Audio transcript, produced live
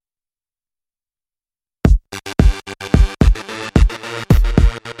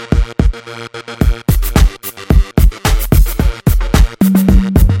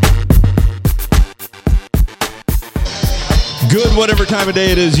time of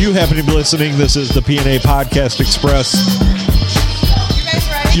day it is you happen to be listening. This is the P&A Podcast Express.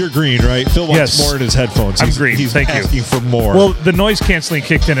 You're green, right? Phil wants more in his headphones. I'm green. He's Thank you. asking for more. Well, the noise canceling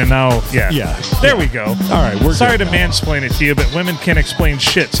kicked in, and now, Yeah. There we go. All right, we're sorry good to now. mansplain it to you, but women can't explain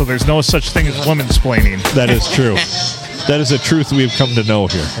shit, so there's no such thing as women-splaining. That is true. That is a truth we've come to know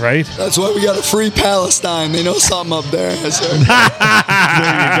here. Right? That's why we got a free Palestine. They know something up there. There you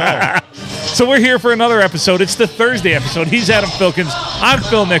go. So we're here for another episode. It's the Thursday episode. He's Adam Filkins. I'm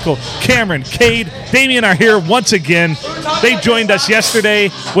Phil Nickel. Cameron, Cade, Damian are here once again. They joined us yesterday,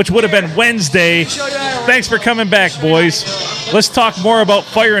 which would have been Wednesday. Thanks for coming back, boys. Let's talk more about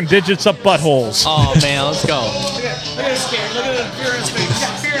firing digits up buttholes. Oh, man, let's go. Look at his skin. Look at the fear in his face. He's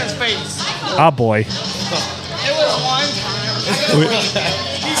got fear in his face. Ah, boy. It was one time.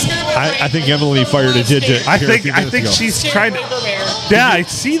 I think Emily fired a digit. I here a few think minutes ago. she's trying to. Yeah, I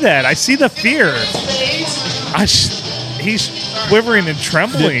see that. I see the fear. He's quivering and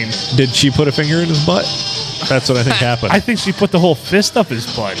trembling. Did she put a finger in his butt? That's what I think happened. I think she put the whole fist up his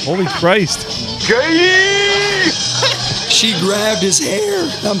butt. Holy Christ. She grabbed his hair.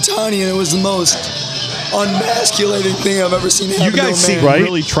 I'm telling you, it was the most unmasculating thing I've ever seen happen You to guys a seem man. Right?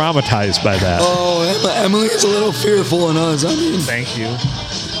 really traumatized by that. Oh, Emily is a little fearful in us. I mean, Thank you.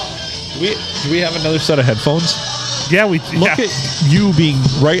 Do we have another set of headphones? Yeah, we Look at you being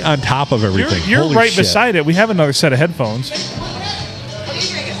right on top of everything. You're Holy right shit. beside it. We have another set of headphones.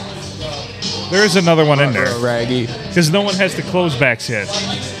 There is another one in there Raggy. because no one has the close backs yet.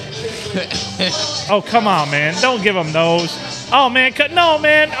 Oh, come on, man. Don't give them those. Oh, man. No,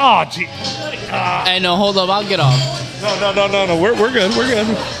 man. Oh, gee. Hey, no, hold up. I'll get off. No. We're good. We're good.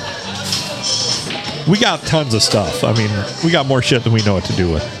 We got tons of stuff. I mean, we got more shit than we know what to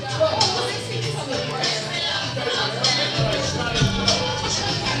do with.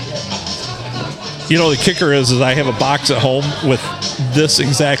 You know, the kicker is I have a box at home with this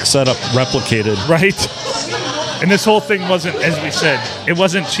exact setup replicated. Right? And this whole thing wasn't, as we said, it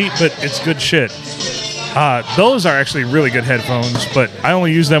wasn't cheap, but it's good shit. Those are actually really good headphones, but I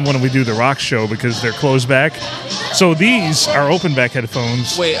only use them when we do the rock show because they're closed back. So these are open back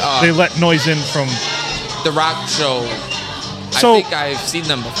headphones. Wait, they let noise in from. The rock show. So- I think I've seen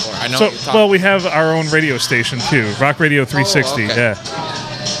them before. I know So, what you're talking well, we have our own radio station too, Rock Radio 360. okay. Yeah,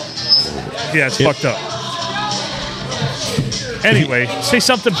 yeah, it's fucked up. Anyway, say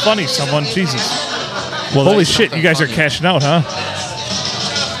something funny, someone. Jesus, Well, holy that- shit, you guys are funny. cashing out, huh?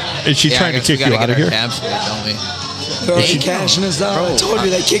 Is she Yeah, trying I to guess we kick you gotta out of get our here? tabs straight, don't we? they're already cashing us out. I told you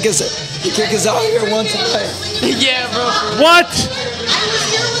they kick us out here once a night. Yeah, bro. What?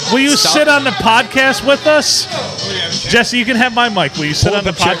 Will you sit on the podcast with us? Jesse, you can have my mic. Will you sit on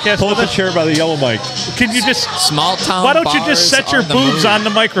the podcast Pull with up the us? chair by the yellow mic. Can you just? Small town. Why don't you just bars set your on the boobs move. on the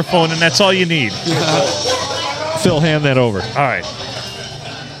microphone and that's all you need? Phil, hand that over. All right.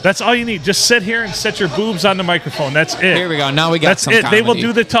 That's all you need. Just sit here and set your boobs on the microphone. That's it. Here we go. Now we got That's some it. They will comedy.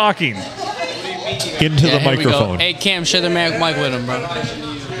 do the talking. Into Yeah, the here we go. microphone. Hey, Cam, share the mic with him, bro. You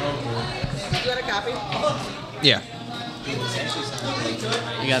got a copy? Yeah.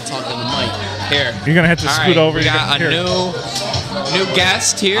 You gotta talk to the mic. Here. You're gonna have to All scoot right, over. We You're got gonna- a here. new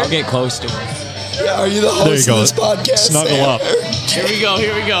guest here. I'll get close to it. Yeah, are you the There you host go. of this podcast? Snuggle up. Here we go.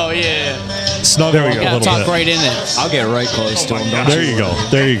 Here we go. Yeah. Snuggle There we up go. a Gotta little talk bit. right in it. I'll get right close to him. Don't There you go.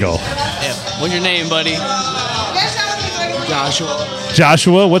 There you go. Yeah. What's your name, buddy? Joshua.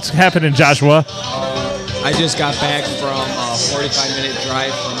 Joshua, what's happening, Joshua? I just got back from a 45-minute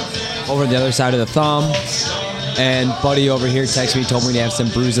drive from over the other side of the thumb. And buddy over here texted me, told me to have some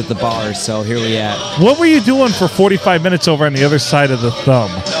brews at the bar. So here we at. What were you doing for 45 minutes over on the other side of the thumb?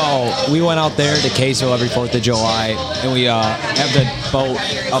 Oh, we went out there to Caseville every 4th of July. And we have the boat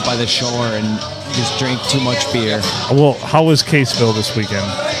up by the shore and just drink too much beer. Well, how was Caseville this weekend?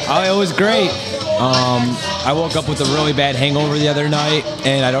 Oh, it was great. I woke up with a really bad hangover the other night,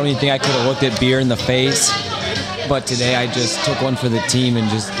 and I don't even think I could have looked at beer in the face. But today I just took one for the team and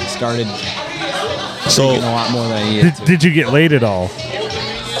just started drinking a lot more than I needed to. Did you get laid at all?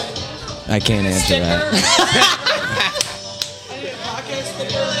 I can't answer that.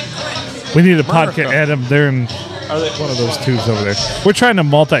 We need a podcast. Adam, they're in one of those tubes over there. We're trying to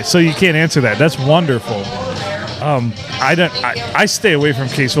multi, so you can't answer that. That's wonderful. I stay away from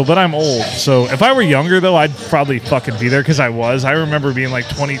Caseville, but I'm old. So if I were younger, though, I'd probably fucking be there because I was. I remember being like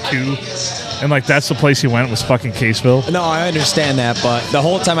 22, and like that's the place you went was fucking Caseville. No, I understand that, but the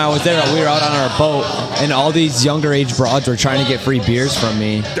whole time I was there, we were out on our boat, and all these younger age broads were trying to get free beers from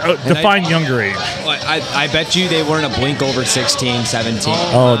me. Define younger age. I bet you they weren't a blink over 16, 17.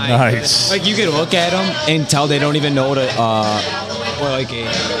 Oh, nice. Like, you could look at them and tell they don't even know what a,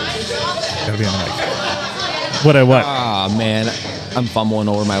 Gotta be on the mic. What I what? Ah, man. I'm fumbling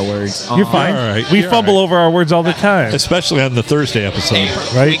over my words. You're fine. all right. We You're fumble all right. over our words all the time. Especially on the Thursday episode.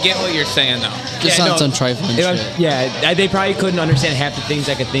 Right? We get what you're saying, though. Just Yeah, on no, some trifling Yeah, shit. yeah, they probably couldn't understand half the things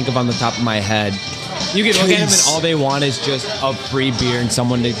I could think of on the top of my head. You can look at them and all they want is just a free beer and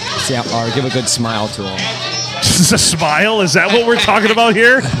someone to say, or give a good smile to them. Is a smile? Is that what we're talking about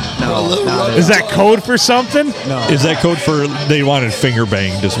here? No, not Is that code for something? no. Is that code for they wanted finger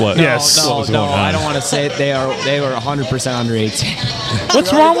banged? Is what? Yes. what No, was no, going on? I don't want to say it. They were 100% under 18.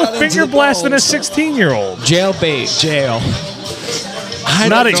 What's Right wrong with down into finger the blasting a bones. 16-year-old? Jailbait, jail.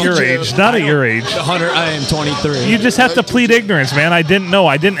 Not at know, your Jared. age. Not at your age. 100. I am 23. You just have to plead ignorance, man. I didn't know.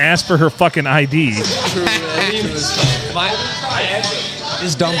 I didn't ask for her fucking ID.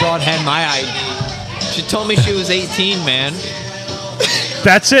 This dumb broad had my ID. She told me she was 18, man.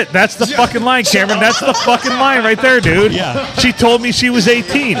 That's it. That's the fucking line, Cameron. That's the fucking line right there, dude. Yeah. She told me she was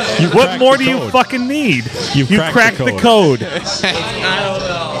 18. What cracked more the do you code. fucking need? You've You cracked cracked the the code. I don't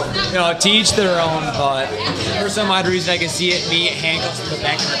know. You know, to each their own, but for some odd reason I can see it, me handcuffs in the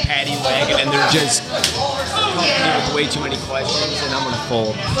back of her paddy wagon, and they're just coming in with way too many questions, and I'm going to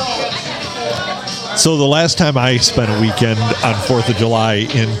fold. So the last time I spent a weekend on 4th of July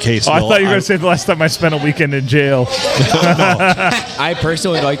in Caseville, Oh, I thought you were going to say the last time I spent a weekend in jail. I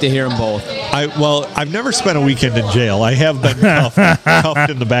personally would like to hear them both. I've never spent a weekend in jail. I have been cuffed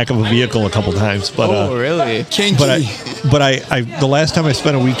in the back of a vehicle a couple times, but Oh, really? Kinky. but I the last time I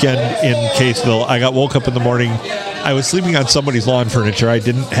spent a weekend in Caseville, I woke up in the morning. I was sleeping on somebody's lawn furniture. I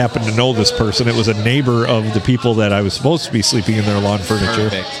didn't happen to know this person. It was a neighbor of the people that I was supposed to be sleeping in their lawn furniture.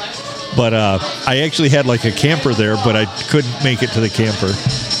 Perfect. But I actually had like a camper there, but I couldn't make it to the camper.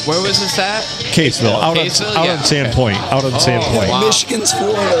 Where was this at? Caseville, out Caseville? on Yeah, Sandpoint, out on Sandpoint. wow. Michigan's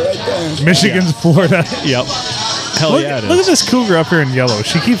Florida right there. Michigan's Florida. Yep. Hell Look, yeah, it look is. at this cougar up here in yellow.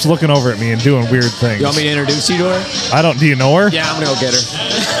 She keeps looking over at me and doing weird things. You want me to introduce you to her? I don't. Do you know her? Yeah, I'm going to go get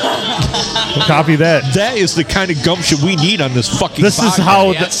her. Copy that. That is the kind of gumption we need on this fucking. This is podcast.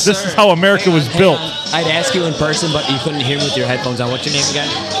 how Yes, this sir. is how America was built. I'd ask you in person, but you couldn't hear me with your headphones on. What's your name again?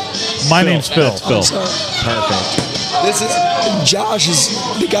 My name's Phil. That's Phil. Perfect. This is Josh is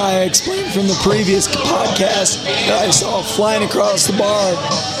the guy I explained from the previous podcast that I saw flying across the bar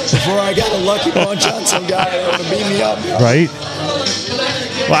before I got a lucky punch on some guy that would beat me up. Right?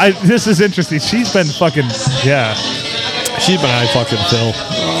 Well, this is interesting. She's been fucking yeah. She's been high fucking Phil.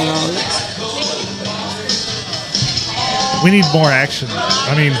 We need more action.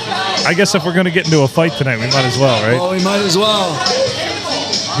 I mean, I guess if we're gonna get into a fight tonight, we might as well, right? Well, we might as well.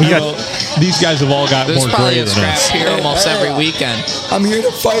 We You got know, these guys have all got There's more probably gray a than scrap us. here almost every weekend. I'm here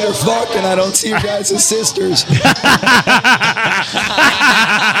to fight or fuck, and I don't see you guys as sisters.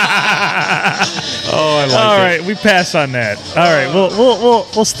 Oh, I like all it. right, we pass on that. All right,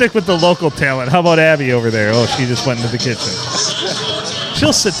 we'll stick with the local talent. How about Abby over there? Oh, she just went into the kitchen.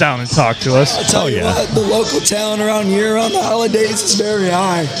 She'll sit down and talk to us. I tell Oh, you yeah. what, the local talent around here around the holidays is very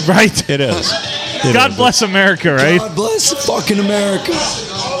high. Right? It is. It God is. bless America, right? God bless fucking America.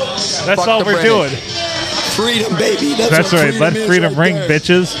 That's fuck all the we're British. doing. Freedom, baby. That's what right. Let is freedom right ring, there.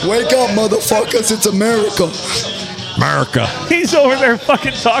 bitches. Wake up, motherfuckers. It's America. America. He's over there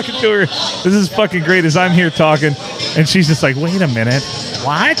fucking talking to her. This is fucking great as I'm here talking, and she's just like, wait a minute.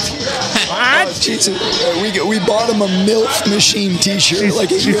 What? Oh, Jesus. We bought him a MILF machine t-shirt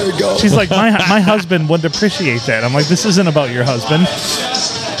like a year ago. She's like, my husband wouldn't appreciate that. I'm like, this isn't about your husband.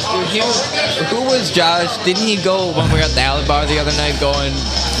 Who was Josh? Didn't he go when we were at the Alley Bar the other night going,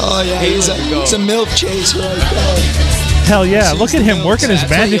 Oh, yeah. Hey, He's a let's go. MILF chaser right there. Hell yeah. Look at him working his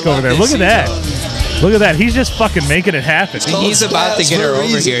That's what magic you over love there. to Look at see, that. though. Look at that. He's just fucking making it happen. he's about to get her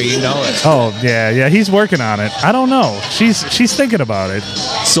over here, you know it. Oh, yeah. He's working on it. I don't know. She's thinking about it.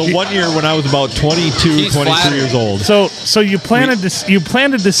 So one year when I was about 22, He's 23 flattered. years old. So you planted the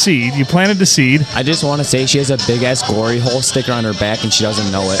seed. You planted the seed. I just want to say she has a big ass glory hole sticker on her back and she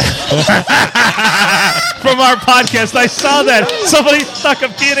doesn't know it. From our podcast, I saw that somebody stuck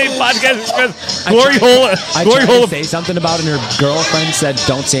a PNA podcast that says glory hole. I Glory tried hole. to say something about it, and her girlfriend said,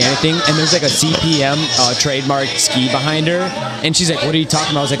 "Don't say anything." And there's like a CPM trademark ski behind her, and she's like, "What are you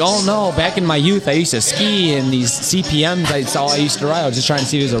talking about?" I was like, "Oh no, back in my youth, I used to ski, and these CPMs, that's all I used to ride. I was just trying to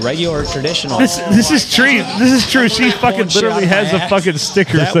see if it was a regular or traditional." This is true. This is true. She fucking shit literally out of has my a ass. fucking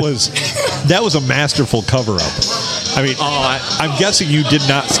sticker. That was a masterful cover up. I mean, I'm guessing you did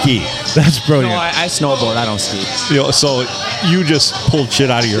not ski. That's no, brilliant. I snowboard. I don't ski. You know, so you just pulled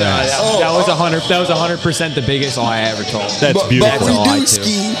shit out of your ass. That was 100. That was 100% the biggest lie I ever told. That's But beautiful. all I we do. do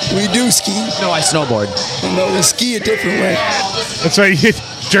ski. We do ski. No, I snowboard. No, we ski a different way. That's right. You're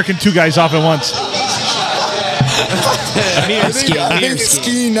jerking two guys off at once. Mirror I think it's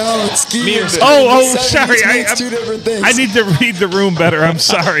skiing now. It's skiing. Mirror in ski. the Oh, 70s sorry. means two different things. I need to read the room better. I'm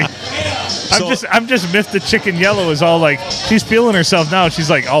sorry. I'm just miffed that Chicken Yellow is all like, she's feeling herself now. She's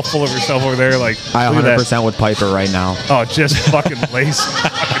like all full of herself over there. Like, I look at that. 100% with Piper right now. Oh, just fucking lace.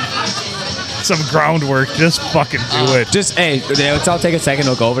 Some groundwork. Just fucking do it. Just, hey, let's all take a second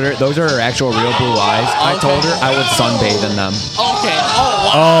to look over there. Those are her actual real blue eyes. I told her I would sunbathe in them. Okay.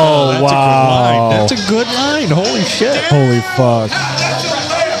 Oh, wow. Oh, That's wow. a good line. Holy shit. Holy fuck.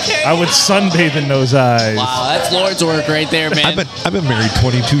 I would sunbathe in those eyes. Wow, that's Lord's work right there, man. I've been married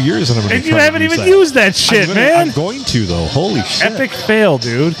 22 years and I'm gonna And you try to haven't use even that. used that shit, I'm man. going to though. Holy shit. Epic fail,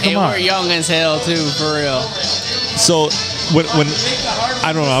 dude. Come Hey, on. we're young as hell, too, for real. So when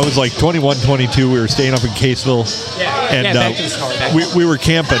I don't know, I was like 21, 22. We were staying up in Caseville, and back to the story, back. we were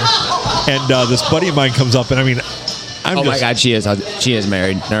camping, and this buddy of mine comes up, and I mean, Oh my God, she is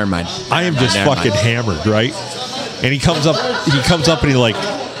married. Never mind. I am just Never fucking mind. hammered, right? And he comes up and he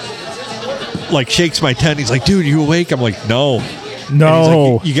like shakes my tent. He's like, "Dude, you awake?" I'm like, "No." And he's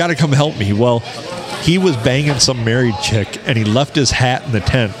No. like, you got to come help me. Well, he was banging some married chick, and he left his hat in the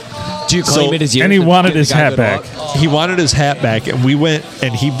tent. Do you claim it as you? And he wanted his hat Good back. luck? He wanted his hat back, and we went,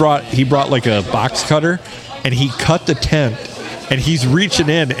 and he brought like a box cutter, and he cut the tent, and he's reaching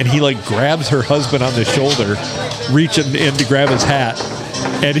in, and he like grabs her husband on the shoulder, reaching in to grab his hat,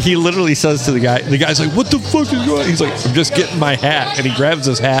 and he literally says to the guy's like, "What the fuck is going on?" He's like, "I'm just getting my hat," and he grabs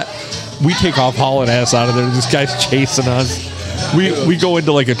his hat. We take off hauling ass out of there. This guy's chasing us. We go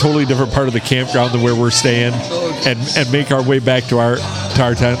into like a totally different part of the campground than where we're staying, and make our way back to our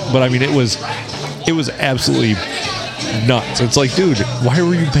tent. But I mean, it was absolutely nuts. It's like, dude, why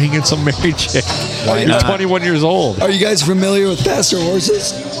were you banging some married chick? You're not? 21 years old. Are you guys familiar with Faster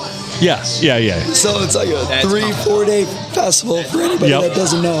Horses? Yeah. So it's like a That's 3-4 day festival for anybody Yep. that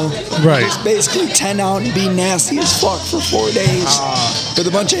doesn't know. Right. It's basically 10 out and be nasty as fuck for 4 days with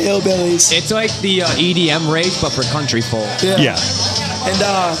a bunch of hillbillies. It's like the EDM race, but for country folk. Yeah. And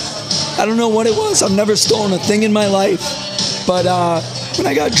I don't know what it was. I've never stolen a thing in my life. But when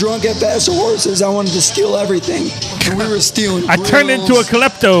I got drunk at Faster Horses, I wanted to steal everything. And we were stealing I turned into a grills.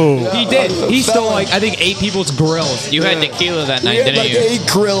 klepto. He did. He stole like I think 8 people's grills. You had tequila that We night, had didn't like you? 8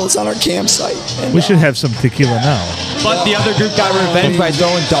 grills on our campsite. And, We should have some tequila now. But the other group got revenge by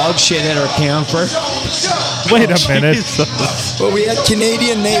throwing dog shit at our camper. Wait a minute. But we had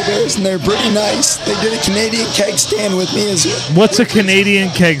Canadian neighbors, and they're pretty nice. They did a Canadian keg stand with me as well. What's a Canadian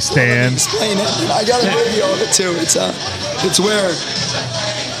keg stand? Explain it. And I got a video of it too. It's where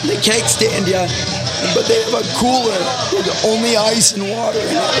they keg stand you, but they have a cooler with only ice and water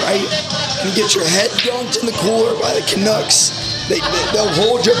in it, right? And you get your head dunked in the cooler by the Canucks. They'll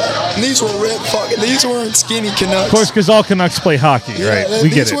hold you back. And these were ripped fucking. These weren't skinny Canucks. Of course, because all Canucks play hockey, right? We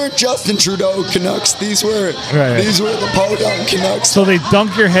get These it. weren't Justin Trudeau Canucks. These were Right. these were the Podunk Canucks. So they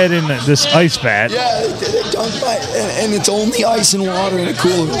dunk your head in this ice vat. Yeah, they dunk my, and it's only ice and water in a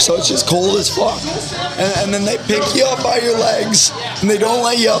cooler, so it's just cold as fuck. And then they pick you up by your legs, and they don't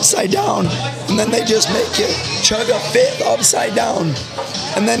let you upside down, and then they just make you chug a fifth upside down,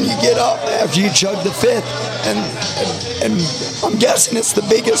 and then you get up after you chug the fifth, and I'm guessing it's the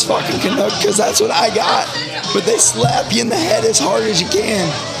biggest fucking Canuck because that's what I got. But they slap you in the head as hard as you can,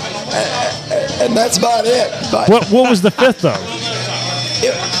 and that's about it. But What was the fifth though?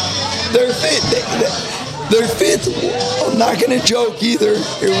 Their fifth, I'm not gonna joke either.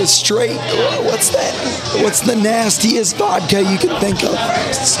 It was straight. What's that? What's the nastiest vodka you can think of?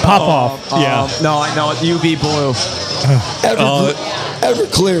 Pop off. Yeah. No, I know. UV blue.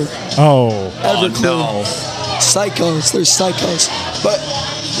 Everclear. Oh. Everclear. Psychos. They're psychos.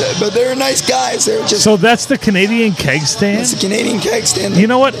 But they're nice guys. They're just. So that's the Canadian keg stand? It's a Canadian keg stand. You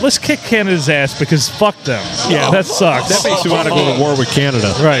know what? Let's kick Canada's ass because fuck them. Yeah, that sucks. That makes you want to go to war with Canada.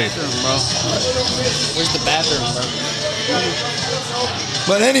 Right. Where's the bathroom, bro?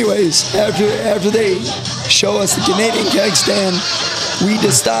 But anyways, after they show us the Canadian keg stand, we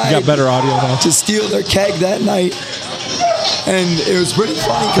decide You got better audio now. to steal their keg that night. And it was pretty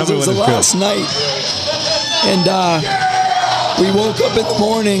funny because Tell it me was the when it's last night. And we woke up in the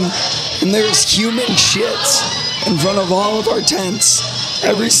morning and there was human shits in front of all of our tents.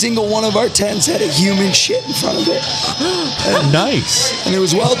 Every single one of our tents had a human shit in front of it. Nice. And it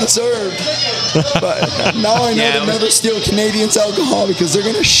was well deserved. But now I know Yeah, to it was- never steal Canadians' alcohol because they're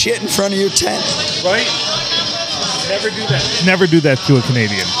going to shit in front of your tent. Right? Never do that. Never do that to a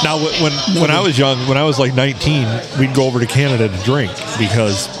Canadian. Now, when I was young, when I was like 19, we'd go over to Canada to drink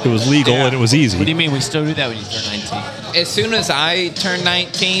because it was legal and it was easy. What do you mean we still do that when you turn 19? as soon as I turned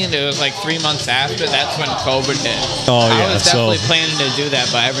 19, it was like 3 months after. That's when COVID hit. Oh, yeah, I was definitely so- planning to do that,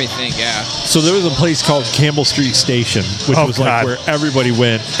 but everything, yeah. So there was a place called Campbell Street Station, which Oh, was God. like where everybody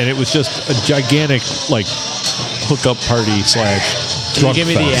went, and it was just a gigantic like hookup party / Can you drunk give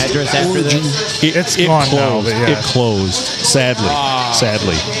me the fest. address after this? It's gone now, closed. but yeah. It closed,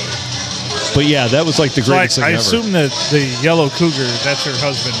 sadly. But yeah, that was like the So I greatest thing ever. assume that the yellow cougar, that's her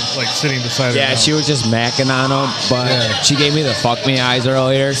husband, like sitting beside her. Yeah, now. she was just macking on him, but Yeah. she gave me the fuck me eyes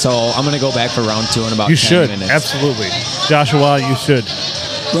earlier, so I'm gonna go back for round 2 in about You 10 should. minutes. Absolutely. Joshua, you should.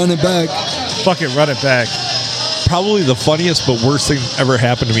 Run it back. Fucking run it back. Probably the funniest but worst thing ever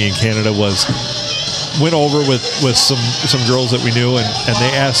happened to me in Canada was went over with some girls that we knew, and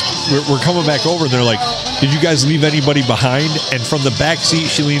they asked, we're coming back over, and they're like, did you guys leave anybody behind? And from the back seat,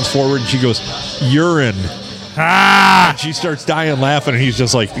 she leans forward and she goes, urine. Ah! And she starts dying laughing, and he's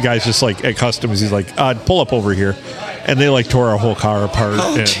just like, the guy's just like at customs, he's like, pull up over here. And they like tore our whole car apart.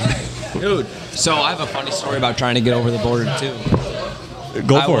 And Dude, so I have a funny story about trying to get over the border too.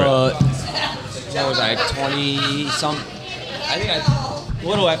 go for it. What was I, 20 some? I think a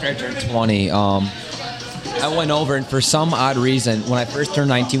little after I turned 20. I went over, and for some odd reason, when I first turned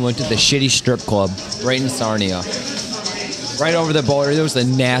 19, went to the shitty strip club right in Sarnia. Right over the border. It was the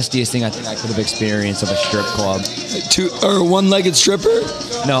nastiest thing I think I could have experienced of a strip club. One-legged stripper.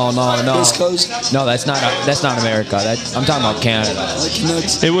 No. West Coast. No, that's not America. I'm talking about Canada. Like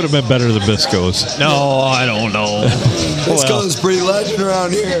nuts. It would have been better than Bisco's. No, I don't know. West Coast is pretty legend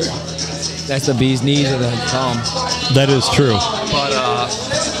around here. That's the bee's knees of the thumb. That is true. But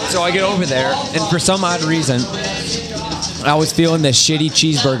so I get over there, and for some odd reason, I was feeling this shitty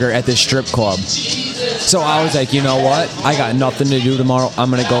cheeseburger at this strip club. So I was like, you know what? I got nothing to do tomorrow. I'm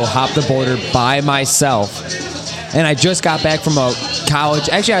gonna go hop the border by myself. And I just got back from a college.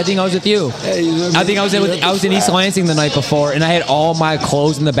 Actually, I think I was with you. I think I was in East Lansing the night before, and I had all my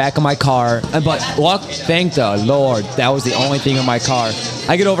clothes in the back of my car. But thank the Lord, that was the only thing in my car.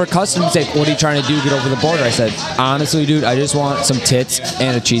 I get over customs, like, what are you trying to do? Get over the border? I said, honestly, dude, I just want some tits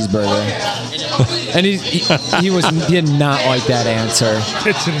and a cheeseburger. And he did not like that answer.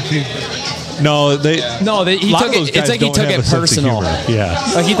 It's in a cheeseburger. No, He took it. It's like he took it personal. Yeah.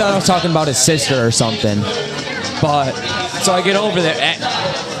 Like he thought I was talking about his sister or something. But so I get over there.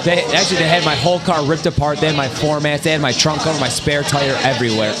 They had my whole car ripped apart. They had my floor mats. They had my trunk cover, my spare tire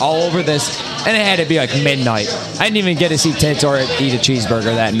everywhere, all over this. And it had to be like midnight. I didn't even get to see tits or eat a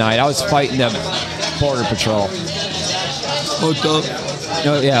cheeseburger that night. I was fighting the border patrol. Hooked up.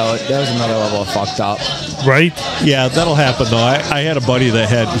 No, yeah, that was another level of fucked up. Right? Yeah, that'll happen though. I had a buddy that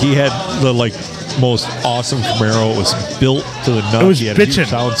had the like most awesome Camaro. It was built to the nuts. It was He had a huge bitchin'.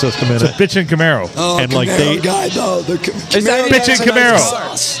 sound system in It's a it. bitchin' Camaro. Oh, And, Camaro like, they- guy though. The Is that Camaro bitchin' guys are Camaro?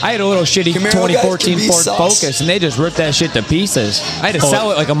 sus. I had a little shitty Camaro 2014 guys can be Ford sus. Focus, and they just ripped that shit to pieces. I had to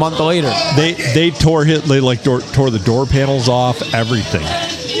sell it like a month later. They tore the door panels off, everything.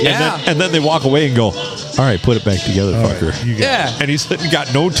 Yeah. And then they walk away and go, all right, put it back together, fucker. You got Yeah. And he's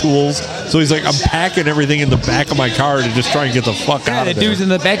got no tools, so he's like, I'm packing everything in the back of my car to just try and get the fuck Yeah, out the of there. dude's in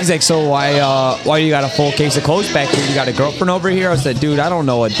the back. He's like, so why you got a full case of clothes back here? You got a girlfriend over here? I said, dude, I don't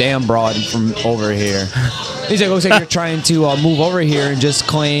know a damn broad from over here. He's like, looks like you're trying to move over here and just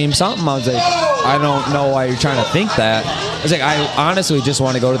claim something. I was like, I don't know why you're trying to think that. I was like, I honestly just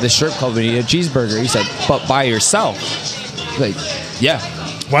want to go to the strip club and eat a cheeseburger. He said, but by yourself? I was like, yeah.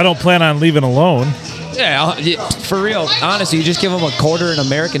 Well, I don't plan on leaving alone. Yeah, for real. Honestly, you just give them a quarter in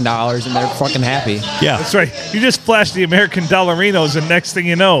American dollars and they're fucking happy. Yeah. That's right. You just flash the American Dollarinos, and next thing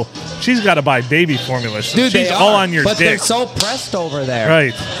you know, she's got to buy baby formula. So Dude, she's they all are, on your but they're dick. so pressed over there.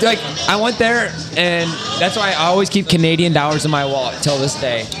 Right. Like, I went there, and that's why I always keep Canadian dollars in my wallet till this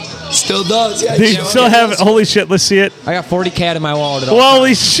day. Still does. Yeah, They you know, still have it. Holy shit, let's see it. I got 40 CAD in my wallet at all Holy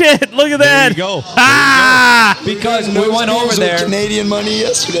times. shit, look at There that. you go. Ah! Because we Those went moves over with there. Canadian money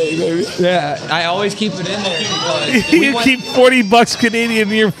yesterday, baby. Yeah, I always keep it in there. Because we You went keep $40 Canadian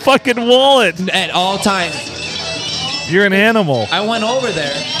in your fucking wallet. at all times. You're an animal. I went over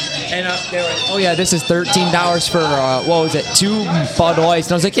there, and they were like, oh, yeah, this is $13 for, what was it, 2 Bud Lights.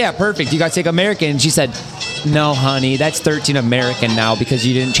 And I was like, yeah, perfect. You got to take American. And she said, no, honey, that's 13 American now because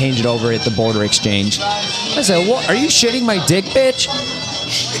you didn't change it over at the border exchange. I said, what? Are you shitting my dick, bitch?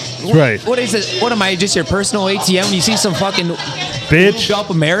 Right. What is it? What am I, just your personal ATM? You see some fucking Bitch. up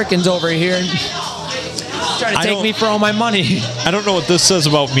Americans over here and trying to I take don't- me for all my money. I don't know what this says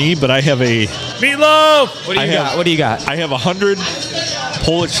about me, but I have Meatloaf. What do I you have- got? What do you got? I have 100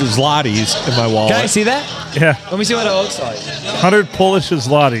 Polish zlotys in my wallet. Can I see that? Yeah. Let me see what it looks like. 100 Polish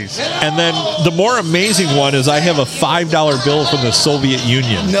zlotys. And then the more amazing one is I have a $5 bill from the Soviet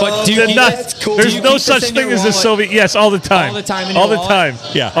Union. No, But do you keep that's it- cool. There's Do you no keep such this in thing your as a wallet? Soviet. Yes, all the time. All the time in All your the wallet?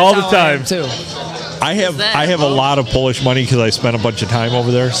 time. Yeah. All the That's how I am, time. too. I have a lot of Polish money because I spent a bunch of time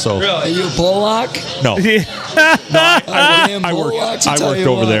over there. So Are you a Polak? no, Damn I worked. Polacks, I I tell worked you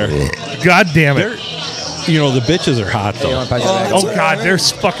over what. there. God damn They're, it. you know, the bitches are hot You though. want to pass it back? Oh God, they're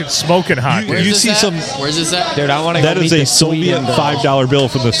fucking smoking hot. You- dude. you see some. Where's this at? Dude, I want to That go is meet a the Soviet Sweden girl. $5 bill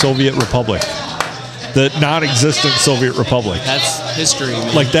from the Soviet Republic, the non-existent Soviet Republic. That's history,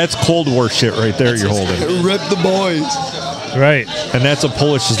 man. Like that's Cold War shit right there. You're holding, Rip the boys. Right. and that's a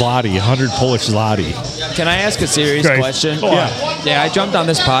Polish zloty, 100 Polish zloty. Can I ask a serious Christ. question? Go on. Yeah, I jumped on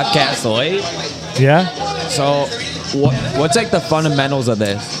this podcast late. Yeah. So, what's like the fundamentals of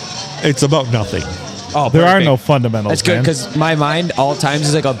this? It's about nothing. Oh, There are perfect. no fundamentals. That's good man. because my mind all times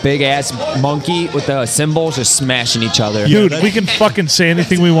is like a big ass monkey with the cymbals just smashing each other. Yeah. Dude, that- we can fucking say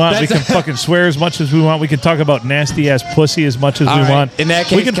anything we want. We can That's- fucking swear as much as we want. We can talk about nasty ass pussy as much as All we right. want. In that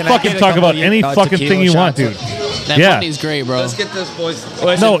we case, can can I fucking get a talk couple about any fucking tequila thing you want, shots? dude. that yeah. money's great, bro. get this voice.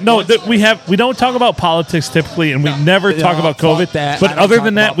 No, we don't talk about politics typically, and we never talk about fuck COVID. that. But I don't other talk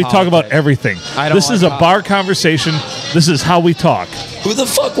than that, about we talk about politics. everything. I don't This is a like bar conversation. This is how we talk. Who the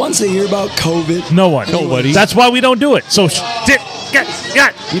fuck wants to hear about COVID? No one. Nobody. That's why we don't do it. So,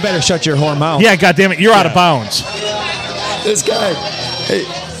 You better shut your whore mouth. yeah, goddamn it, you're out of bounds. This guy, hey,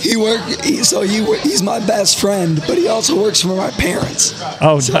 he's my best friend, but he also works for my parents.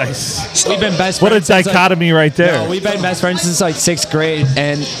 Oh, nice. So, We've been best What a friends. since, like- dichotomy right there. No, we've been best friends since like 6th grade,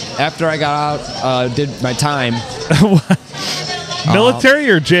 and after I got out, did my time, Military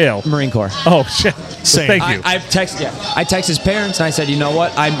or jail? Marine Corps. Oh shit. Same. Thank you. I text his parents and I said, you know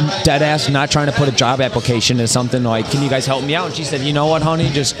what? I'm dead ass not trying to put a job application as something like, can you guys help me out? And she said, you know what, honey,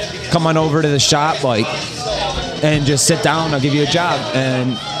 just come on over to the shop, like, and just sit down. I'll give you a job,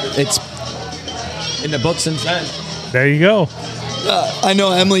 and it's in the books since then. There you go. I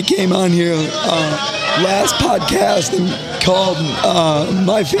know Emily came on here last podcast and called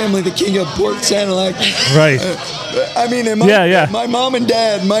my family the king of Port Sanilac. Right. I mean, Yeah. my mom and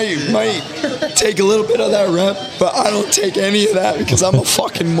dad might take a little bit of that rep, but I don't take any of that because I'm a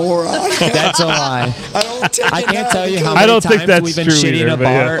fucking moron. That's a lie. I don't take I it can't now tell you how because- I many don't think times that's we've been true shitting either, in a but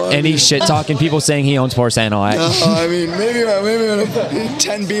yeah. bar and he's shit talking people saying he owns Port Sanilac. I mean, maybe when I put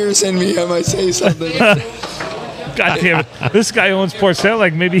 10 beers in me, I might say something. God damn it. This guy owns Port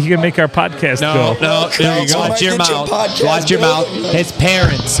Sanilac. Maybe he can make our podcast go. There you go. Watch your Might get your mouth. podcast Watch your built. mouth. His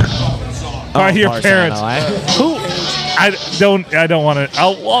parents. Are your Port parents? Sanilac. Who? I don't want to.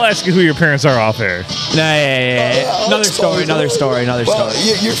 I'll ask you who your parents are off air. Yeah. I'll Another expose story. it. Another Well,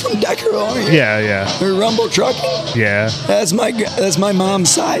 story. you're from Deckerville, aren't you? Yeah. Or Rumble Trucking? Yeah. That's my mom's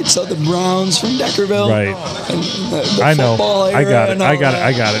side. So the Browns from Deckerville. Right. And the I know. football I got era it. and I all got it.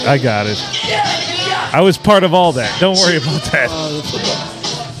 that. I got it. I was part of all that. Don't worry about that.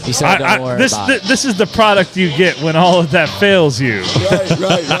 He said, don't worry This about it. this is the product you get when all of that fails you.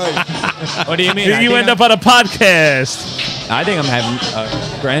 Right. What do you mean? You end up on a podcast. I think I'm having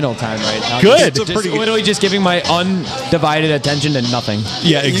a grand old time right now. Good. Just literally just giving my undivided attention to nothing.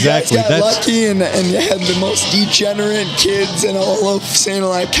 Yeah, exactly. You guys got That's lucky and you had the most degenerate kids in all of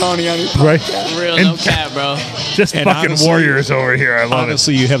Sanilac County on your Right. podcast. Real And- no cap, bro. Just And fucking honestly- warriors over here. I love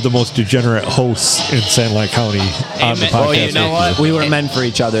honestly, you have the most degenerate hosts in Sand Lake County on the Amen. podcast. Well, you know what? We were meant for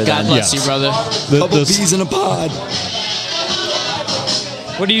each other God then. bless Yes. you, brother. Couple The- peas in a pod.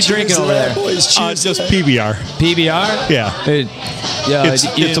 What are you drinking Cheers to over that, there? boys. Cheers to just that. PBR. PBR? Yeah. Yeah,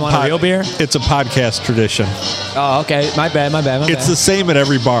 you didn't want a real beer? It's a podcast tradition. Oh, okay. My bad. It's the same at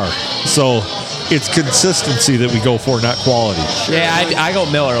every bar. So it's consistency that we go for, not quality. Yeah, I go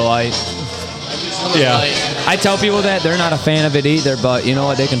Miller Lite. Yeah. I tell people that they're not a fan of it either, but you know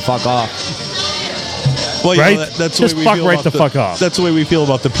what? They can fuck off. Well, you Right? know, that's the Just way we fuck feel right about the fuck off. That's the way we feel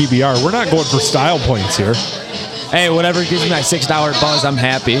about the PBR. We're not going for style points here. Hey, whatever gives me my $6 buzz, I'm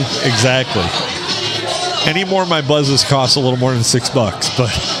happy. Exactly. Any more of my buzzes cost a little more than $6, but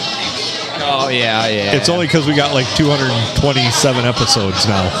Oh, yeah. it's only because we got like 227 episodes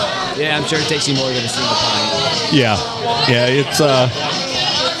now. Yeah, I'm sure it takes you more than a single pint. Yeah. Yeah, it's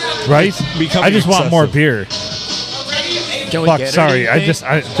Right? becoming I just want more excessive. beer. Can we Fuck, get her, sorry. do you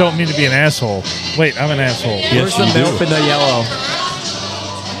I think? don't mean to be an asshole. Wait, I'm an asshole. Where's the you do. milk and the yellow?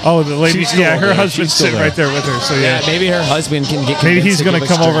 Oh, the lady. She's still Yeah, her there. husband's She's still sitting there. right there with her. So Yeah, yeah. maybe her husband can get. Maybe convinced he's to gonna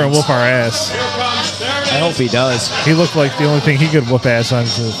give us come over and drinks. whoop our ass. I hope he does. He looked like the only thing he could whoop ass on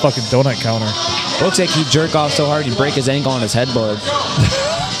is the fucking donut counter. Looks like he jerk off so hard he break his ankle on his headboard.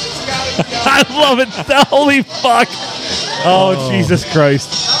 I love it. Holy fuck. Oh, Jesus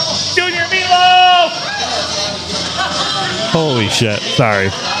Christ. Junior Meatloaf! Holy shit. Sorry.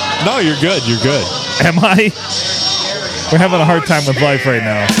 No, you're good. You're good. Am I? We're having a hard time with life right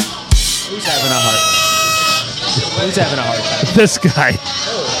now. Who's having a hard time? This guy.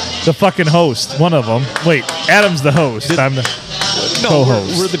 The fucking host. One of them. Wait, Adam's the host. I'm the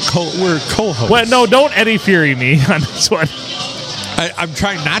co-host. We're co-hosts. Well, no, don't Eddie Fury me on this one. I'm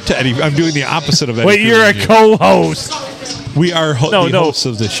trying not to Eddie. I'm doing the opposite of Eddie. Wait, you're a Fury. co-host. We are No. hosts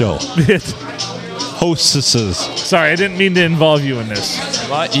of the show. Hostesses. Sorry, I didn't mean to involve you in this.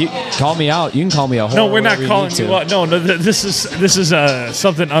 What? You call me out. You can call me a whore. No, we're not whatever calling need you to. out. No, this is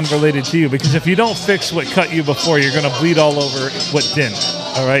something unrelated to you, because if you don't fix what cut you before, you're gonna bleed all over what didn't.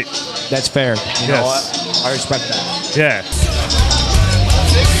 All right? That's fair. You know Yes. what? I respect that. Yeah.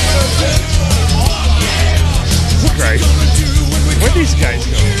 Right. Where'd these guys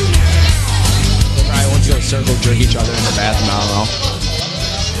go? They probably want to go circle jerk each other in the bathroom. I don't know.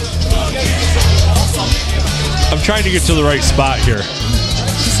 I'm trying to get to the right spot here.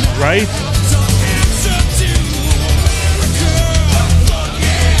 Right?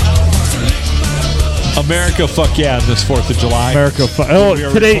 America, fuck yeah, on this 4th of July. America. We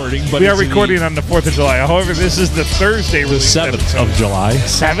are Today recording, but we are it's in recording on the 4th of July. However, this is the Thursday the release 7th episode. of July.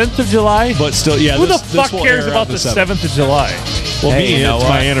 7th of July? But still, yeah. Who this, the fuck this will cares air about on the 7th of July? Well, Hey, me, you know it's what?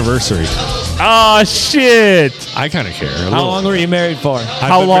 my anniversary. Oh, shit. I kind of care. a How little. long were you married for?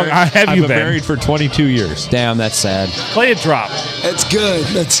 How long have you I've been? married for 22 years. Damn, that's sad. Play a drop. That's good.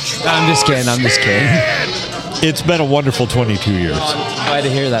 That's good. I'm just kidding. I'm just kidding. It's been a wonderful 22 years. Glad to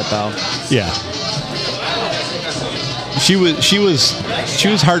hear that, though. Yeah. She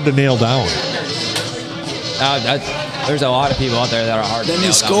was hard to nail down. There's a lot of people out there that are hard to Then he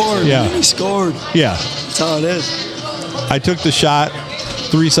nail down. scored. Yeah. Then he scored. Yeah. That's how it is. I took the shot,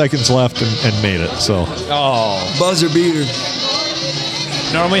 3 seconds left, and made it. So Oh. Buzzer beater.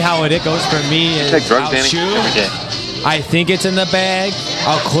 Normally how it goes for me is Take drugs, I'll Danny? shoot. Every day. I think it's in the bag.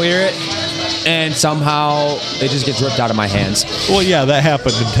 I'll clear it. And somehow it just gets ripped out of my hands. well, yeah, that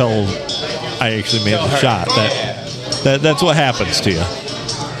happened until I actually made the shot. That's what happens to you.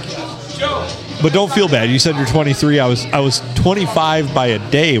 But don't feel bad. You said you're 23. I was 25 by a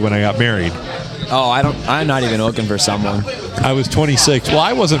day when I got married. Oh, I'm not even looking for someone. I was 26. Well,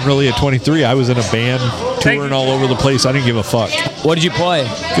 I wasn't really at 23. I was in a band touring all over the place. I didn't give a fuck. What did you play?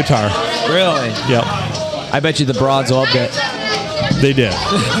 Guitar. Really? Yep. I bet you the broads loved it. They did.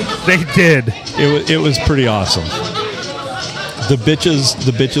 They did. It was pretty awesome. The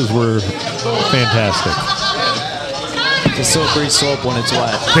bitches were fantastic. It's a slippery slope when it's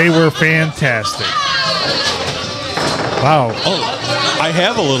wet. They were fantastic. Wow. Oh, I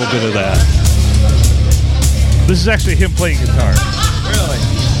have a little bit of that. This is actually him playing guitar. Really?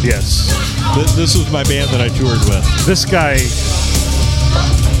 Yes. This was my band that I toured with. This guy.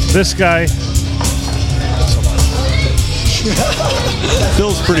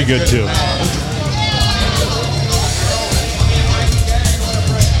 Phil's pretty good too.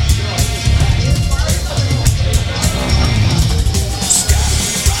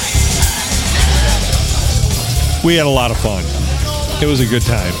 We had a lot of fun. It was a good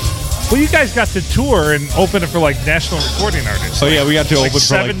time. Well, you guys got to tour and open it for like national recording artists. Oh yeah, we got to Like open for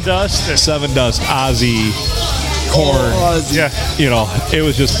Seven like Dust. And, Seven Dust, Ozzy, Korn. yeah. You know, it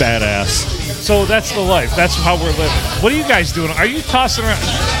was just badass. So that's the life. That's how we're living. What are you guys doing? Are you tossing around?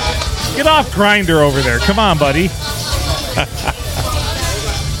 Get off Grinder over there. Come on, buddy.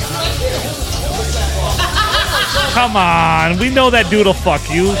 Come on. We know that dude'll fuck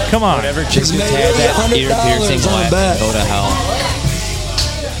you. Come on. Whatever chick Just who's made had that $100 ear piercing on will a bet. go to hell.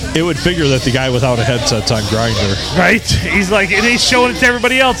 It would figure that the guy without a headset's on Grindr. Right? He's like, and he's showing it to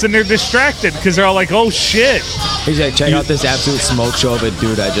everybody else, and they're distracted because they're all like, oh shit. He's like, check out this absolute smoke show of a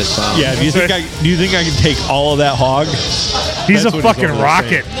dude I just found. Yeah, do you think I can take all of that hog? He's That's a what fucking over there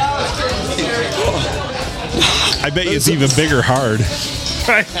rocket. saying. I bet you it's even bigger hard.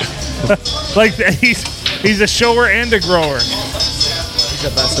 Right? Like he's a shower and a grower. He's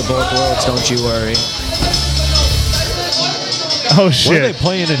the best of both worlds, don't you worry. Oh What are they shit.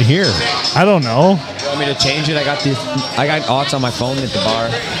 playing in here? I don't know. You want me to change it? I got aux on my phone at the bar.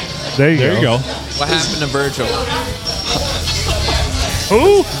 There you There you go. What happened to Virgil?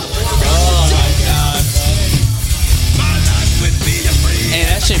 Who? Hey,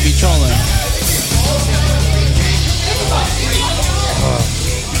 that should be trolling.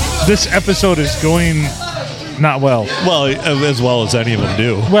 This episode is going not well. Well, as well as any of them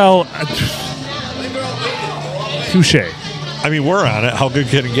do. Well, touche. I mean, we're on it. How good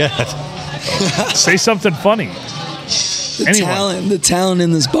can it get? Say something funny. The talent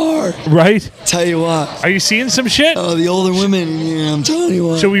in this bar. Right? Tell you what. Are you seeing some shit? Oh, the older women in here, I'm telling you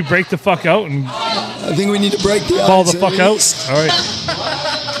what. Should we break the fuck out and I think we need to break the Fall ice the at fuck out. least. All right.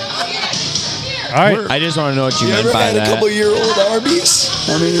 All right. I just want to know what you You meant ever by had a that. couple-year-old Arby's?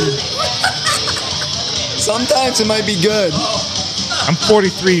 I mean, sometimes it might be good. I'm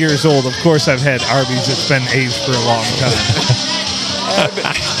 43 years old. Of course, I've had Arby's. It's been aged for a long time.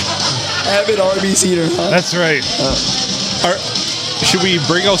 Avid Arby's eater, huh? That's right. Should we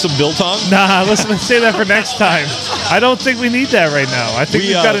bring out some biltong? Nah, let's say that for next time. I don't think we need that right now. I think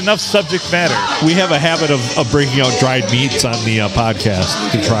We, we've got enough subject matter. We have a habit of breaking out dried meats on the podcast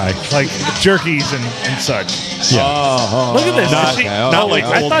to try. Like jerkies and such. Yeah. Look at this. Not- She- not like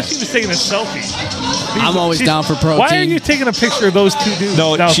I old- thought she was taking a selfie. I'm always She's- down for protein. Why are you taking a picture of those two dudes?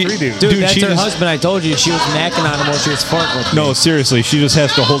 No, now she- three dudes. Dude, that's she her just- husband. I told you she was macking on him while she was farting with me. No, seriously, she just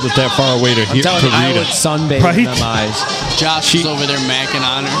has to hold it that far away to I'm telling to you, I read would it. sunbathe Right? in them eyes. Josh is over there macking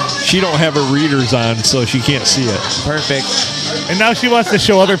on her. She don't have her readers on, so she can't see it. Perfect. And now she wants to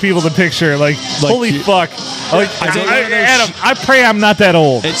show other people the picture. Like holy you- fuck. Like, Adam, I pray I'm not that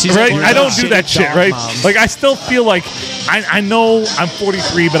old. And she's like Right? one of I don't those do that shitty shit, dog right? moms. Like, I still feel like I know I'm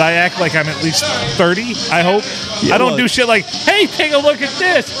 43, but I act like I'm at least 30, I hope. Yeah, I don't well- do shit like, hey, take a look at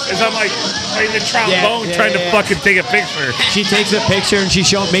this. As I'm like playing the trombone trying to fucking take a picture. She takes a picture and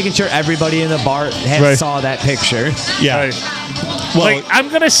she's making sure everybody in the bar Right. saw that picture. Yeah. Right. Well, Like, I'm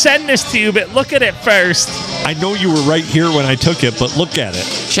going to send this to you, but look at it first. I know you were right here when I took it, but look at it.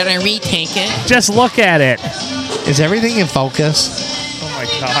 Should I retake it? Just look at it. Is everything in focus? Oh my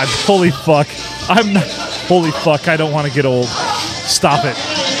god. Holy fuck. I'm not. Holy fuck. I don't want to get old. Stop it.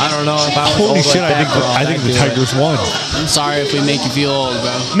 I don't know if I was Holy old shit! like I that, think bro. I think I'd the do it. Tigers won. I'm sorry if we make you feel old,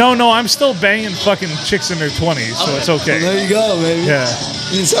 bro. No, I'm still banging fucking chicks in their 20s, so it's Well, okay. there you go, baby. Yeah.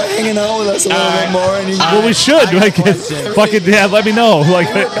 You can start hanging out with us a little bit more, and you can Well, we should. Like, fucking, yeah, let me know. Like,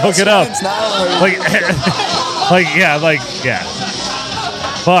 hook it up. It's now. Like, yeah.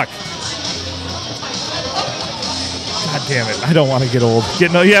 Fuck. God damn it. I don't want to get old.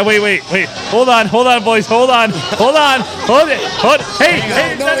 Wait. Hold on, boys. Hold it.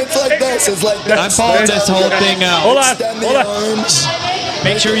 Hey. No, it's like this. It's like this. I'm pulling this whole thing out. Hold on. Extend the arms.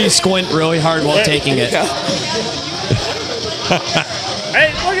 Make sure you squint really hard while taking it.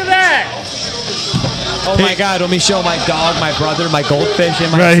 Hey, look at that. Oh my God, let me show my dog, my brother, my goldfish,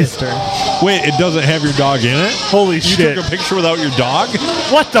 and my Right. sister. Wait, it doesn't have your dog in it? Holy You shit. took a picture without your dog?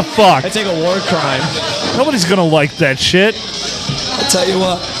 What the fuck? That's like a war crime. Nobody's gonna like that shit. I'll tell you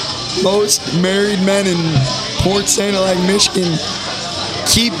what. Most married men in Port St. Hilaire, Michigan,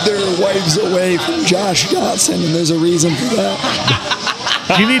 keep their wives away from Josh Johnson, and there's a reason for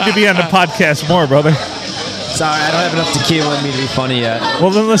that. You need to be on the podcast more, brother. Sorry, I don't have enough tequila in me to be funny yet. Well,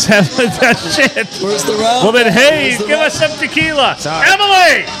 then let's have that shit. Where's the round? Well, then, hey, Where's the give round? us some tequila. Sorry.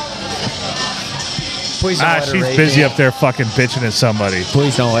 Emily! Please don't let her She's rape busy me. up there fucking bitching at somebody.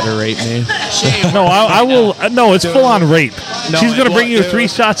 Please don't let her rape me. No, I will. No, it's full on rape. No, She's going to it bring you won't, 3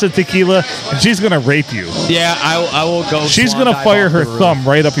 dude. shots of tequila, and she's going to rape you. Yeah, I will go. She's swan going to dive fire off her the roof. thumb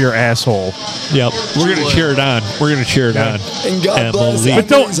right up your asshole. Yep. We're going to cheer it on. We're going to cheer it on. And God bless Emily. But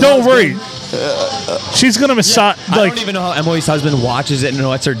don't worry. She's going to massage, I like, don't even know how Emily's husband watches it and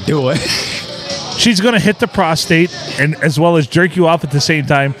lets her do it. she's going to hit the prostate and as well as jerk you off at the same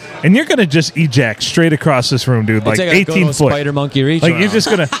time, and you're going to just eject straight across this room, dude. Like It's a good 18 old foot. spider monkey reach. Like around.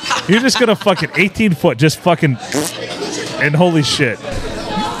 you're just gonna fucking 18 foot, just fucking, and holy shit.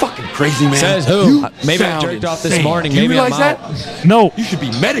 Crazy man. Says who? Maybe I sound jerked off this insane. morning. Do you Maybe I'm realize out. that? No, You should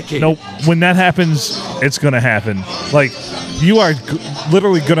be medicated. no. When that happens, it's gonna happen. Like you are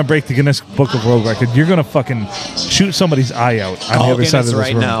literally gonna break the Guinness Book of World Record. You're gonna fucking shoot somebody's eye out on the I'll other get side of this this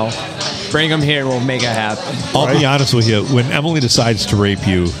right room. now. Bring him here. We'll make it happen. I'll be honest with you. When Emily decides to rape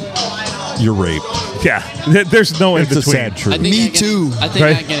you, you're raped. Yeah, there's no in It's a between. sad truth. Me too. I think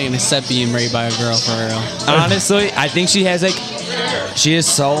Right? I can accept being raped by a girl for real. Honestly, I think she has she is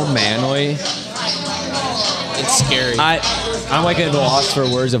so manly. It's scary. I'm like at a loss for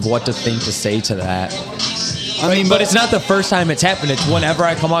words of what to think to say to that. I mean, But it's not the first time it's happened. It's whenever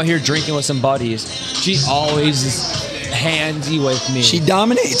I come out here drinking with some buddies. She always is handsy with me. she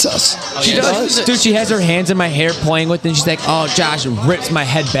dominates us. She yeah, does. she's a- Dude, she has her hands in my hair playing with it, and she's like, oh, Josh, and rips my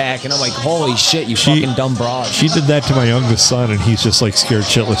head back. And I'm like, holy shit, you fucking dumb broad. She did that to my youngest son, and he's just like scared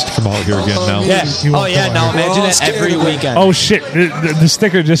shitless to come out here again now. Yeah. You Oh, won't yeah. come Now out here. imagine We're all that scared every of her. weekend. Oh shit! The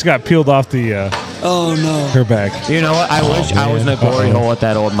sticker just got peeled off the Oh no. her back. You know what? I wish I was in a glory hole with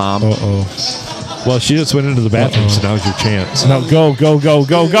that old mom. Oh. Well, she just went into the bathroom, so now's your chance. No, go!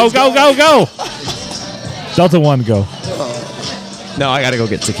 Delta 1, go. No, I gotta go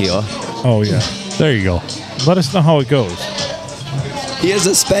get tequila. Oh yeah. There you go. Let us know how it goes. He has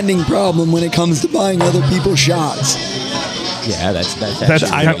a spending problem when it comes to buying other people's shots. Yeah, that's That's actually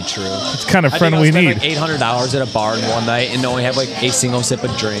kind- really true. It's kind of I friend think I we spent need. like $800 at a bar in one night and only have like a single sip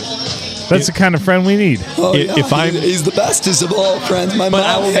of drink. That's the kind of friend we need. Oh, If yeah, I'm- he's the bestest of all friends. My But mom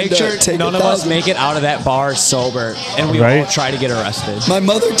I will had make to sure take none of us 1,000. make it out of that bar sober, and we Right. all try to get arrested. My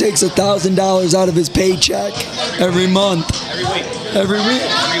mother takes $1,000 out of his paycheck every month. Every week. Every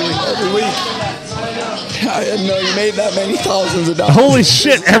week. I didn't know you made that many thousands of dollars. Holy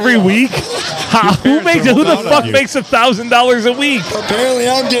shit! Every week, who parents are who the holding out fuck on you. makes $1,000 a week? Apparently,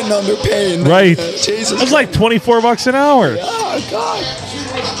 I'm getting underpaid. Right. Jesus. That's like $24 an hour. Oh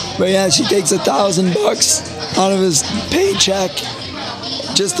God. But yeah, she takes $1,000 out of his paycheck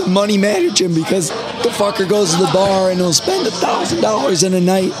just to money manage him because the fucker goes to the bar and he'll spend $1,000 in a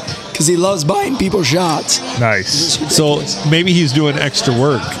night because he loves buying people shots. Nice. So maybe he's doing extra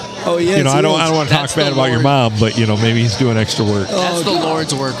work. Oh yeah. You know, I don't want to talk That's bad the about your Lord. mom, but you know, maybe he's doing extra work. That's the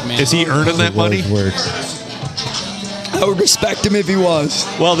Lord's work, man. Is he earning that money? Work. I would respect him if he was.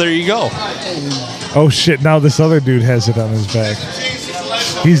 Well, there you go. Oh shit! Now this other dude has it on his back.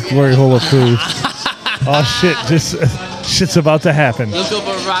 He's glory hole of food. Oh shit! Just shit's about to happen. Look up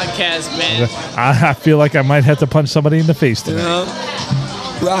a broadcast, man. I feel like I might have to punch somebody in the face tonight. Yeah.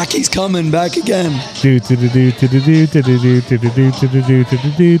 Rocky's coming back again.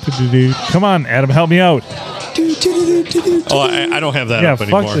 Come on, Adam, help me out. Oh, I don't have that Yeah, up fuck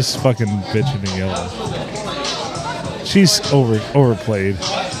anymore. this fucking bitch in the yellow. She's overplayed.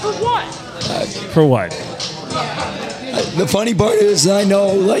 For what? The funny part is, I know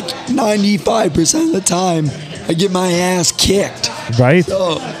like 95% of the time, I get my ass kicked. Right?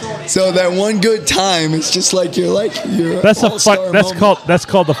 So that one good time, it's just like you're That's all-star moment. that's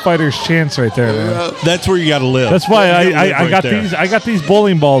called the fighter's chance right there, man. That's where you got to live. That's why You gotta live I right got there. I got these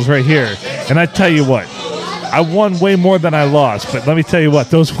bowling balls right here, and I tell you what, I won way more than I lost. But let me tell you what,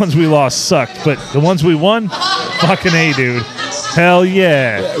 those ones we lost sucked. But the ones we won, fucking A, dude. Hell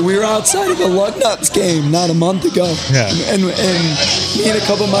yeah. We were outside of a Lug Nuts game not a month ago. Yeah. And me and a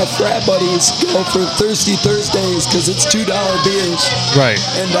couple of my frat buddies go for Thirsty Thursdays because it's $2 beers. Right.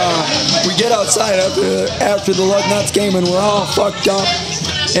 And we get outside after the Lug Nuts game and we're all fucked up.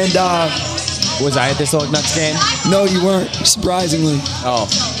 And Was I at this Lug Nuts game? no, you weren't, surprisingly. Oh,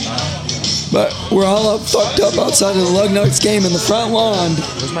 But we're all fucked up outside of the Lug Nuts game in the front lawn.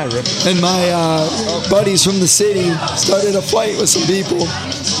 where's my rib? And my buddies from the city started a fight with some people.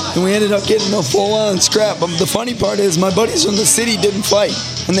 And we ended up getting a full-on scrap. But the funny part is my buddies from the city didn't fight.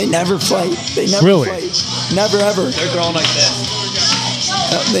 And they never fight. They never Really? fight. Never, ever. They're growing like this.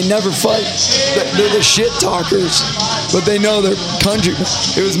 They never fight. They're the shit talkers. But they know they're country.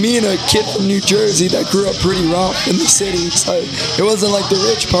 It was me and a kid from New Jersey that grew up pretty rough in the city. So it wasn't like the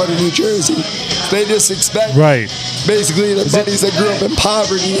rich part of New Jersey. They just expect Right. basically the buddies that grew up in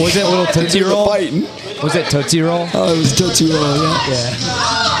poverty. Was it Little to Tootsie do the Roll? fighting. Was it Tootsie Roll? Oh, it was Tootsie Roll, yeah.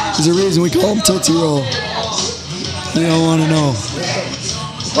 Yeah. There's a reason we call them Tootsie Roll. You don't want to know.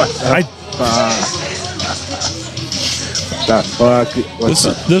 The fuck? What's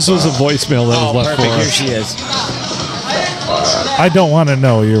This was a voicemail that was Oh, left for perfect. Here us. she is. I don't want to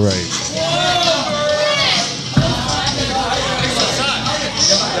know. You're right.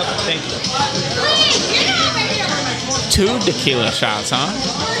 Two tequila shots, huh?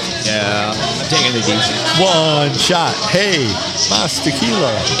 Yeah. I'm taking it easy. One shot. Hey, Mas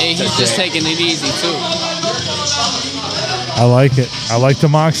Tequila. Hey, he's just taking it easy, too. I like it. I like the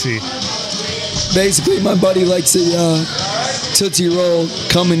Moxie. Basically, my buddy likes a Tootsie Roll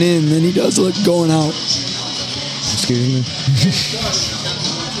coming in than he does look going out. Excuse me.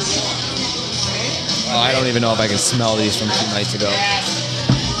 Oh, I don't even know if I can smell these from 2 nights ago.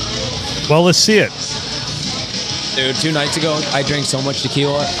 Well, let's see it. Dude, 2 nights ago, I drank so much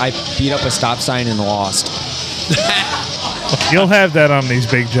tequila, I beat up a stop sign and lost. You'll have that on these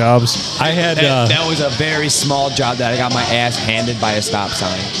big jobs. I had That was a very small job that I got my ass handed by a stop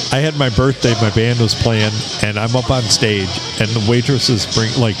sign. I had my birthday. My band was playing, and I'm up on stage, and the waitresses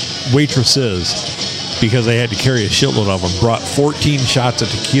because they had to carry a shitload of them, brought 14 shots of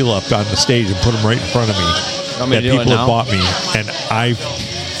tequila up on the stage and put them right in front of me. Want me That to do it people had now? bought me, and I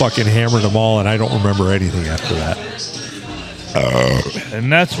fucking hammered them all, and I don't remember anything after that.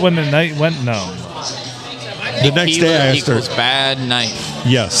 And that's when the night went numb. The next day I asked her, Equals bad night.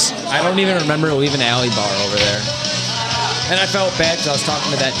 yes. I don't even remember leaving Alley Bar over there. And I felt bad because I was talking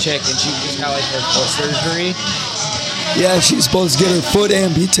to that chick and she just got like her foot surgery. Yeah, she's supposed to get her foot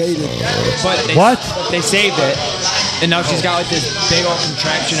amputated. But they, What? They saved it. And now she's got like this big old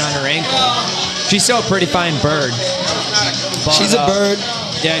contraction on her ankle. She's still a pretty fine bird. But, She's a bird.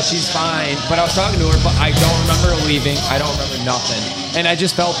 Yeah, she's fine. But I was talking to her, but I don't remember leaving. I don't remember nothing. And I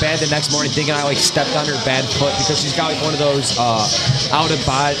just felt bad the next morning, thinking I like stepped on her bad foot because she's got like one of those out of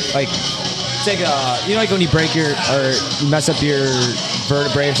body, like it's like you know, like when you break your or you mess up your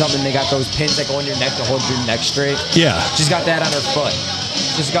vertebrae or something, they got those pins that go in your neck to hold your neck straight. Yeah. She's got that on her foot.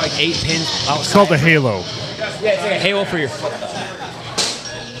 She's got like 8 pins outside. It's called a halo. Yeah, it's like a halo for your foot.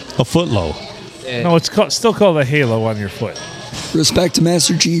 A foot low. No, it's still called a halo on your foot. Respect to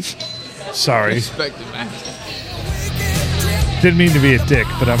Master Chief. Sorry. Respect the man. Didn't mean to be a dick,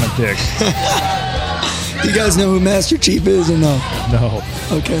 but I'm a dick. You guys know who Master Chief is or no? No.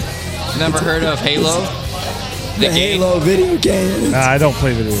 Okay. Never heard of Halo? The Halo video game. Nah, I don't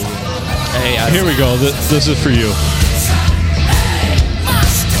play video games. Hey, Here we go. This is for you.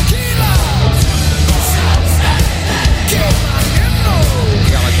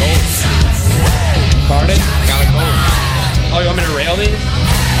 got my gold. Pardon? Got my gold. Oh, you want me to rail these?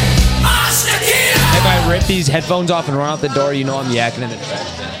 If I rip these headphones off and run out the door, you know I'm yakking in the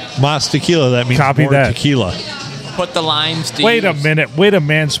trash. Mas Tequila, that means Copy more that. tequila. Put the limes to Wait a use. minute. Way to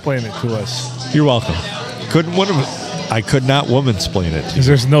mansplain it to us. You're welcome. I could not woman-splain it. Because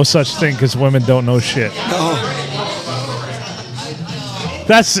there's no such thing because women don't know shit. No.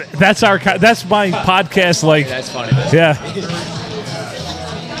 That's my podcast. Like, That's funny. yeah.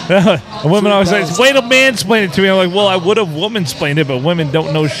 And women always say, "Way to mansplain it to me." I'm like, well, I would have woman-splained it, but women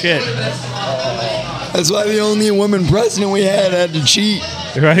don't know shit, That's why the only woman president we had to cheat.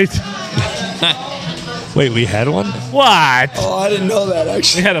 right? Wait, we had one? What? Oh, I didn't know that We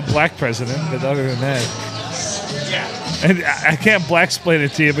actually. had a black president, but other than that, and I can't black-splain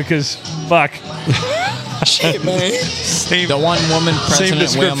it to you because fuck. Shit, man. Same. The one woman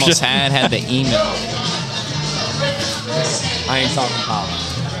president we almost description. had the email. I ain't talking politics.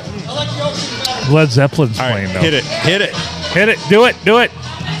 Led Zeppelin's All right, playing though. hit it. Hit it. Do it. Do it.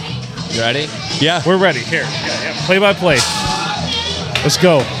 You ready? Yeah. We're ready. Here. Yeah. Play by play. Let's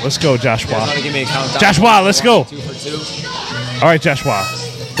go. Let's go, Joshua. Want to give me a countdown? Joshua, let's go. 2 for 2. All right, Joshua.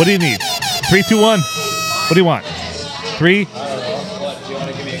 What do you need? 3, 2, 1. What do you want? 3. Do you want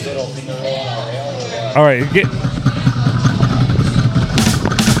to give me a little finger roll on a rail? Or All right. Get.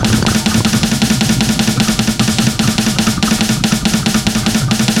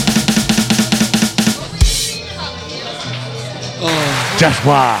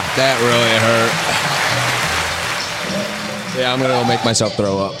 Joshua. That really hurt. Yeah, I'm gonna go make myself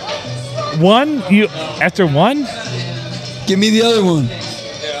throw up. 1. You after 1? Give me the other one.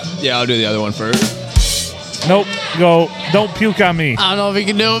 Yeah, I'll do the other one first. Nope. Go. Don't puke on me. I don't know if he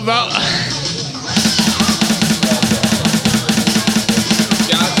can do it about.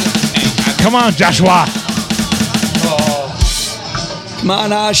 Come on, Joshua. Come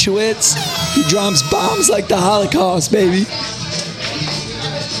on, Auschwitz. He drops bombs like the Holocaust, baby.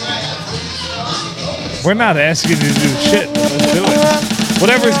 We're not asking you to do shit. Let's do it.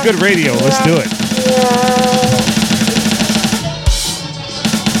 Whatever's good radio, let's do it.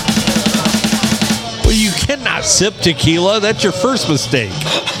 Well, you cannot sip tequila. That's your first mistake.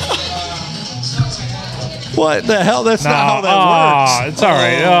 What the hell? That's not how that works. It's all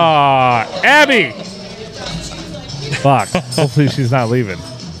right. Abby. Fuck. Hopefully she's not leaving.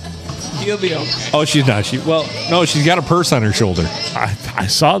 He'll be okay. Oh, she's not. No, she's got a purse on her shoulder. I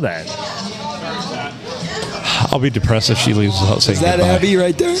saw that. I'll be depressed if she leaves without saying Is that goodbye. Abby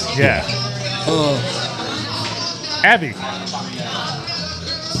right there? Yeah. Abby.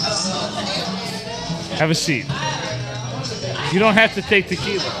 Have a seat. You don't have to take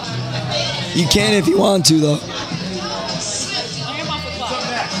tequila. You can if you want to, though.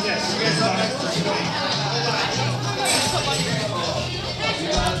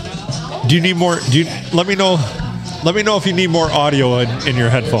 Do you need more? Let me know. Let me know if you need more audio in your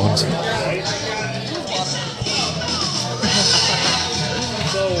headphones.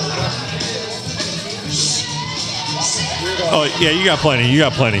 Oh yeah, you got plenty. You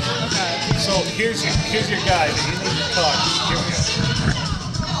got plenty. So here's your guy that you need to talk. Here we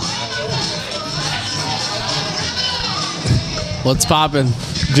go. What's poppin'?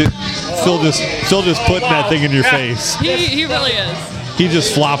 Phil just putting that thing in your face. He really is. He's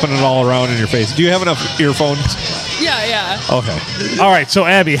just flopping it all around in your face. Do you have enough earphones? Yeah. Okay. All right. So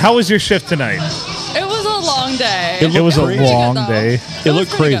Abby, how was your shift tonight? It was a long day. It was a crazy. long Though. day. It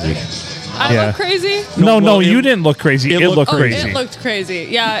looked pretty crazy. good. I Yeah. look crazy? No, well, you it- didn't look crazy. it It looked looked Oh, crazy. it looked crazy.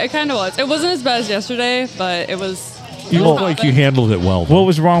 Yeah, it kind of was. It wasn't as bad as yesterday, but it was. You look like you handled it well. What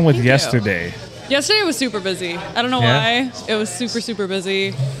was wrong with Thank you. yesterday? Yesterday was super busy. I don't know Yeah? why. It was super, super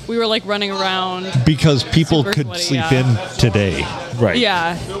busy. We were like running around. Because people Super could sweaty, sleep yeah. in today. Right.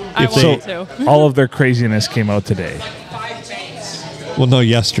 Yeah, I If they- wanted to. All of their craziness came out today. Well, no,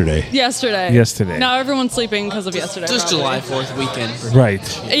 yesterday. Yesterday. Now everyone's sleeping because of yesterday. Just probably. July 4th weekend.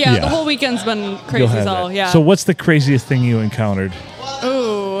 Right. Yeah, Yeah. the whole weekend's been You'll crazy have as hell. that. Yeah. So what's the craziest thing you encountered?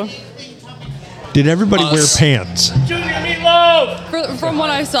 Ooh. Did everybody wear Us. pants? Junior Meatloaf! From what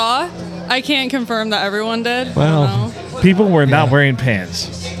I saw, I can't confirm that everyone did. Well. I don't know. People were not wearing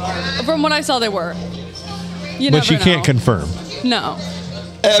pants. From what I saw, they were. You But she never can't know. confirm. No.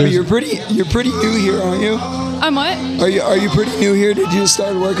 Abby, you're pretty new here, aren't you? I'm what? Are you pretty new here? Did you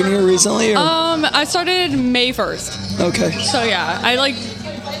start working here recently? Or? I started May 1st. Okay. So yeah,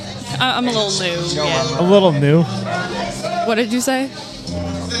 I'm a little new. Yeah. A little new. What did you say?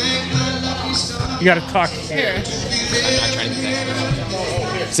 You got to talk. Here.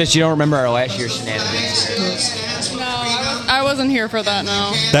 Since you don't remember our last year's shenanigans. No, I wasn't here for that.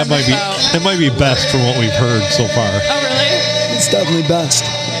 No. That might be best from what we've heard so far. Oh really? It's definitely best.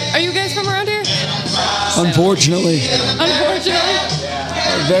 Are you guys from around here? Unfortunately. Unfortunately.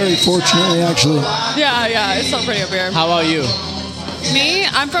 Very fortunately, actually. Yeah, it's so pretty up here. How about you? Me,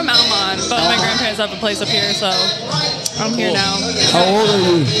 I'm from Almont, but my grandparents have a place up here, so I'm here now. How old are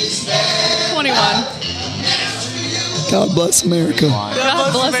you? 21. God bless America.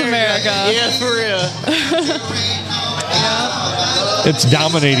 God bless America. Yeah, for real. It's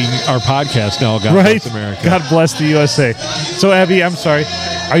dominating our podcast now. God Right? bless America. God bless the USA. So, Abby, I'm sorry.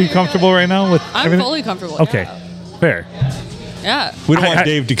 Are you comfortable right now with I'm everything? fully comfortable. Okay. Fair. Yeah. We don't want I-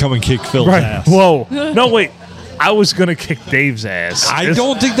 Dave to come and kick Phil's Right. ass. Whoa. No, wait. I was going to kick Dave's ass. I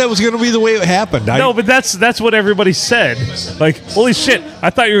don't think that was going to be the way it happened. No, but that's what everybody said. Like, holy shit, I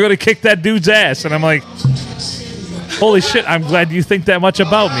thought you were going to kick that dude's ass. And I'm like, holy shit, I'm glad you think that much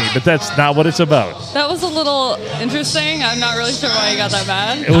about me. But that's not what it's about. That was a little interesting. I'm not really sure why you got that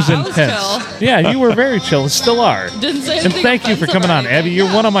mad. It was I intense. was chill. Yeah, you were very chill and still are. Didn't say And anything thank you for offensive coming or on, anything. Abby. You're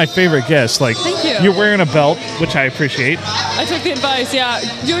Yeah. one of my favorite guests. Like, Thank you. You're wearing a belt, which I appreciate. I took the advice, yeah.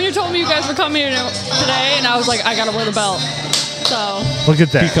 Junior told me you guys were coming today, and I was like, I gotta wear the belt. So, Look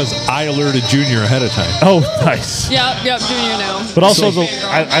at that. because I alerted Junior ahead of time. Oh, nice. yep, Junior knew. But also, So-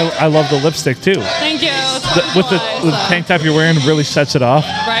 I love the lipstick too. Thank you. It's With the tank top you're wearing really sets it off.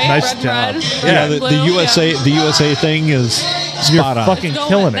 Right? Nice Red and job. red. Yeah, Yeah, the Blue, USA yeah. the USA thing is you're spot on. fucking Going.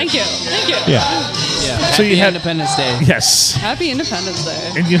 killing it. Thank you. Thank you. Yeah. Yeah. So you Happy had- Independence Day. Yes. Happy Independence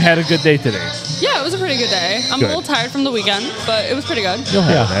Day. And you had a good day today. Yeah, it was a pretty good day. I'm Good. a little tired from the weekend, but it was pretty good. You'll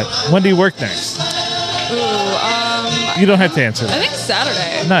have that. When do you work next? Ooh, You don't have to answer I that. think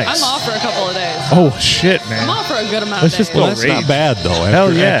Saturday. Nice. I'm off for a couple of days. Oh shit, man. I'm off for a good amount Let's of just days. go Well, that's rage. not bad though. After,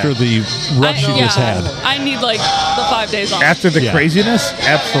 Hell yeah. after the rush you just had. I need like the 5 days off. After the Yeah. craziness,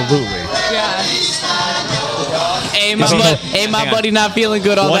 absolutely. Yeah. Hey, my buddy not feeling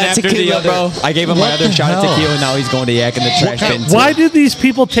good. All One that after the tequila, other. bro. I gave him my What other the shot hell? of tequila. Now he's going to yak in the trash bin. too. Why do these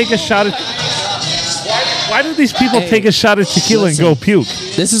people take a shot at? Why do these people take a shot at tequila and go puke?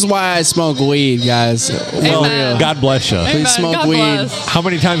 This is why I smoke weed, guys. Well, Amen. God bless you. Amen. smoke God weed. bless. How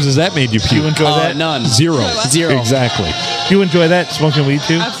many times has that made you Do you puke? enjoy that? None. Zero. Zero. Exactly. Do you enjoy that? Smoking weed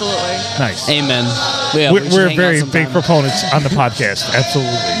too? Absolutely. Nice. Amen. Yeah, We're, we should we're hang out very sometime. big proponents on the podcast.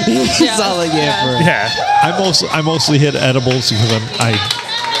 Absolutely. That's all I get for it. Yeah. I mostly hit edibles because I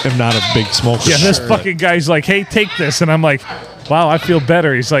am not a big smoker. Yeah. This fucking guy's like, "Hey, take this," and I'm like, "Wow, I feel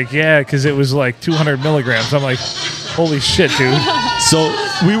better." He's like, "Yeah, because it was like 200 milligrams." I'm like, "Holy shit, dude!" So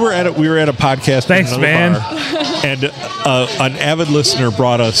we were at a podcast. Thanks, in another man. bar, and an avid listener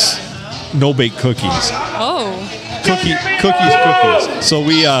brought us no bake cookies. Oh. Cookies. So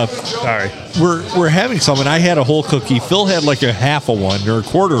we Sorry. we're having some, and I had a whole cookie. Phil had like a half of one or a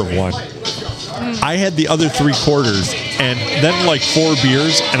quarter of one. I had the other 3/4, and then like 4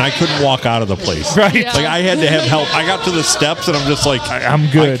 beers, and I couldn't walk out of the place. Right. Yeah. Like I had to have help. I got to the steps, and I'm just like, I'm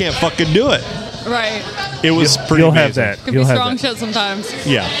good. I can't fucking do it. Right. It was pretty. You'll have amazing. that. Could You'll be have strong that. shit sometimes.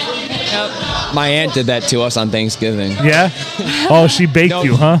 Yeah. Yep. My aunt did that to us on Thanksgiving. Yeah. Oh, she baked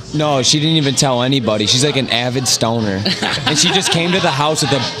you, huh? No, she didn't even tell anybody. She's like an avid stoner. And she just came to the house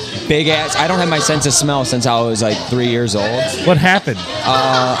with a big ass. I don't have my sense of smell since I was like 3 years old. What happened?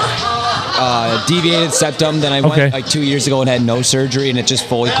 Deviated septum. Then I Okay. went like 2 years ago and had nose surgery, and it just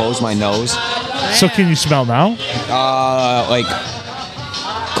fully closed my nose. So can you smell now? Like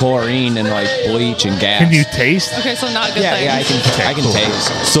chlorine and like bleach and gas. Can you taste? Okay, so not good Yeah, things. yeah, I can cool.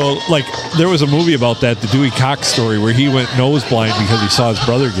 taste. So, like, there was a movie about that, the Dewey Cox story, where he went nose blind because he saw his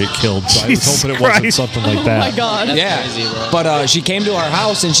brother get killed. So Jesus I was hoping it wasn't Christ. something like Oh that. my god. Yeah, but she came to our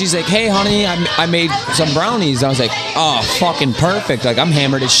house and she's like, "Hey, honey, I made some brownies." I was like, "Oh, fucking perfect! Like I'm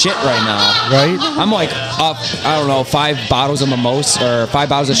hammered as shit right now." Right? I'm like up, I don't know, 5 bottles of mimosa or 5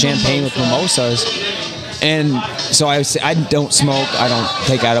 bottles of champagne with mimosas, and so I don't smoke, I don't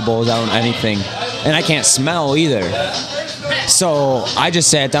take edibles, I don't anything, and I can't smell either. So I just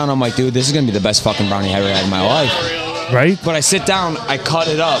sat down. I'm like, dude, this is gonna be the best fucking brownie I ever had in my life. Right? But I sit down, I cut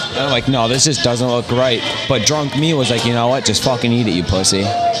it up, and I'm like, no, this just doesn't look right. But drunk me was like, you know what? Just fucking eat it, you pussy.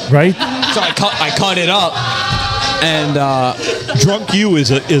 Right? So I cut it up, and Drunk you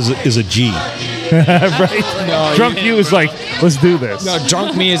is a G. Right? No, Drunk you is like, let's do this. no,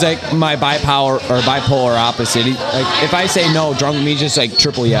 drunk me is like my bipolar opposite. Like if I say no, drunk me just like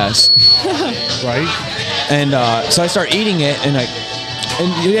triple yes. Right? And so I start eating it, and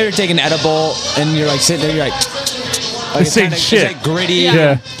you ever take an edible, and you're like sitting there, you're like This ain't shit. It's like gritty.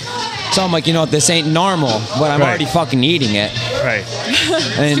 Yeah. So I'm like, you know what, this ain't normal, but I'm Right. already fucking eating it. Right.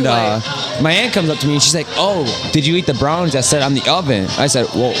 And too late. my aunt comes up to me and she's like, oh, did you eat the brownies I said on the oven? I said,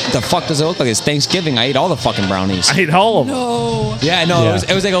 well, the fuck does it look like? It's Thanksgiving. I ate all the fucking brownies. I ate all of them. No. Yeah, no, Yeah.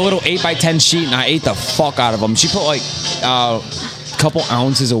 It was like a little 8x10 sheet, and I ate the fuck out of them. She put like a couple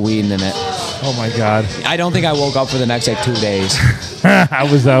ounces of weed in it. Oh my God. I don't think I woke up for the next like 2 days. I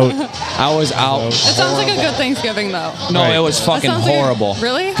was out. I was out. It sounds like a good Thanksgiving though. No, Right. it was fucking sounds like a- horrible.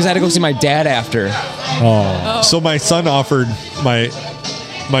 really? Because I had to go see my dad after. Oh. So my son offered my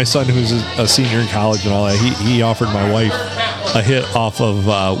son, who's a senior in college and all that. He offered my wife a hit off of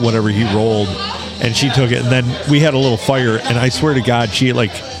whatever he rolled, and she took it. And then we had a little fire, and I swear to God, she ate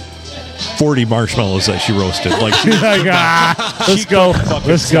like 40 marshmallows that she roasted. Like, she, Like, let's go.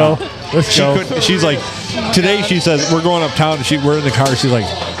 Let's go. Let's go. she's like, today she says we're going uptown. And we're in the car. She's like,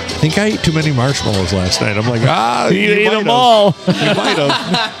 I think I ate too many marshmallows last night. I'm like, You ate might them have. all. You might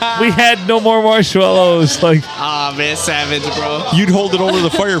have. We had no more marshmallows. Like, Ah, man, savage, bro. You'd hold it over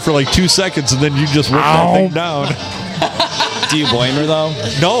the fire for like 2 seconds, and then you just rip that Ow. thing down. Do you blame her though?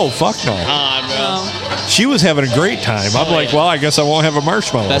 No, fuck no. Ah, bro. She was having a great time. I'm like, well, I guess I won't have a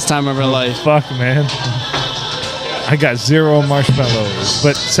marshmallow. Best time of her life. fuck, man. I got 0 marshmallows,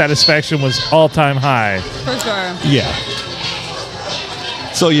 but satisfaction was all-time high. For sure. Yeah.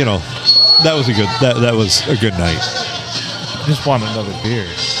 So that was a good night. I just want another beer.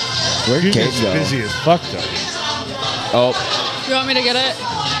 Where'd You're Kate just go? busy as fuck, though. Oh, You want me to get it?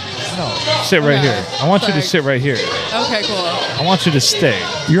 Sit right Okay. here. I want you to Thanks. sit right here. Okay, cool. I want you to stay.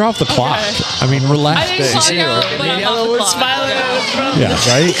 You're off the clock. Okay. I mean, I relax. didn't clock out, but I'm off the clock. smiling at us, bro. Yeah.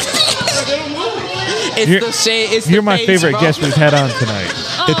 Right? It's You're- the shade. It's You're the my face, favorite bro. guest we've had on tonight.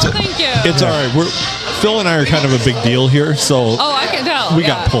 Oh, It's a- thank you. It's all right. Phil and I are kind of a big deal here, so Oh, I can tell. we yeah.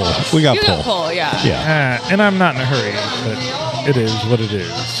 got pull. We got You pull. got pull, yeah. Yeah. And I'm not in a hurry, but it is what it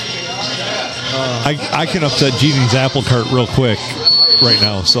is. I can upset Jeannie's apple cart real quick right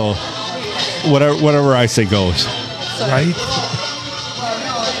now. So whatever I say goes. Right?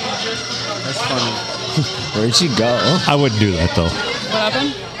 where'd she go? I wouldn't do that though. What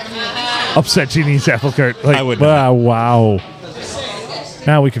happened? Upset Jeannie's apple cart. Like, I would not. wow.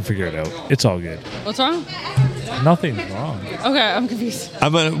 Now we can figure it out. It's all good. What's wrong? Nothing's wrong. Okay, I'm confused.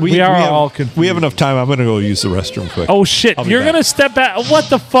 We are have, all confused. We have enough time. I'm gonna go use the restroom quick. Oh shit! I'll be You're back. gonna step back? What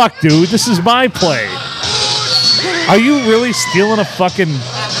the fuck, dude? This is my play. Are you really stealing a fucking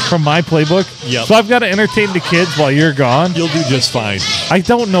from my playbook? Yep. So I've got to entertain the kids while you're gone. You'll do just fine. I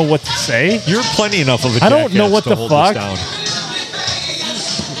don't know what to say. You're plenty enough of a I don't know jackass what to the hold us fuck. down.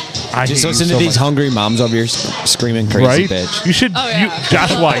 I Just hate you listen to so these much. hungry moms over here screaming crazy Right? bitch. You should, Oh, yeah.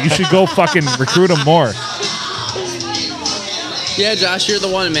 Joshua. You should go fucking recruit them more. Yeah, Josh, you're the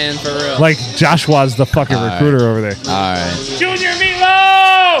one, man, for real. Like Joshua's the fucking All right. recruiter over there. All right. Junior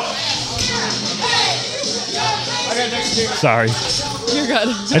Meatloaf. Sorry, You're good.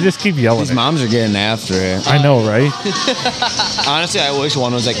 I just keep yelling. These It. moms are getting after it. I know, right? Honestly, I wish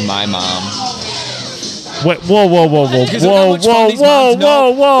one was like my mom. Wait, whoa, whoa, whoa, whoa, Because look how whoa, much fun whoa, these whoa, moms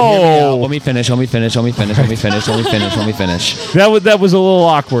know. whoa, Hear me out. whoa. Let me finish. Let me finish. Let me finish. Let me finish. Let me finish. Let me finish. That was a little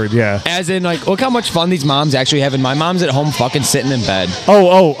awkward, yeah. As in, like, look how much fun these moms actually have. And my mom's at home fucking sitting in bed.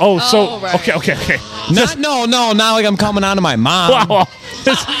 Oh, so right. okay. Not like I'm coming on to my mom. Wow.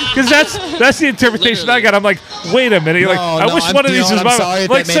 Because that's the interpretation I got. I'm like, wait a minute. You're like, I No, wish I'm- one of you know these what, was I'm my sorry if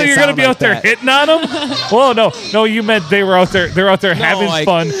like. that So made it you're gonna sound be like out there that. hitting on them? Well, no. You meant they were out there. They're out there having like-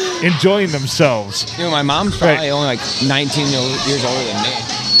 fun, enjoying themselves. You know, my mom's probably Right. only like 19 years older than me.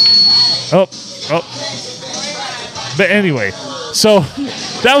 Oh. But anyway, so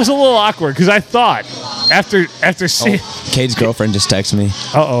that was a little awkward because I thought after seeing. Kate's girlfriend just texted me.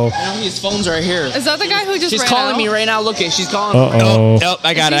 Uh-oh. His phone's right here. Is that the guy who just She's ran calling out? me right now. Look at she's calling me. Uh-oh. Oh,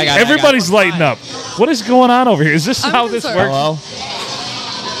 I got it. Everybody's lighting up. What is going on over here? Is this I'm how this concerned. works? Hello?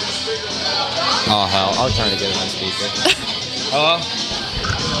 Oh, hell. I was trying to get it on speaker. Hello?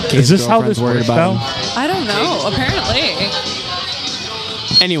 Is this how this works now? I don't know. Apparently.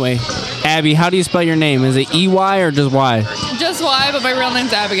 Anyway, Abby, how do you spell your name? Is it EY or just Y? Just That's why, but my real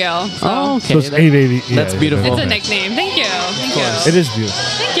name's Abigail. So. Oh, okay. So it's A-Baby. That's beautiful. It's a nickname. Thank you. Thank you. It is beautiful.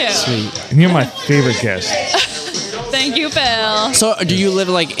 Thank you. Sweet. And you're my favorite guest. Thank you, Phil. So, do you live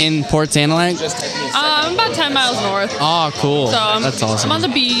like in Port Sanilac? I'm about 10 miles north. Oh, cool. So That's awesome. I'm on the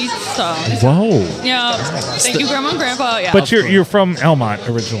beach. So Whoa. yeah. Thank you, Grandma and Grandpa. Yeah. But you're from Elmont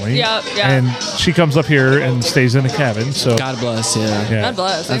originally. Yeah, yeah. And she comes up here and stays in a cabin. So God bless. Yeah. God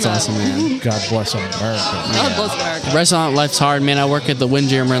bless. That's Amen. awesome, man. God bless America. God bless America. Restaurant life's hard, man. I work at the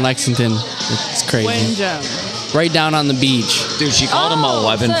Windjammer in Lexington. It's crazy. Windjam. Right down on the beach. Dude, she called him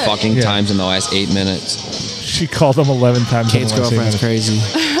 11 sick. fucking Yeah. times in the last 8 minutes. She called him 11 times. Kate's in the last 8 girlfriend's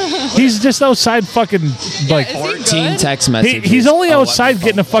minutes. crazy. He's just outside fucking like. Is he 14 good? text messages. He's only Oh, outside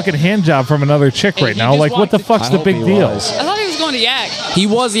getting a fucking hand job from another chick Hey, right he now. just Like, what walked the the- fuck's I the hope big he deal? was. I thought he was going to Yak. He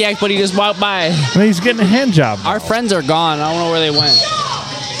was the act, but he just walked by. And he's getting a hand job, Our friends are gone. I don't know where they went.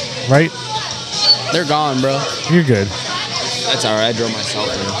 right? They're gone, bro. You're good. That's all right. I drove myself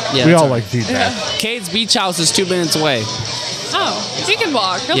in. Yeah, We that's all all right. like feedback. Cade's beach house is 2 minutes away. Oh, he can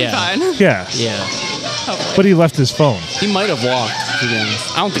walk. He'll Yeah. be fine. Yeah, Yeah. Hopefully. but he left his phone. He might have walked, to be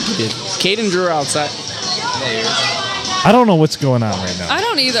honest. I don't think he did. Cade and Drew are outside. I don't know what's going on right now. I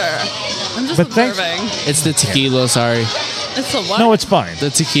don't either. I'm just But thanks- observing. It's the tequila, sorry. It's the what? No, it's fine. The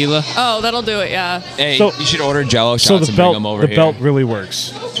tequila. Oh, that'll do it. Yeah. Hey, So- you should order Jello shots So the and bring belt, them over the here. belt really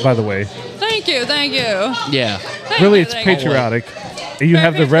works. By the way, Thank you. Thank you. Yeah. Thank really, you, it's thank you. patriotic. You Very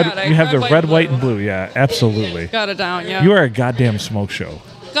have the red. patriotic. You have the Red, red, white, white, blue. and blue. Yeah, absolutely. Got it down. Yeah. You are a goddamn smoke show.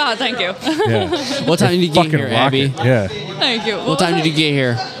 God, thank you. Yeah. What time did you get Fucking here, Abby? rocket. Yeah. Thank you. What time did you get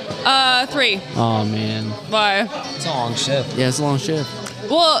here? 3. Oh, man. Why? It's a long shift. Yeah, it's a long shift.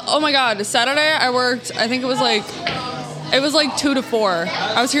 Well, oh my God. Saturday I worked. I think it was like 2 to 4.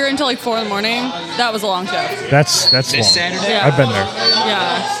 I was here until like 4 in the morning. That was a long shift. That's long. This Saturday? Yeah. I've been there.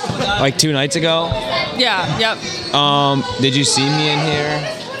 Yeah. Like 2 nights ago. Yeah. Yep. Did you see me in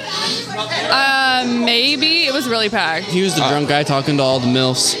here? Maybe it was really packed. He was the drunk guy talking to all the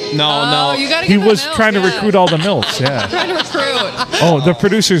MILFs. No, Oh, no. you gotta He get that was milk, trying to yeah. recruit all the MILFs. Yeah. Trying to recruit. Oh, the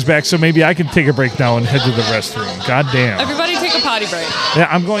producer's back, so maybe I can take a break now and head to the restroom. God damn. Everybody take a potty break. Yeah,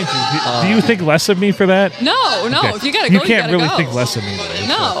 I'm going to. Do you think less of me for that? No. Okay. If you gotta go, you can't gotta really go. think less of me. Today.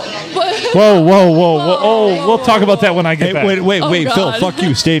 No. But Whoa. Oh, we'll talk about that when I get Hey, back. wait, Oh, Phil, God. fuck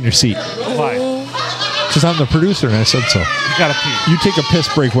you. Stay in your seat. Why? Because I'm the producer and I said so. You gotta pee. You take a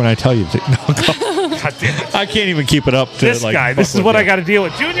piss break when I tell you to. No, go. God damn it. I can't even keep it up to This like. guy. fuck This is with what you. I got to deal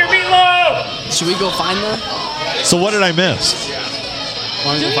with. Junior Meatloaf. Should we go find them? So what did I miss?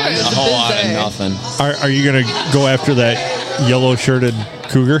 Want to go Junior find is them? A whole lot of busy. nothing. Are you gonna go after that yellow shirted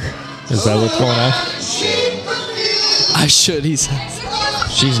cougar? Is that what's going on? I should, he says.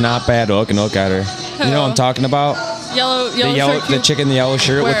 She's not bad looking. Look at her. You know what I'm talking about? Yellow The chick in the yellow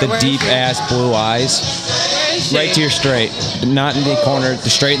shirt with the Where is deep she? ass blue eyes. Where is she? Right to your straight. Not in the corner.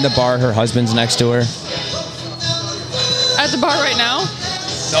 Straight in the bar. Her husband's next to her. At the bar right now?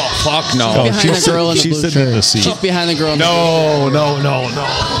 Oh, fuck no. Oh, Behind the girl in the she's blue sitting in shirt. the seat. She's behind the girl in the No.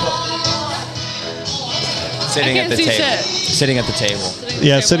 I Sitting at can't the see table. shit. Sitting at the table.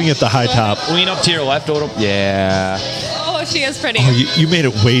 Yeah, sitting at the high top. Lean up to your left a little. Yeah. Oh, she is pretty. Oh, you made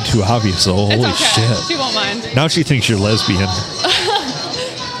it way too obvious though. It's Holy okay. shit. She won't mind. Now she thinks you're lesbian. No.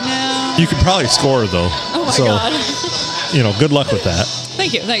 You could probably score though. Oh my so, God. you know, good luck with that.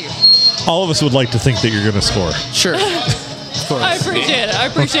 Thank you. All of us would like to think that you're going to score. Sure. Of course. I appreciate it. I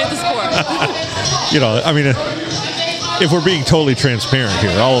appreciate the support. You know, I mean, if we're being totally transparent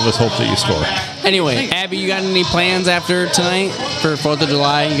here, all of us hope that you score. Anyway, Abby, you got any plans after tonight for 4th of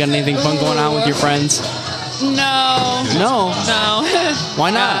July? You got anything fun going on with your friends? No. No. No. Why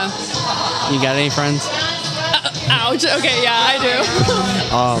not? You got any friends? Ouch. Okay, yeah, I do.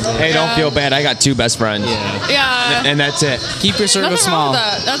 Oh, man. Hey, don't feel bad. I got 2 best friends. Yeah. And that's it. Keep your circle Nothing small. wrong with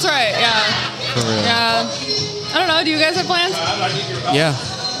that. That's right. Yeah. For real. Yeah. I don't know. Do you guys have plans? Yeah.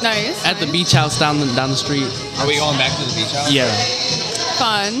 Nice. At the beach house down the street. Are we going back to the beach house? Yeah.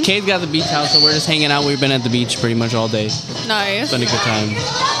 Fun. Cade's got the beach house, so we're just hanging out. We've been at the beach pretty much all day. Nice. Been a good time.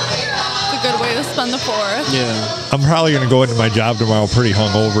 It's a good way to spend the 4th. Yeah. I'm probably going to go into my job tomorrow pretty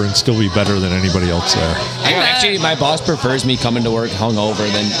hungover and still be better than anybody else there. Actually, my boss prefers me coming to work hungover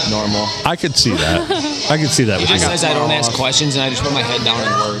than normal. I could see that. I could see that. He with just you. says I don't ask questions and I just put my head down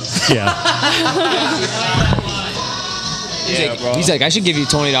and work. Yeah. He's like, I should give you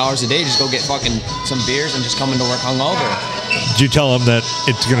 $20 a day. Just go get fucking some beers and just come into work hungover. Did you tell him that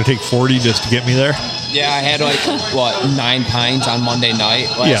it's going to take 40 just to get me there? Yeah, I had like, 9 pints on Monday night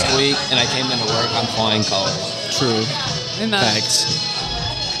last Yeah. week, and I came into work on flying colors. True. Amen. Facts.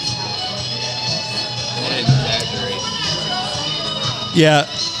 Yeah.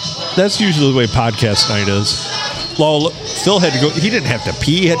 That's usually the way podcast night is. Well, Phil had to go. He didn't have to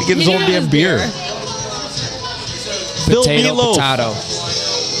pee. He had to get his own damn beer. Phil, Potato, meatloaf. potato.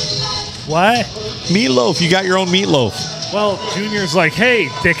 What? Meatloaf. You got your own meatloaf. Well, Junior's like, hey,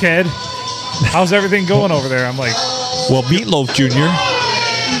 dickhead, how's everything going over there? I'm like, well, Meatloaf Junior.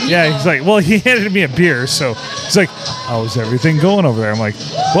 Yeah, he's like, well, he handed me a beer, so he's like, how's everything going over there? I'm like,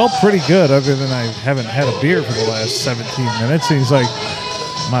 well, pretty good, other than I haven't had a beer for the last 17 minutes. And he's like,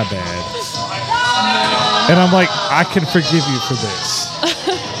 my bad. And I'm like, I can forgive you for this.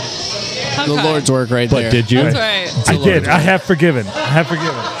 The Lord's work right there. But did you? That's right. I did. I have forgiven.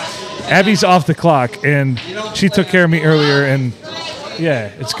 Abby's off the clock, and she took care of me earlier, and yeah,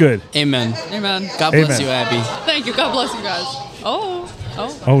 it's good. Amen. Amen. God bless Amen. you, Abby. Thank you. God bless you guys. Oh.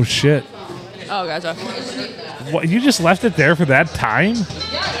 Oh, shit. Oh, gotcha. What, you just left it there for that time?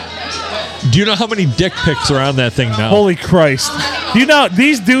 Do you know how many dick pics are on that thing now? Holy Christ. You know,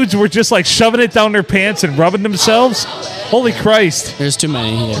 these dudes were just like shoving it down their pants and rubbing themselves. Holy Christ. There's too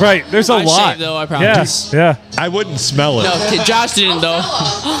many here. Right, there's a I lot. shaved, though, I promise. Yeah. I wouldn't smell it. No, Josh didn't, though.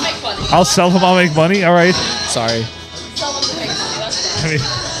 I'll sell them, I'll make money. All right. Sorry. I mean,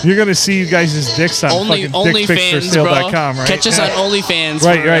 you're going to see you guys' dicks on fucking dickpicsforsale.com, right? Catch us on OnlyFans.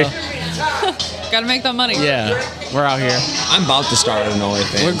 Right. Gotta make that money. Yeah, we're out here. I'm about to start an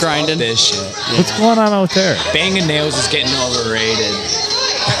OnlyFans. We're grinding. Fuck this shit. What's going on out there? Banging nails is getting overrated.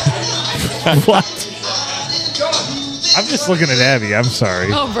 What? I'm just looking at Abby. I'm sorry.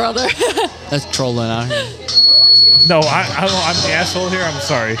 Oh, brother. That's trolling out here. No, I'm the asshole here. I'm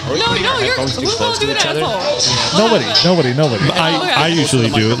sorry. No, you're. Who's gonna do that asshole? Nobody. I usually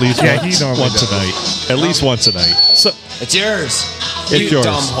do at least he normally once a does. night. At least once a night. So It's yours. It's you yours.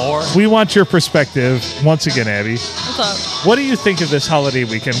 dumb whore. we want your perspective once again, Abby. What's up? What do you think of this holiday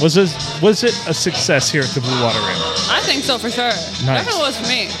weekend? Was it a success here at the Blue Water Inn? I think so for sure. Definitely was for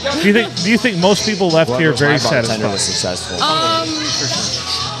me. Do you think most people left here very bartender was satisfied? successful.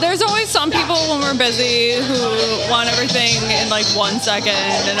 There's always some people when we're busy who want everything in like 1 second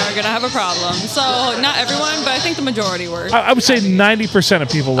and are gonna have a problem. So not everyone, but I think the majority were. I would say 90% of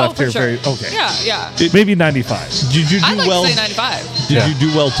people left for here sure. very okay. Yeah. Maybe 95. Did you do I'd like well? to say 95. Did you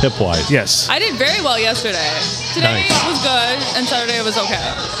do well tip wise? Yes. I did very well yesterday. Today Nice. was good, and Saturday was okay.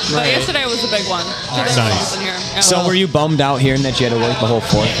 But Right. yesterday was the big one. Today Nice. was in here. Yeah. So were you bummed out hearing that you had to work the whole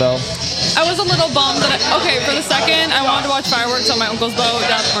 4th, though? I was a little bummed that for the second, I wanted to watch fireworks on my uncle's boat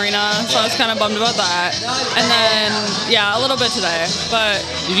down at the marina, so I was kind of bummed about that. And then, a little bit today, but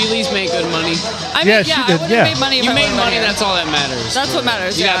Did you at least make good money? I Yeah, mean, she I did, would yeah. have made money if You I made would've been money. here. That's all that matters. That's what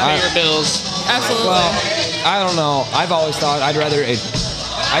matters. You Yeah, got to pay your bills. absolutely. Well, I don't know. I've always thought I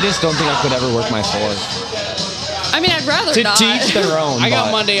just don't think I could ever work my 4th. I mean, I'd rather To not. teach their own. I got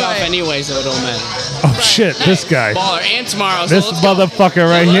but- Monday off Right. anyway, so it don't matter. Oh shit, this guy. Baller and tomorrow. So This let's go. motherfucker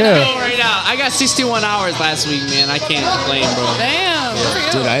right Let's here. go right now. I got 61 hours last week, man. I can't complain, bro. Damn. Good for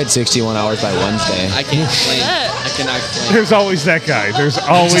you. Dude, I had 61 hours by Wednesday. I can't complain. Shit. I cannot complain. There's always that guy. There's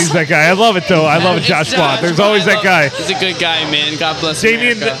always that guy. I love it though. I love it, It's Josh Squad. There's always that guy. He's a good guy, man. God bless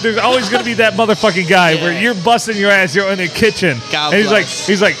Damien, America. there's always going to be that motherfucking guy where you're busting your ass, you're in the kitchen, God and bless.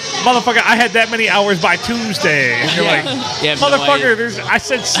 he's like, motherfucker, I had that many hours by Tuesday, and you're like, You have no motherfucker, idea. I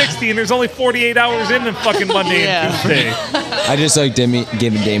said 60, and there's only 48 hours in the fucking Monday Yeah. and Tuesday, I just like giving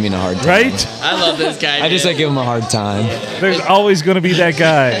Damien a hard time. right? I love this guy. I just man. like give him a hard time. There's always going to be that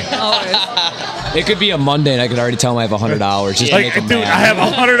guy. Always. It could be a Monday and I could already tell him I have 100 hours just to Like, make him dude, mad. I have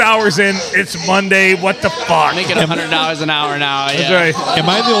 100 hours in. It's Monday. What the fuck? Making $100 an hour now. That's Yeah. right. Am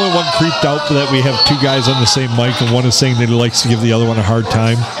I the only one creeped out that we have two guys on the same mic and one is saying that he likes to give the other one a hard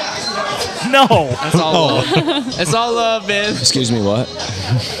time? No. That's all love. It's all love, man. Excuse me, what?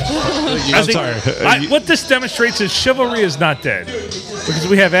 I'm sorry. What this demonstrates is chivalry is not dead. Because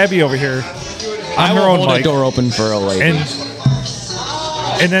we have Abby over here I on her will own hold mic. a door open for a lady.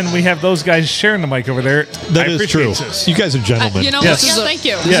 And then we have those guys sharing the mic over there. That I is appreciate true. this. You guys are gentlemen. You know Yes. what? Yeah, thank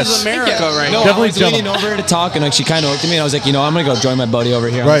you. This Yes. is America right No, now. Definitely I was leaning gentlemen. over to talk, and like she kind of looked at me, and I was like, I'm gonna go join my buddy over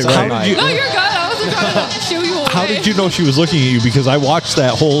here. on Right, the side right. mic. No, you're good. I wasn't trying to shoo you away. How did you know she was looking at you? Because I watched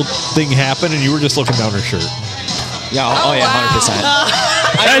that whole thing happen and you were just looking down her shirt. Yeah, oh yeah,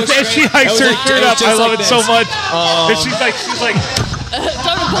 100%. As she hikes her shirt up, I love it so much. And she's like,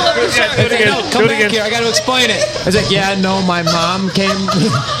 Time to pull up your shirt. do it again. No, Do come it back again. here. I got to explain it. I was like, yeah, no, my mom came.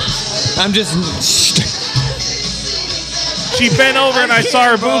 I'm just. She bent over and I saw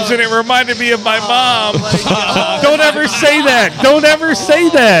her boobs and it reminded me of my mom. Don't ever say that. Don't ever say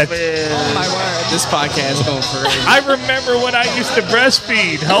that. Oh my word. This podcast going for it. I remember when I used to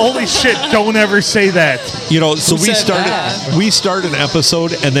breastfeed. Holy shit, don't ever say that. You know, so Who we said that? we start an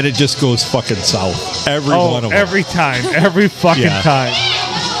episode and then it just goes fucking south. Every one of them. Every time. Every fucking Yeah. time.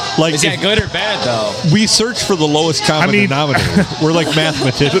 Like, Is that good or bad though? we search for the lowest common I mean- denominator. We're like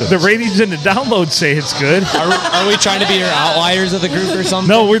mathematicians. The ratings and the downloads say it's good. Are we trying to be your outliers of the group or something?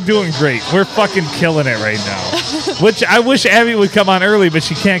 No, we're doing great. We're fucking killing it right now. Which I wish Abby would come on early, but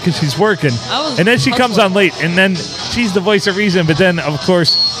she can't because she's working. And then she comes on late, and then she's the voice of reason. But then, of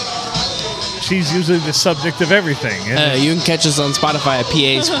course, she's usually the subject of everything. You can catch us on Spotify at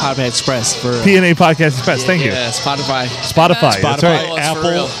PA's Podcast Express for PNA Podcast Express. Thank you. Yeah, Spotify. Spotify. That's right. Follow us for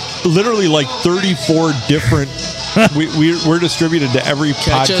real. Apple, literally like 34 different. We're distributed to every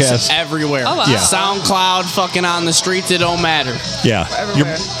Catch podcast. us everywhere. Oh, wow. Yeah. SoundCloud, fucking on the streets, it don't matter. Yeah,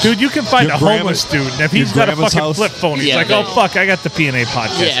 Everywhere. Dude, you can find Your a homeless dude, and if your he's got a grandma's fucking house? flip phone, he's Yeah, like, they- oh, fuck, I got the PNA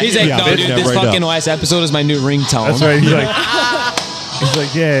Podcast. Yeah. He's like, Yeah, no, bitch, dude, that this right fucking up. last episode is my new ringtone. That's right. He's like, he's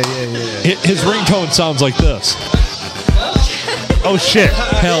like, yeah. his ringtone sounds like this. Oh, shit.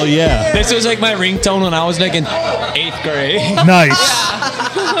 Hell yeah. This was like my ringtone when I was like in 8th grade. Nice.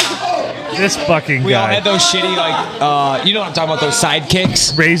 This fucking We all guy. had those shitty, like, you know what I'm talking about, those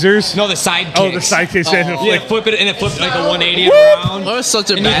sidekicks? Razors? No, the sidekicks. Oh, the sidekicks. Yeah, flip it, and it flipped like a 180 around. That was such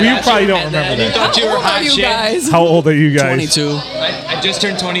a And bad. You probably don't remember You that. thought you were How old hot are you shit. guys? How old are you guys? 22. I just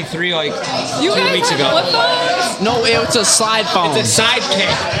turned 23 like You 2 guys weeks have ago. flip phones? No, it was a slide phone. It's a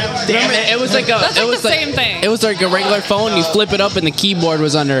sidekick. Remember, it was like a. That's it like was the like, same thing. It was like a regular phone. You flip it up, and the keyboard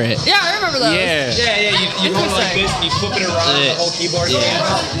was under it. Yeah, I remember those. Yeah. Yeah, you hold it like this, and you flip it around the whole keyboard.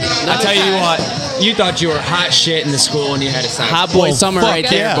 I tell you what, you thought you were hot shit in the school when you had a sidekick. Hot boy summer right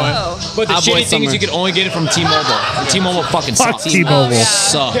fuck there, yeah. boy. But the Hot boy shitty thing is summer. you could only get it from T-Mobile. And T-Mobile fucking Fuck sucks. T-Mobile.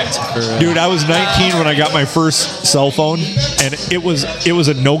 Sucked. For real. Dude, I was 19 when I got my first cell phone, and it was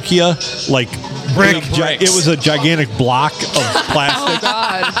a Nokia like Brick. It was a gigantic block of plastic,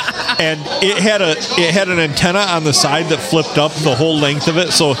 God. and it had an antenna on the side that flipped up the whole length of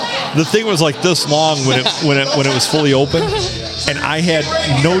it. So the thing was like this long when it was fully open. And I had,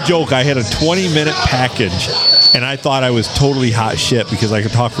 no joke, I had a 20-minute package, and I thought I was totally hot shit because I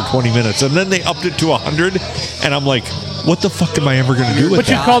could talk for 20 minutes. And then they upped it to 100, and I'm like, what the fuck am I ever going to do with But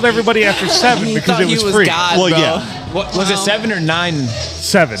you that? called everybody after 7 He because thought it was he was free. God, Well, bro. yeah. What, was it 7 or 9?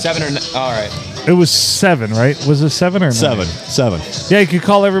 7. 7 or 9? All right. It was 7, right? Was it 7 or 9? Seven. Yeah, you could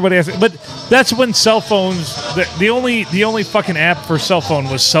call everybody after. But that's when cell phones. The only fucking app for cell phone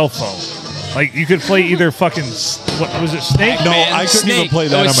was cell phone. Like you could play either fucking what was it, Snake? No, Man, I couldn't even Snake. play It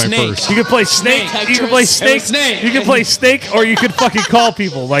that on my was Snake. first. You could play Snake. Snake. You could play Tetris. Snake. It was Snake. You could play Snake, or you could fucking call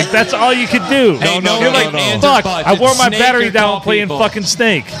people. Like that's all you could do. Hey, no, You're no, like, no, no. fuck! But I wore my Snake battery or down call playing people. fucking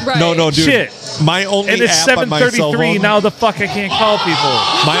Snake. Right. No, dude. Shit. My only And it's app on my cell 7:33 phone. now. The fuck I can't call people.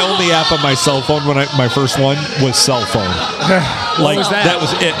 My only app on my cell phone my first one was cell phone. Like was that? that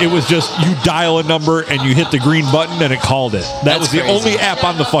was it. It was just you dial a number and you hit the green button and it called it. That was the crazy. only app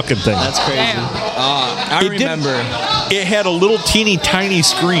on the fucking thing. That's crazy. Damn. I It did- remember. It had a little teeny tiny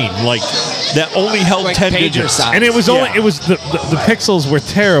screen like that only held Like 10 pager digits. size. And it was only Yeah. it was the pixels were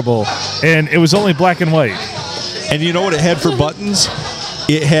terrible, and it was only black and white. And you know what it had for buttons?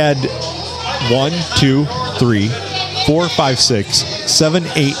 It had 1, 2, 3, 4, 5, 6, 7,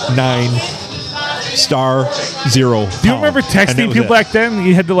 8, 9 star 0. Do you remember texting people back then?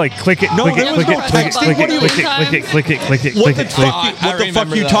 You had to like click it, No, click there it, was click no it, click it, texting. click What it, do you- click it, click it, click it, click it, What click the it, click fuck? it. What the fuck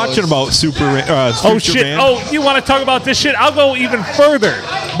remember you those. talking about, Super? Oh Future shit! Man? Oh, you want to talk about this shit? I'll go even further,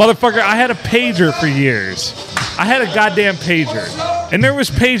 motherfucker. I had a pager for years. I had a goddamn pager, and there was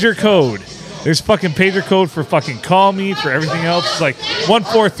pager code. There's fucking pager code for fucking call me, for everything else. It's like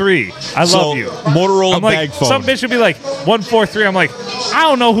 143. I So, love you. Motorola I'm like, bag phone. some bitch would be like 143. I'm like, I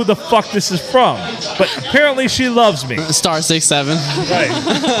don't know who the fuck this is from, but apparently she loves me. Star 67. Right.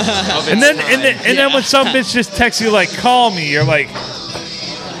 and then when some bitch just texts you like, call me, you're like,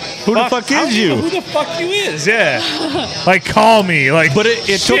 Who the fuck I don't is know you? Who the fuck you is? Yeah. Like, call me. Like, But it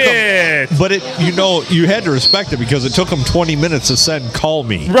took shit. them. But you had to respect it because it took them 20 minutes to send "Call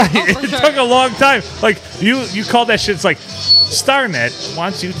Me." Right. It took a long time. Like, you called that shit. It's like, StarNet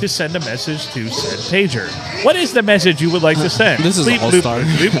wants you to send a message to said pager. What is the message you would like to send? This is Bleep, All bloop, Star.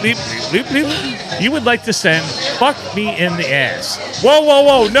 bleep, bleep, bleep, bleep, bleep. You would like to send fuck me in the ass. Whoa, whoa,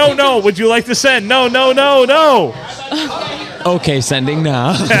 whoa. No, no. Would you like to send? No, no, no, no. Okay, sending now.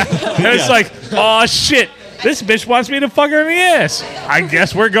 And it's like, oh shit, this bitch wants me to fuck her in the ass. I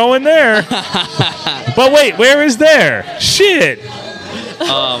guess we're going there. But wait, where is there? Shit.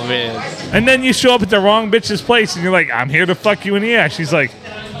 Oh, man. And then you show up at the wrong bitch's place and you're like, I'm here to fuck you in the ass. She's like,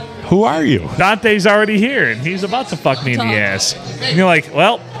 Who are you? Dante's already here and he's about to fuck me in the ass. And you're like,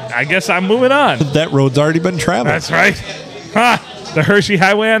 well, I guess I'm moving on. That road's already been traveled. That's right. Ha! The Hershey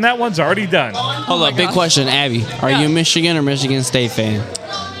Highway on that one's already done. Hold up, big question, Abby. Are you a Michigan or Michigan State fan?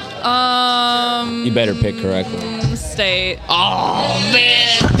 You better pick correctly. State. Oh,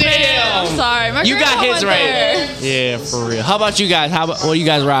 man. sorry. My You got grandma his went right. there. Yeah, for real. How about you guys? What do you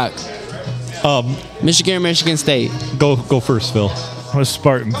guys rock? Michigan or Michigan State? Go first, Phil. I'm a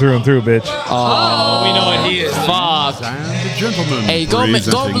Spartan through and through, bitch. Oh, we know what he is. Fuck. And the gentleman. Hey, go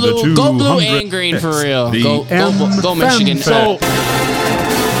presenting blue, the go blue 200 and green for real. The Go Michigan. So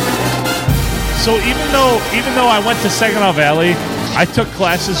even though I went to Saginaw Valley, I took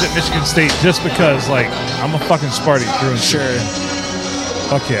classes at Michigan State just because, like, I'm a fucking Sparty through and through. Sure.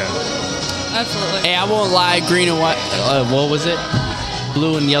 Fuck yeah. Absolutely. Hey, I won't lie. Green and white. What was it?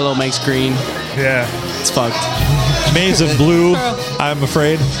 Blue and yellow makes green. Yeah. It's fucked. Maize and blue, I'm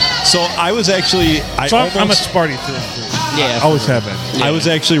afraid. So I was actually... I'm a Sparty through and through. Yeah. Always have been. Yeah. I was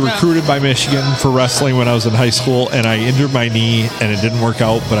actually recruited by Michigan for wrestling when I was in high school, and I injured my knee, and it didn't work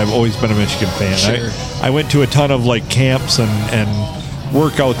out, but I've always been a Michigan fan. Sure. I went to a ton of, like, camps and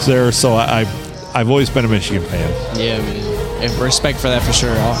workouts there, so I've always been a Michigan fan. Yeah, man. And respect for that for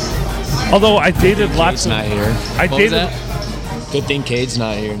sure. Although I dated lots of... Not here. I What was dated... that? Good thing Cade's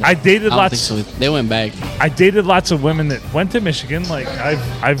not here. I dated I don't lots... think so. They went back. I dated lots of women that went to Michigan. Like,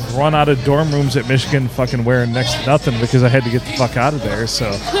 I've run out of dorm rooms at Michigan fucking wearing next to nothing because I had to get the fuck out of there. So,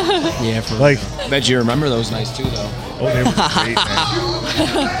 Yeah, for like... Bet you remember those nights too, though. Oh, they were great,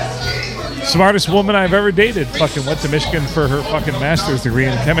 man. Smartest woman I've ever dated fucking went to Michigan for her fucking master's degree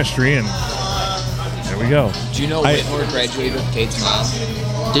in chemistry, and there we go. Do you know Whitmore graduated with Cade's mom?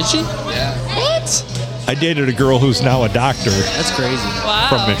 Did she? Yeah. What? I dated a girl who's now a doctor That's crazy. Wow.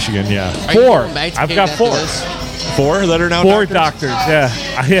 from Michigan, yeah. Are you 4. going back to I've Cade got after 4. this? 4 that are now 4 doctors?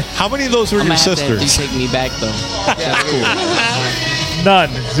 doctors, yeah. How many of those were I'm your gonna have to have you sisters? take me back though. That's cool. None.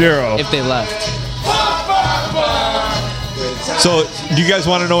 0. If they left. So, do you guys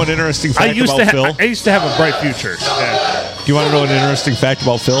want to know an interesting fact about Phil? I used to have a bright future. Yeah. Do you want to know an interesting fact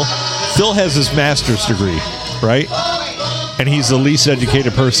about Phil? Phil has his master's degree, right? And he's the least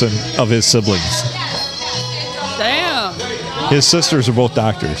educated person of his siblings. Damn. His sisters are both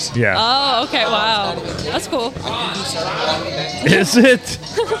doctors. Yeah. Oh, okay. Wow. That's cool. Is it?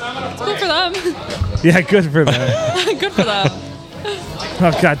 It's cool for them. Yeah, good for them. Good for them.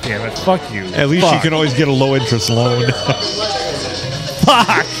 Oh, God damn it. Fuck you. At least Fuck. you can always get a low interest loan.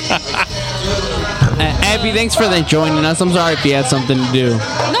 Fuck. Abby, thanks for joining us. I'm sorry if you had something to do.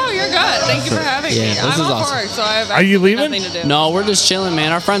 No, you're good. Thank you for having me. this I'm is off awesome. work, so I have Are you leaving? nothing to do. No, we're just chilling,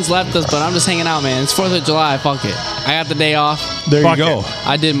 man. Our friends left us, but I'm just hanging out, man. It's 4th of July. Fuck it. I got the day off. There Fuck you go.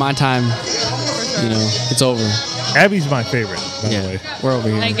 I did my time. You know, it's over. Abby's my favorite, by the way. We're over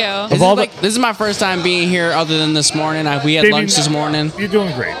here. Thank you. This is my first time being here other than this morning. We had Davey, lunch this morning. You're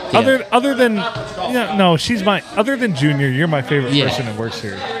doing great. Yeah. Other than she's my other than Junior, you're my favorite Yeah. person that works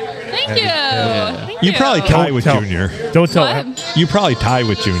here. Thank you. Thank You probably tie Don't with tell- Junior. Don't tell What? him. You probably tie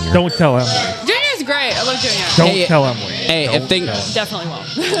with Junior. Don't tell Emily. Junior's great. I love Junior. Don't Hey, tell Emily. Hey, Definitely won't.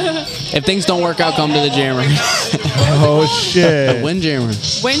 if things don't work out, come to the Jammer. Oh shit. Wind Jammer.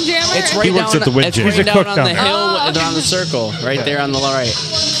 Windjammer? It's right He works down, at the Wind it's Jammer. right He's a down cook on down the there. hill, Oh, around the circle, right there on the right.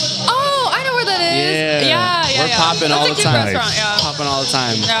 Oh, I know where that is. Yeah. Yeah. We're popping That's all a the cute time. restaurant, yeah. Popping all the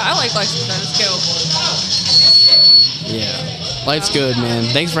time. Yeah, I like Lexington. It's cute. Yeah. Life's good, man.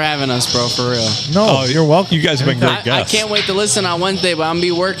 Thanks for having us, bro, for real. No, you're welcome. You guys have been great I guests. can't wait to listen on Wednesday, but I'm going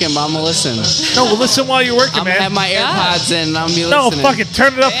to be working, but I'm going to listen. No, well, listen while you're working, I'm man. going to have my AirPods in, and I'm going to be No, listening. fucking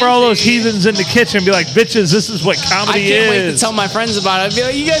turn it up for all those heathens in the kitchen. Be like, bitches, this is what I comedy can't wait to is. tell my friends about it. I'd be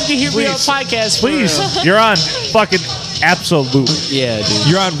like, you guys can hear me on Please. podcast. for Please, real. you're on fucking absolute. Yeah, dude.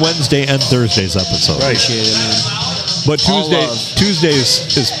 You're on Wednesday and Thursday's episode. Right. Appreciate it, man. But All love.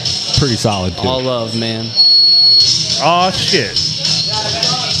 Tuesdays is pretty solid, too. All love, man. Oh shit.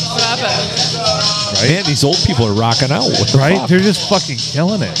 What happened? Man, these old people are rocking out. What the Right? fuck? They're just fucking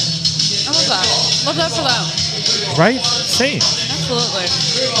killing it. I love that. Love that for them. Right? Same. Absolutely.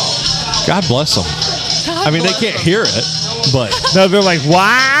 God bless them. God I mean, they bless can't them. hear it, but No, they're like, They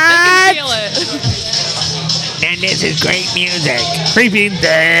what? can feel it. And this is great music. Creeping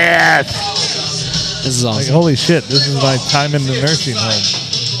death. This is Like, awesome. holy shit, this is my time in the nursing home.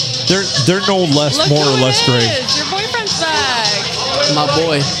 they're no less, Look more who or it less great. is. Your boyfriend's back. My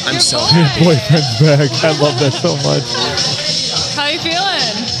boy. I'm so Your boyfriend's back. I love that so much. How you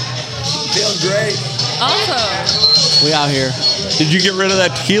feeling? Feeling great. Awesome. We out here. Did you get rid of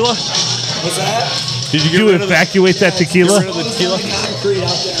that tequila? What's that? Did you Did get you rid of the evacuate that tequila? Get rid of the tequila? Concrete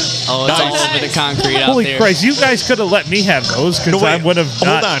out there. Oh, it's all over the concrete out Holy there. Christ, you guys could have let me have those because I would have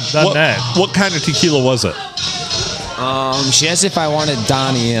not hold on. done that. What kind of tequila was it? She asked if I wanted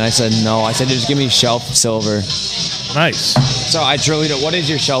Donnie, and I said no. I said, just give me shelf silver. Nice. So I truly don't. What is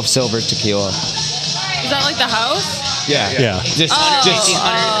your shelf silver tequila? Is that like the house? Yeah. Just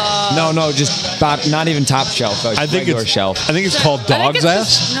not even top shelf. I think regular it's shelf. I think it's called dog's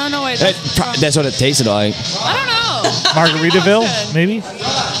ass. No, wait. That's what it tasted like. I don't know. Margaritaville, maybe.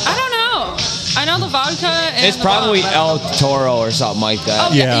 I don't know. I know the vodka. And It's the probably vodka. El Toro or something like that.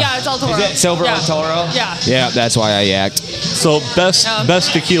 Oh, yeah, it's El Toro. Is it Silver yeah. El Toro? Yeah. Yeah, that's why I yacked. So best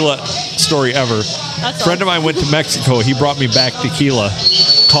tequila story ever. Friend of mine went to Mexico. He brought me back tequila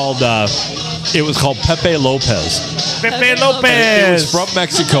called it was called Pepe Lopez. Pepe It Lopez. was from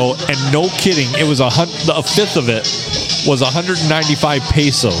Mexico, and no kidding, it was a fifth of it was 195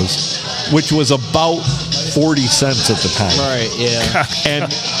 pesos, which was about 40 cents at the time. Right, yeah. And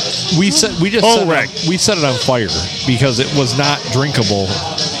we set it on fire because it was not drinkable.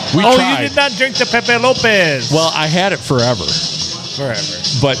 We tried. You did not drink the Pepe Lopez. Well, I had it forever,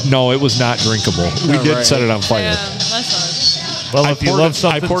 but no, it was not drinkable. We did set it on fire. Yeah, that sucks. Well, I if you love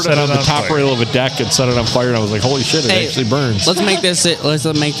something, I poured set it on the top fire. rail of a deck and set it on fire, and I was like, "Holy shit! It actually burns." Let's make this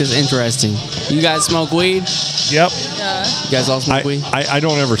interesting. You guys smoke weed? Yep. Yeah. You guys all smoke weed? I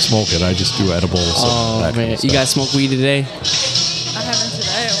don't ever smoke it. I just do edibles. Oh and that kind man, of you stuff. guys smoke weed today? I haven't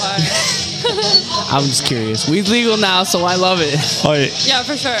today. Why? I'm just curious. Weed's legal now, so I love it. Oh, yeah. Yeah,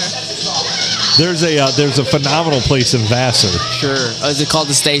 for sure. There's a phenomenal place in Vassar. Sure. Is it called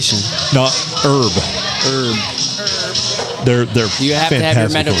the Station? No, Herb. They're You have to have your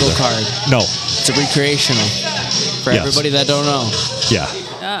fantastic medical over there. card. No. It's a recreational. For Yes. everybody that don't know. Yeah.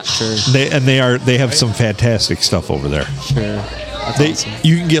 Yeah. Sure. They have some fantastic stuff over there. Sure. That's awesome.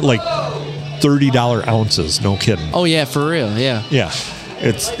 You can get like $30 ounces. No kidding. Oh yeah, for real. Yeah. Yeah.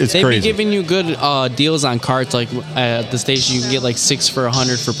 It's They'd crazy. be giving you good deals on carts. Like at the station, you can get like 6 for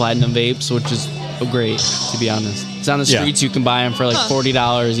 $100 for platinum vapes, which is great, to be honest. It's on the Yeah. streets. You can buy them for like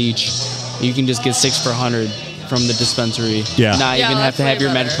 $40 each. You can just get 6 for $100 from the dispensary. Yeah. Not Yeah, even have that's to have way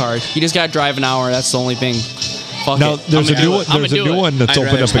your med better. card. You just got to drive an hour. That's the only thing. Fuck Now it. there's I'ma a new do one. it. I'ma There's a do new it. one that's I'd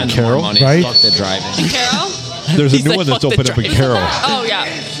opened rather up in spend more Carroll. money. Right? Fuck the driving. Carol? There's a He's new like, one that's "Fuck the opened up in drive." Carroll, Oh, yeah.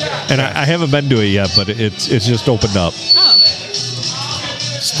 and I haven't been to it yet, but it's just opened up. Oh.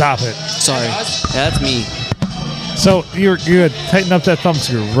 Stop it. Sorry. Yeah, that's me. So you tighten up that thumb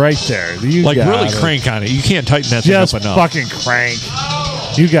screw right there. You Like got really it. crank on it. You can't tighten that thing Just up enough. fucking crank.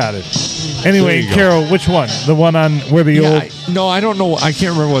 You got it. Anyway, There you go. Carol, which one? The one on where the old. No, I don't know. I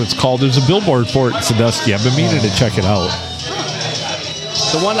can't remember what it's called. There's a billboard for it in Sandusky. I've been meaning to check it out.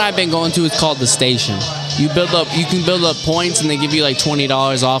 The one I've been going to is called the Station. You can build up points, and they give you like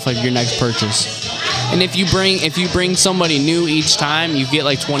 $20 off of your next purchase. And if you bring somebody new each time, you get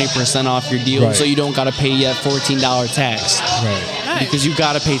like 20% off your deal, Right. so you don't got to pay yet $14 tax. Right. Because you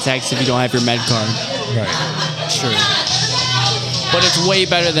got to pay tax if you don't have your med card. Right. Sure. But it's way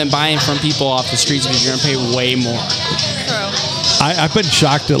better than buying from people off the streets because you're gonna pay way more. True. I've been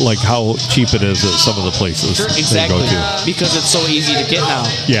shocked at like how cheap it is at some of the places Sure, they exactly. go to. Because it's so easy to get now.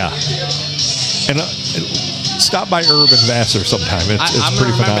 Yeah, and stop by Urban Vassar sometime. It's I'm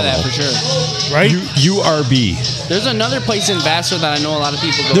pretty gonna remember phenomenal. that for sure. Right? URB. There's another place in Vassar that I know a lot of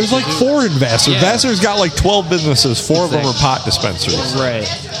people go There's to. like 4 in Vassar. Yeah. Vassar's got like 12 businesses. 4 of them are Exactly. pot dispensaries. Right.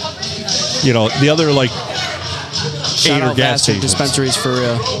 You know, the other like 8 Shout or out gas Vassar stations. dispensaries for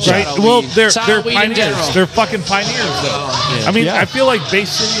real. Right. Shout out Well, weed. they're Shout out weed in pioneers. general. They're fucking pioneers, though. Yeah. I mean, Yeah. I feel like Bay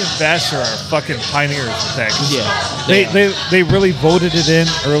City and Vassar are fucking pioneers with that. 'cause Yeah. They really voted it in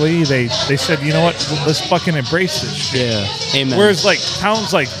early. They said, you know what, let's fucking embrace this shit. Yeah. Amen. Whereas like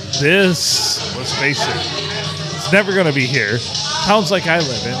towns like this, let's face it, it's never gonna be here. Towns like I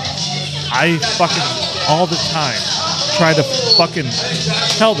live in, I fucking all the time try to fucking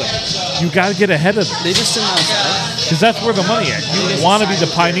tell them, you gotta get ahead of them. They just didn't know. Because that's where the money at. You want to be the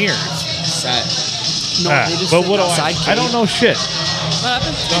pioneers. No, Ah, they just but didn't what do know. I don't know shit. What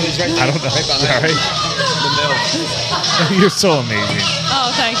happened? I don't know. All right. You're so amazing.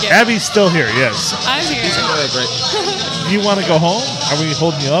 Oh, thank you. Abby's still here, yes. I'm here. Do you want to go home? Are we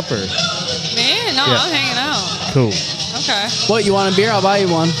holding you up or? Me? No, Yeah. I'm hanging out. Cool. Okay. What, you want a beer? I'll buy you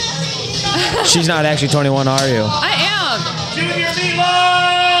one. She's not actually 21, are you? I am. Junior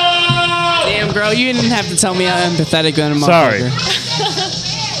Meatloaf! Damn, girl, you didn't have to tell me I'm empathetic than a Sorry.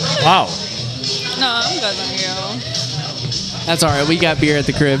 motherfucker. Wow. No, I'm good than you. That's all right. We got beer at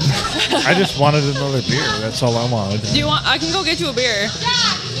the crib. I just wanted another beer. That's all I wanted. Do you want? I can go get you a beer.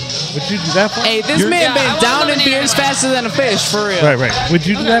 Would you do that for me? Hey, this man been down in beers faster than a fish, for real. Right. Would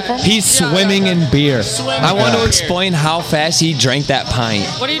you do that for me? He's swimming in beer. I want to explain how fast he drank that pint.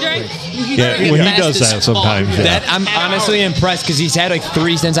 What do you drink? Yeah, well, he does that sometimes. Yeah. That I'm honestly impressed because he's had like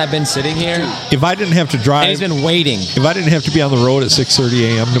 3 since I've been sitting here. If I didn't have to drive, And he's been waiting. if I didn't have to be on the road at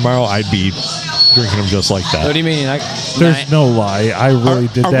 6:30 a.m. tomorrow, I'd be drinking them just like that. What do you mean? There's no lie. I really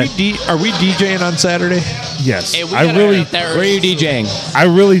did are that. Are we DJing on Saturday? Yes. Hey, we I gotta really. get that Where are you DJing? I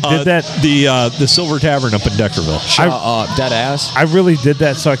really did that. The Silver Tavern up in Deckerville. Shut up, dead ass. I really did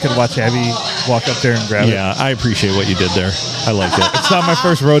that so I could watch Abby walk up there and grab it. Yeah, I appreciate what you did there. I like it. It's not my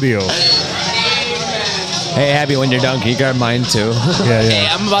first rodeo. Hey, Abby, when you're done, can you grab mine too? Yeah. Hey,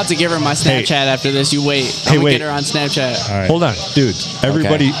 I'm about to give her my Snapchat after this. You wait. I'm gonna wait. get her on Snapchat. All right. Hold on, dude.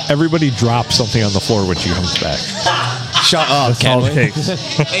 Everybody drop something on the floor when she comes back. Shut up, That's all it Kenley. takes.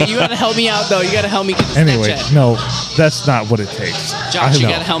 Hey, you gotta help me out though. You gotta help me get the Anyway, Snapchat. no, that's not what it takes. Josh, you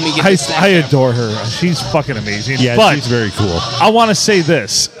gotta help me get the Snapchat. I adore her. She's fucking amazing. Yeah, but she's very cool. I want to say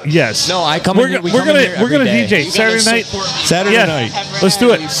this. Yes. No, I come We're, in here- we we're come gonna in here we're gonna every day. DJ You gotta Saturday night. support me. Saturday Yeah. night. Let's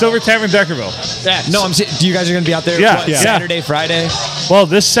do it. Silver Tavern Deckerville. No, I'm saying, you guys are going to be out there Yeah, what, yeah. Saturday, Friday? Well,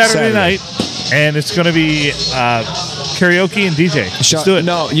 this Saturday Saturday. night, and it's gonna be karaoke and DJ. Let's do it.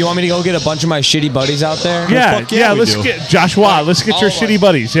 No, you want me to go get a bunch of my shitty buddies out there? Yeah, fuck yeah, we let's do. get Joshua. Let's get your All of shitty us.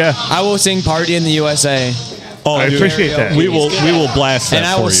 buddies. Yeah, I will sing Party in the USA, Oh, I dude, appreciate that. We will blast that and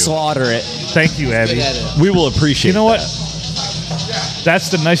I for will you. slaughter it. Thank you, Abby. Get it. We will appreciate. You know what? that. That's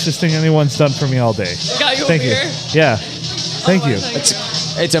the nicest thing anyone's done for me all day. Got you Thank over you. here. Yeah. Thank you.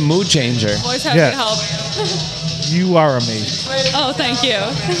 It's a mood changer. Always happy Yeah. to help. You are amazing. Oh, thank you.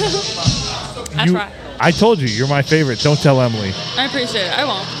 I You, try. I told you, you're my favorite. Don't tell Emily. I appreciate it. I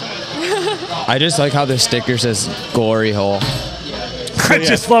won't. I just like how the sticker says glory hole. I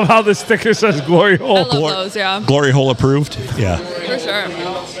just love how the sticker says glory I hole. love those, yeah. Glory Hole approved. Yeah. For sure.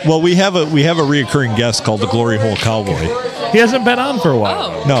 Well, we have a reoccurring guest called the Glory Hole Cowboy. He hasn't been on for a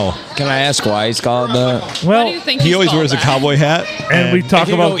while. Oh. No, Can I ask why he's called that? What do Well, you think he he's always called wears a that? cowboy hat, and we talk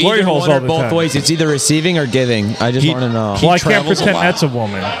It can about go glory either holes one all or the both time. ways. It's either receiving or giving. I just He- want to know. Well, I can't travels a pretend lot. that's a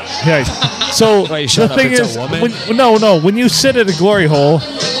woman. Yeah. So Wait, the shut up, thing it's a is, woman? when you sit at a glory hole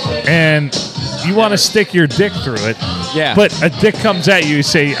and you want to stick your dick through it, Yeah. but a dick comes at you, you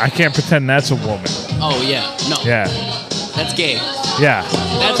say, "I can't pretend that's a woman." Oh yeah. No. Yeah, That's gay. yeah.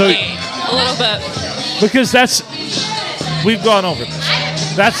 That's So gay. A little bit. because we've gone over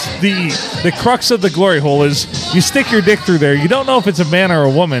this. That's the crux of the glory hole is you stick your dick through there. You don't know if it's a man or a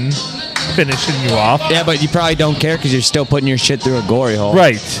woman finishing you off. Yeah, but you probably don't care because you're still putting your shit through a glory hole.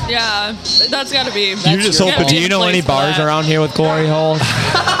 Right. Yeah. That's got to be. just hoping- Do you know any bars around here with glory holes?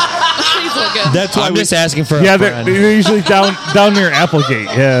 Please look good. that's why I'm we just asking for Yeah, a they're friend. usually down near Applegate.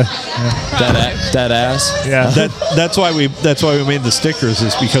 Yeah, Dead ass. yeah. that's why we made the stickers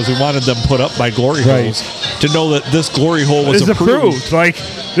is because we wanted them put up by glory Right. holes to know that this glory hole was It's approved. Like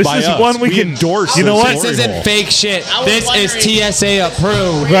this by is us. one we We can endorse You know this what? This glory isn't hole. fake shit. was This is wondering- TSA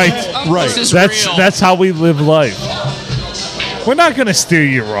approved. Right. Right. This is That's real. that's how we live life. We're not gonna steer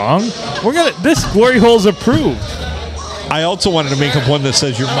you wrong. This glory hole's approved. I also wanted to make up one that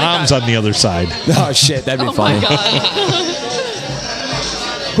says your mom's on the other side. Oh shit, that'd be Oh funny. my god.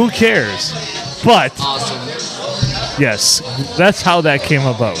 Who cares? But Awesome. yes, that's how that came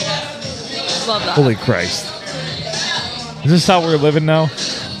about. Love that. Holy Christ. Is this how we're living now?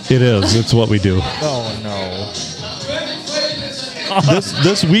 It is. It's what we do. Oh no.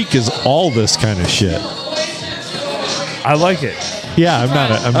 This week is all this kind of shit. I like it. Yeah, I'm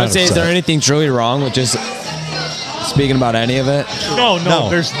not. I'm I not would say, is upset. there anything truly wrong with just speaking about any of it? No, No.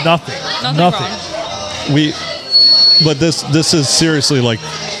 there's nothing. Nothing wrong. But this is seriously like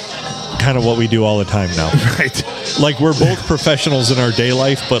kind of what we do all the time now. Right. Like we're both professionals in our day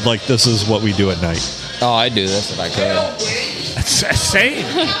life, but like this is what we do at night. Oh, I'd do this if I could. Same.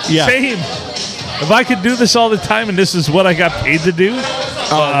 Yeah. Same. If I could do this all the time and this is what I got paid to do,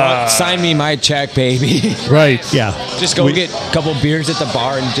 Sign me my check, baby. right. Yeah. Just go get a couple beers at the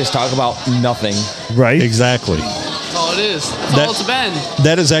bar and just talk about nothing. Right. Exactly. That's all it is. That's That- all it's been.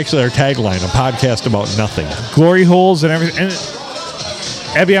 That is actually our tagline: a podcast about nothing. Glory holes and everything.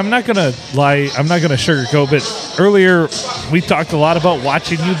 And Abby, I'm not gonna lie. I'm not gonna sugarcoat. But earlier we talked a lot about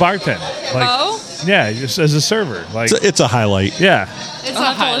watching you bartend. Like, Oh? yeah, just as a server. Like, It's a highlight. yeah. It's I'll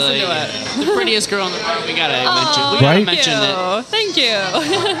not to have to listen to listen it. The prettiest girl in the world. We gotta mention. Oh, We gotta Right? mention it. Thank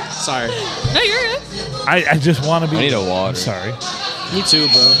you. Sorry. No, you're good. I just want to be. I need a water. I'm sorry. Me too,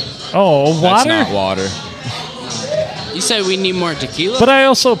 bro. Oh, That's water. not water. You said we need more tequila. But I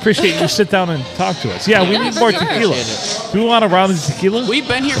also appreciate you sit down and talk to us. Yeah, we Yeah, need for more sure. tequila. Do we want a round of tequila? We've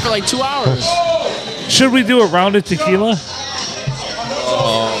been here for like 2 hours. Should we do a round of tequila?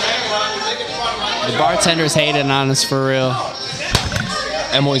 The bartender's hating on us for real.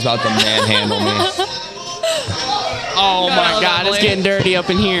 Emily's about to manhandle me. Oh my God, it's getting dirty up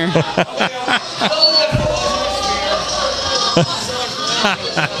in here.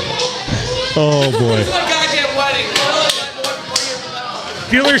 Oh boy.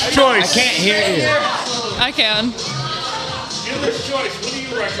 Dealer's choice. I can't hear you. I can. Dealer's choice. What do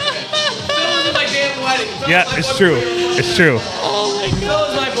you recommend? My damn wedding. Yeah, it's true. It's true. Oh my God. Phil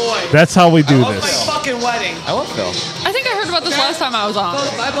is my boy. That's how we do this. Fucking wedding. I love Phil. I think I heard about this last time I was on.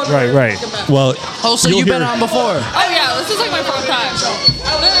 Right. Well, Oh, so you've been on before? Oh yeah, this is like my fourth time.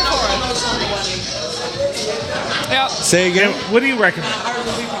 Very fourth. Yep. say again. What do you recommend?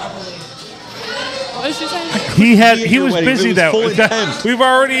 What did she say? He was wedding. busy It was that full way. intent. We've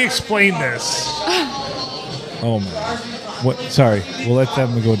already explained this. Oh man. What? Sorry. We'll let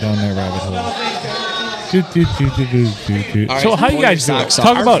them go down that rabbit hole. right, So how you guys doing?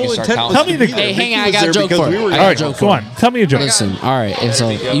 Talk about it. Tell me the. Hey, hang on, I got a joke for it. All right, go on. Tell me a joke. Listen, all right. And so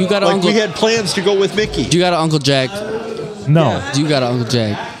you got an Like Uncle. we had plans to go with Mickey. Do you got an Uncle Jack? No. Do you got an Uncle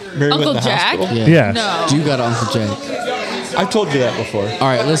Jack? Mary went Uncle to the Jack? hospital. Yeah. No. Do you got an Uncle Jack? I told you that before. All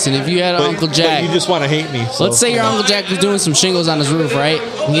right, listen. If you had an Uncle But Jack, you just want to hate me. So. let's say your Uncle Jack was doing some shingles on his roof, right?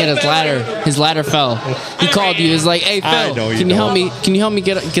 He had his ladder fell. He called you. He's like, "Hey, I Phil, know you can you help don't. me? Can you help me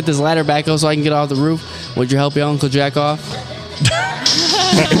get this ladder back up so I can get off the roof? Would you help your Uncle Jack off?"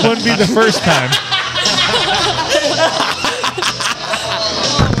 It wouldn't be the first time.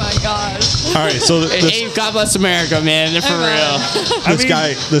 Oh my God. All right, so Hey, God bless America, man. They're for real.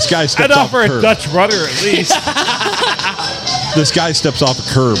 this guy steps I'd off offer a a curb. Dutch rudder at least. This guy steps off a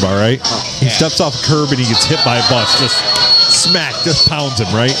curb. All right, he steps off a curb and he gets hit by a bus. Just smack, just pounds him.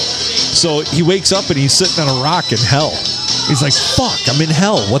 Right. So he wakes up and he's sitting on a rock in hell. He's like, "Fuck, I'm in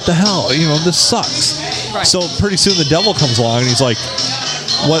hell. What the hell? You know, this sucks." Right. So pretty soon the devil comes along and he's like,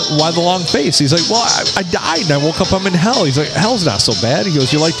 "What? Why the long face?" He's like, "Well, I died and I woke up. I'm in hell." He's like, "Hell's not so bad." He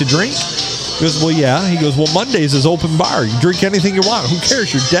goes, "You like to drink?" He goes, "Well, yeah." He goes, "Well, Mondays is open bar. You drink anything you want. Who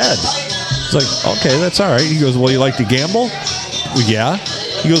cares? You're dead." He's like, "Okay, that's all right." He goes, "Well, you like to gamble?" Well, yeah.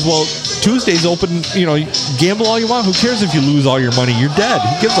 He goes, "Well, Tuesday's open. You know, gamble all you want. Who cares if you lose all your money? You're dead.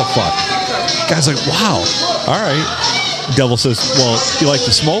 Who gives a fuck?" Guy's like, "Wow, all right." Devil says, "Well, you like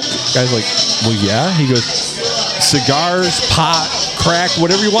to smoke?" Guy's like, "Well, yeah." He goes, "Cigars, pot, crack,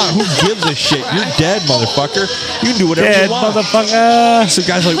 whatever you want. Who gives a shit? You're dead, motherfucker. You can do whatever Dead you want." motherfucker. So the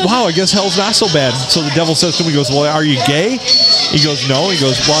guy's like, "Wow, I guess hell's not so bad." So the devil says to him, he goes, "Well, are you gay?" He goes, "No." He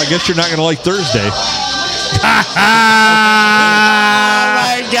goes, "Well, I guess you're not going to like Thursday." Oh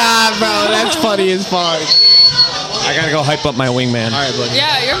my God, bro, that's funny as fuck. I gotta go hype up my wingman. All right, buddy.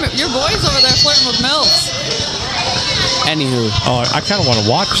 Yeah, your boy's over there flirting with MILFs. Anywho, Oh, I kind of want to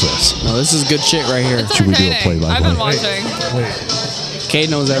watch this. no, this is good shit right here. It's Should we do a entertaining. play-by-play? I've been watching. Wait. Kate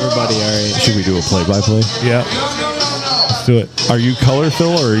knows everybody, all right. Should we do a play-by-play? Yeah. Let's do it. Are you color,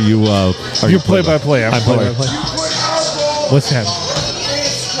 Phil, or are you? You're play-by-play. I'm color. play-by-play. What's happening?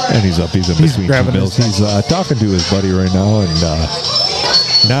 And he's up. He's in He's between grabbing two bills. his He's talking to his buddy right now, and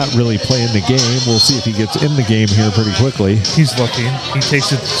not really playing the game. We'll see if he gets in the game here pretty quickly. He's looking. He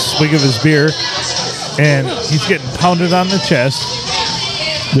takes a swig of his beer, and he's getting pounded on the chest.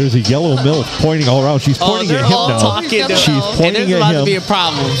 There's a yellow MILF pointing all around. She's pointing they're at him all now. talking to She's And pointing there's about at to be a him.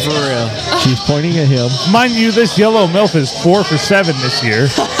 problem, for real. She's pointing at him. Mind you, this yellow MILF is 4 for 7 this year.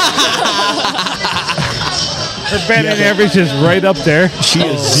 Her batting average is right up there. She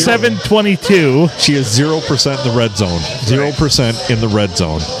is 722. She is 0% in the red zone. 0% in the red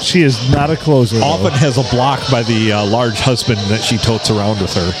zone. She is not a closer, though. Often has a block by the large husband that she totes around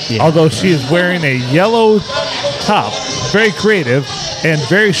with her. Although she is wearing a yellow top, very creative, and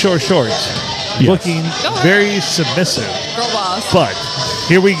very short shorts, looking very submissive. Girl boss. But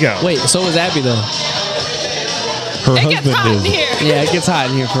here we go. Wait, so is Abby, though. Her It gets hot in husband is. here. Yeah, it gets hot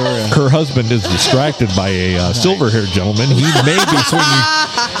in here, for real. Her husband is distracted by a silver-haired gentleman. He may be swinging.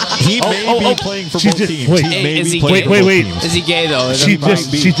 He may be playing for She both just- teams. wait. He may Is be he playing gay? for Wait, both wait. teams. Is he gay, though?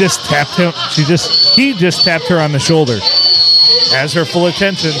 She just tapped him. He just tapped her on the shoulder. Has her full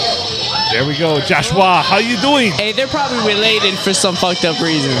attention. There we go. Joshua, how you doing? Hey, they're probably related for some fucked up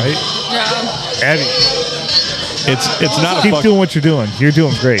reason. Right? Yeah. Abby, It's not a keep fuck. doing what you're doing. You're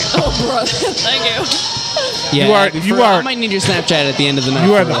doing great. Oh, brother. Thank you. Yeah, You are- Abby, you for real, are- I might need your Snapchat at the end of the night.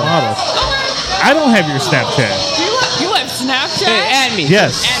 You are for the real. model. I don't have your Snapchat. You have Snapchat? Hey, add me.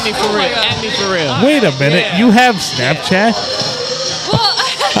 Yes. Add me for Oh my real. God. Add me for real. Wait a minute. Yeah. You have Snapchat? Well,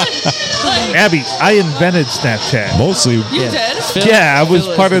 like, Abby, I invented Snapchat. Mostly. you did? Phil- Yeah, I was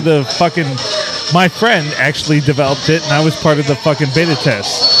Phil part is- of the fucking. My friend actually developed it, and I was part of the fucking beta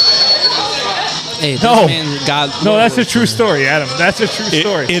test. Hey, this No. man, God. No, that's a true story, Adam. That's a true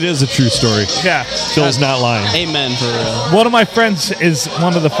story. It is a true story. Yeah. Phil's not lying. Amen for real. One of my friends is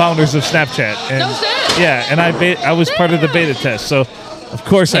one of the founders of Snapchat. And, No shit. Yeah, and I was part of the beta test, so of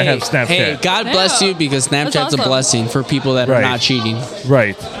course I have Snapchat. Hey, God bless you because Snapchat's That's a awesome. blessing for people that are Right. not cheating.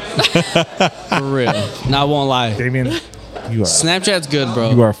 Right. For real. No, I won't lie. Damien, you are Snapchat's good,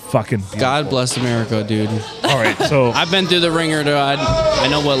 bro. you are fucking beautiful. God bless America, dude. All right, so I've been through the ringer, dude. I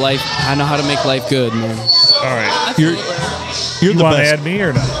know what life. I know how to make life good, man. all right. You're You the want to best. add me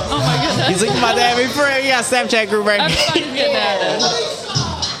or not? Oh my goodness. He's like, my dad, we got Snapchat group right now. Everybody's getting added.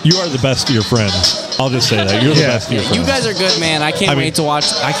 You are the best to your friends. I'll just say that. You're the Yeah. best to your friends. You guys are good, man. I can't wait to watch.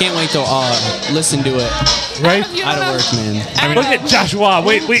 I can't wait to listen to it. Right? You Out of wanna- work, man. Adam, Look at Joshua.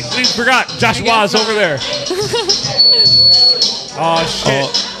 Wait, we forgot. Joshua's over there. Oh, shit.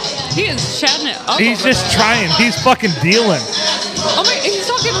 He is chatting it up. He's over just there. trying. He's fucking dealing. Oh my, he's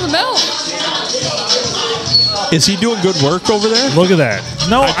talking to the milk. Is he doing good work over there? Look at that.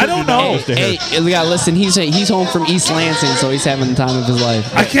 No, I don't know. Hey, yeah, listen. He's home from East Lansing, so he's having the time of his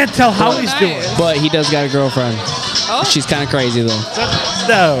life. I can't tell how he's Nice. doing. But he does got a girlfriend. Oh, She's kind of crazy though,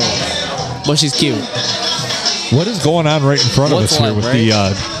 No. but she's cute. What is going on right in front What's of us here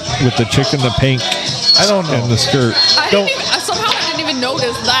life, with the chick in the pink I don't know. and the skirt? I don't- didn't even, somehow I didn't even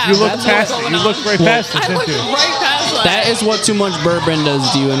notice that. You look That's past what's it. going You on. look right past it, I looked didn't you? right past that. That is what too much bourbon does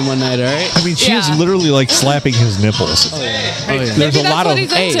to you in one night, all right? I mean, she is Yeah. literally like slapping his nipples. Maybe There's a that's lot what of.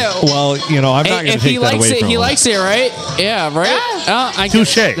 he's Hey, into. Well, you know, I'm not going to If take he that likes away it, from he him. likes it, right? Yeah, right. Yeah. I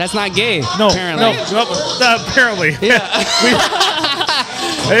guess Touche. That's not gay. No, apparently. no, apparently.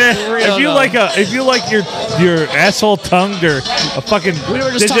 If you though. like your asshole tongued or a fucking We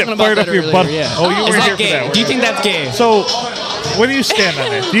were just digit talking about flirt that up your earlier, butt. yeah. Oh, you Is were that here for gay? that one. Do you think that's gay? So, where do you stand on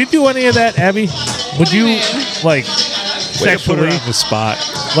that? Do you do any of that, Abby? Would do you you mean? like Way to put her sexually, on the spot.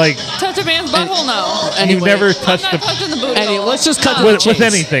 like Touch a man's butthole now. you Anyway, never I'm touched not the touching the booty. Anyway, hole. let's just cut to No. the with chase.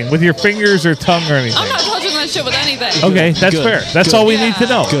 anything, with your fingers or tongue or anything? I'm not touching that shit with anything. Okay, that's Good. fair. That's all we need to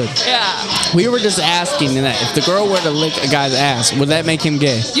know. Good. Yeah. We were just asking that if the girl were to lick a guy's ass, would that make him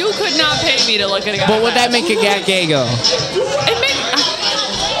gay? You could not pay me to look at a guy. But would that make a guy gay go? It make,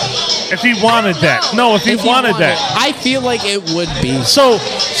 If he wanted that, no. If he wanted that, I feel like it would be. so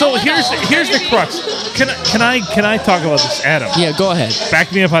here's the crux. Can I talk about this, Adam? Yeah, go ahead.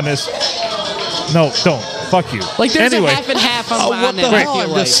 Back me up on this. No, don't. Fuck you. Like there's anyway, a half and half on, Oh, on what the it, I hell? feel I'm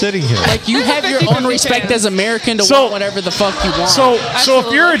like. just sitting here. Like you There's a have your 50-50 own respect chance. as American to So- want whatever the fuck you want. So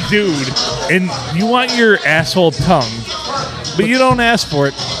if you're a dude and you want your asshole tongue, but you don't ask for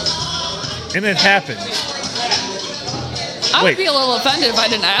it, and it happens, I would Wait. be a little offended if I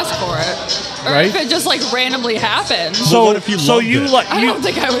didn't ask for it. Or Right? if it just like randomly happened. so what if you so loved you it? like I you don't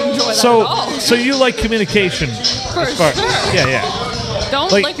think I would enjoy that so at all. so you like communication. For as far- sure. Yeah.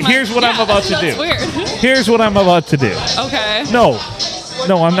 Don't Like, lick my, here's what I'm yeah, about to that's do. weird. Here's what I'm about to do. Okay. No,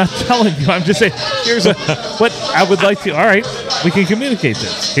 I'm not telling you. I'm just saying. Here's what I would like to. All right, we can communicate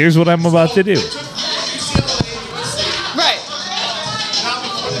this. Here's what I'm about to do. Right.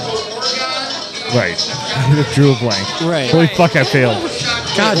 Right. I drew a blank. Right. Holy fuck! I failed.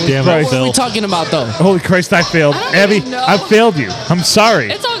 God damn Christ. it, what are we Phil. talking about though? Holy Christ! I failed. I don't Abby, even know. I failed you. I'm sorry.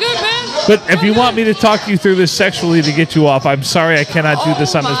 It's all good, man. But if you want me to talk you through this sexually to get you off, I'm sorry I cannot do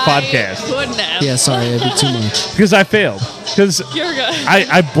this on this my podcast Goodness. Yeah, sorry, I did too much. because I failed. Because You're good.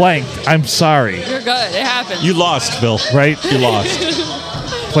 I blanked. I'm sorry. You're good. It happens. You lost, Phil. Right? You lost.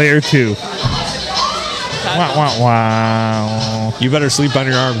 Player 2. Wow, wow, wow. You better sleep on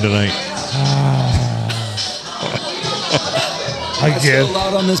your arm tonight. I Still get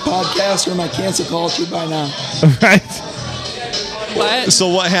allowed on this podcast, or am I cancel culture by now? right. What? So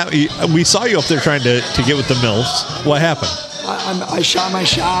what happened? We saw you up there trying to get with the MILFs. What happened? I shot my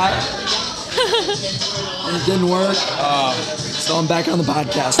shot, and it didn't work. So I'm back on the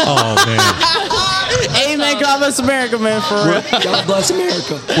podcast. Oh, man. Amen, God bless America, man. For real. God bless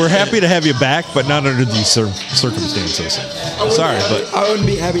America. We're happy to have you back, but not under these circumstances. Sorry, but I wouldn't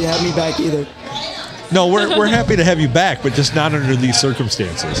be happy to have me back either. no, we're happy to have you back, but just not under these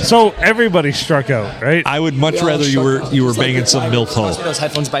circumstances. So everybody struck out, right? I would much We all rather you struck were out. It's like banging the some virus. MILF hoe. Those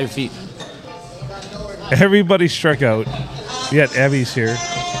headphones by your feet. Everybody struck out. Yet Abby's here.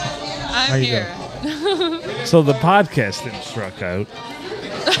 I'm you here. So the podcast didn't struck out.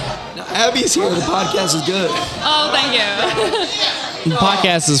 Abby's here. The podcast is good. Oh, thank you. The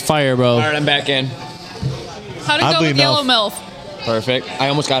podcast is fire, bro. All right, I'm back in. How'd it go Oddly with Yellow enough. MILF? Perfect. I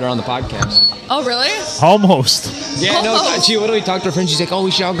almost got her on the podcast. Oh, really? Almost. Yeah, no, Oh. she literally talked to her friend. She's like, "Oh,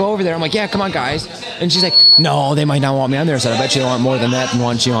 we should all go over there." I'm like, "Yeah, come on, guys." And she's like, "No, they might not want me on there." I said, "I bet you they want more than that and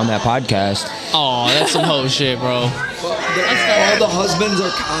want you on that podcast." Oh, that's some hoe shit, bro. All the husbands are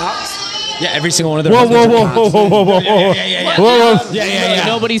cops. Yeah, every single one of their Whoa, husbands whoa, are whoa, whoa, whoa, whoa, whoa, whoa. Yeah.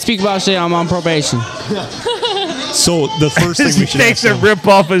 Nobody speak about shit. I'm on probation. So the first thing we He should takes ask a them, rip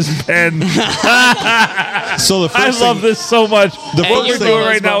off his pen. so the I first love thing, this so much. The What first we're thing- doing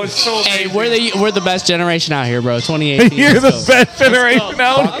right now is so Hey, amazing. we're the best generation out here, bro. 2018. You're the Let's go. best generation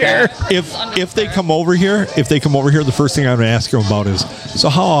out here. if they come over here, the first thing I'm going to ask them about is, so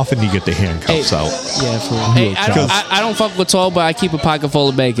how often do you get the handcuffs out? Yeah, for real. Hey, Because- I don't fuck with 12, but I keep a pocket full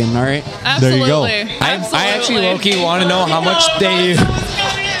of bacon. All right. There you go. I actually low-key want to know how much they...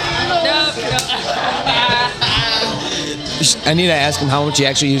 I need to ask him how much he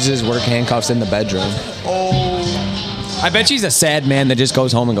actually uses his work handcuffs in the bedroom. I bet he's a sad man that just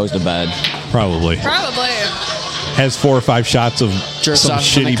goes home and goes to bed. Probably. Has 4 or 5 shots of Jerks some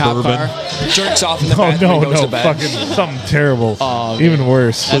off in the shitty cop bourbon. car. Jerks off in the Oh, bathroom and goes no, to bed. fucking something terrible. Oh, Even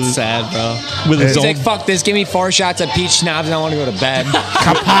worse. That's sad, bro. With his He's own, like, fuck this, give me 4 shots of peach schnapps and I want to go to bed.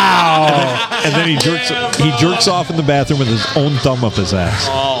 Kapow! and then he jerks off in the bathroom with his own thumb up his ass.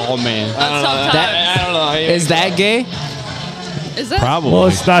 Oh man. I don't know. Is that gay? Is that? Probably. Well,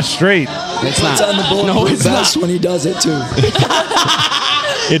 it's not straight. It's not. It's on the bulletproof vest when he does it too.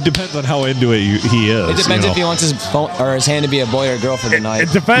 It depends on how into it he is. It depends you if he know. wants his phone or his hand to be a boy or a girl for the night. It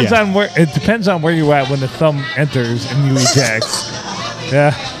depends Yeah. on where. It depends on where you're at when the thumb enters and you eject.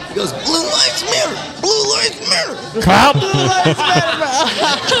 Yeah. He goes, blue lights matter. Blue lights matter. Cop.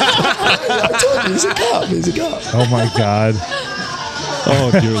 I told you, he's a cop. He's a cop. Oh my God.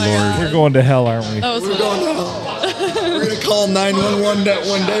 Oh dear Lord. We're going to hell, aren't we? That was We're going to hell. We're going to call 911 that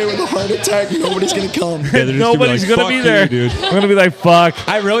one day with a heart attack. Nobody's going to come. Yeah, they're just Nobody's gonna gonna be be like, there. "Fuck you, dude." We're gonna be like, fuck.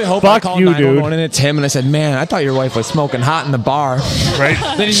 I really hope I Fuck call you, 911 dude. and it's him and I said, man, I thought your wife was smoking hot in the bar. Right?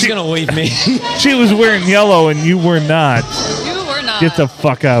 Then he's going to leave me. She was wearing yellow and you were not. You were not. Get the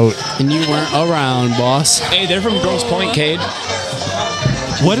fuck out. And you weren't around, boss. Hey, they're from Grosse Pointe, Cade.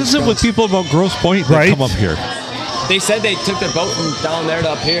 What is it with people about Grosse Pointe that Right? come up here? They said they took their boat from down there to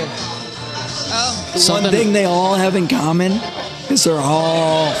up here. Oh. The one thing they all have in common is they're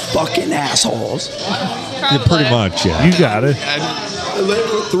all fucking assholes. Yeah, pretty much, yeah. You got it. I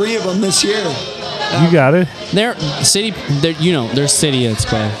lived with 3 of them this year. You got it. They're city. They're they're idiots,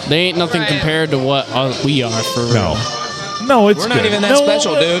 bro. They ain't nothing compared to what we are for real. No, it's We're not good. even that No,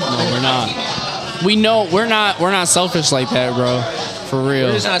 special, dude. No, we're not. We know we're not selfish like that, bro. For real.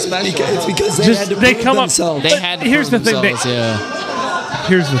 We're just not special. It's because they Just- had to they prove come up- themselves. They had to Here's prove the thing, themselves, yeah.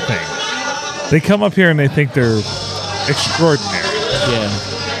 Here's the thing. They come up here and they think they're extraordinary. Yeah.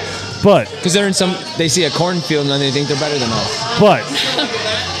 But Because they see a cornfield and then they think they're better than us. But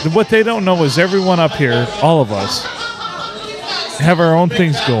what they don't know is everyone up here, all of us, have our own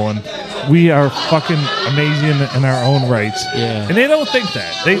things going. We are fucking amazing in our own rights. Yeah. And they don't think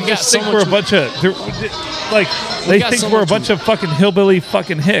that. They got just so think we're a much- bunch of they got think so we're a much- bunch of fucking hillbilly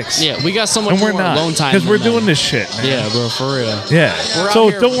fucking hicks. Yeah, we got so much And we're more not alone time because we're than them. doing this shit, man. Yeah, bro, for real. Yeah. We're out So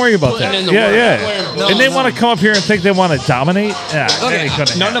here don't worry about putting that. in the Yeah, work. yeah. No, and they no. want to come up here and think they want to dominate. Yeah, that Okay, ain't gonna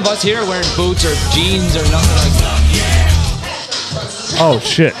none happen. of us here are wearing boots or jeans or nothing like that. Oh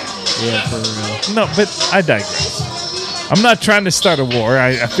shit. Yeah, for real. No, but I digress. I'm not trying to start a war.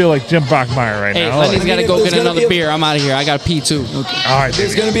 I feel like Jim Brockmeyer right Hey, now. Lenny's got to if go there's get gonna another be a- beer. I'm out of here. I got to pee too. All right,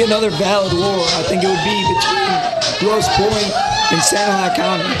 There's baby. going to be another valid war. I think it would be between Grosse Pointe and Sanilac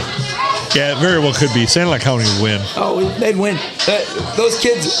County. Yeah, it very well could be. Sanilac County would win. Oh, they'd win. Those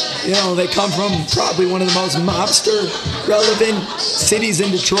kids, they come from probably one of the most mobster relevant cities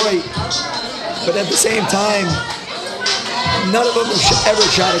in Detroit. But at the same time, none of them have ever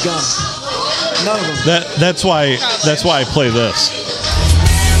shot a gun. None of them. That's why I play this.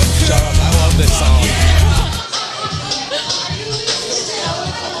 Shut up. I love this song.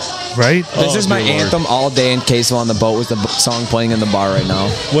 Right? This is my dear Lord. anthem all day in Caseville on the boat was the song playing in the bar right now.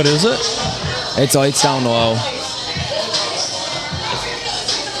 What is it? It's Lights Down Low.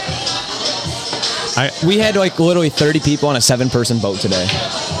 We had like literally 30 people on a 7-person boat today.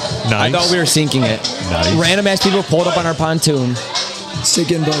 Nice. I thought we were sinking it. Nice. Random ass people pulled up on our pontoon. Sick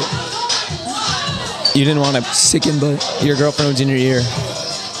and butt. You didn't want to. Sick and butt. Your girlfriend was in your ear.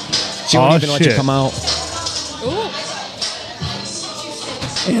 She wouldn't even let you shit. come out.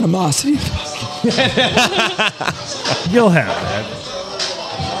 Animosity. You'll have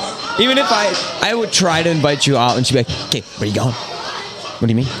that. Even if I would try to invite you out and she'd be like, okay, where you going? What do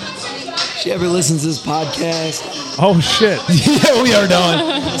you mean? She ever listens to this podcast? Oh shit. Yeah, we are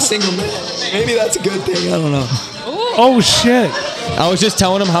done. Single man. Maybe that's a good thing. I don't know. Oh shit. I was just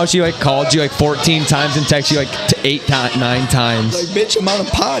telling him how she like called you like 14 times and texted you like 9 times. Like, bitch, I'm on a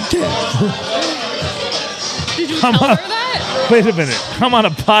podcast. Did you I'm tell on- her that? Wait a minute. I'm on a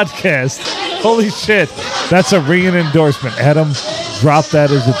podcast. Holy shit. That's a ringing endorsement. Adam, drop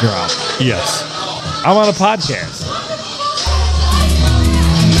that as a drop. Yes. I'm on a podcast.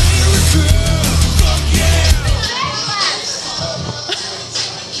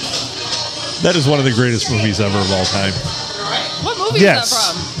 That is one of the greatest movies ever of all time. What movie is that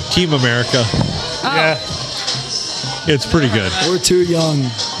from? Team America. Oh. Yeah. It's pretty good. We're too young.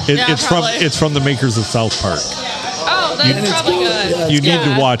 Yeah, it's probably. from the makers of South Park. Oh, that's probably good. Yeah, You need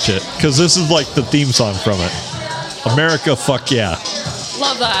Yeah. to watch it because this is like the theme song from it. America, fuck yeah.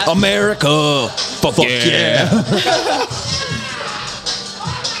 Love that. America. Fuck yeah.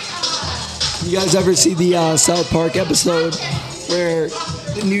 You guys ever see the South Park episode where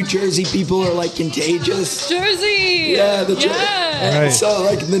the New Jersey people are like contagious? Jersey. Yeah, the yeah. Right. So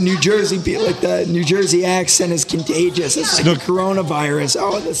like the New Jersey people, like the New Jersey accent is contagious. It's like the coronavirus.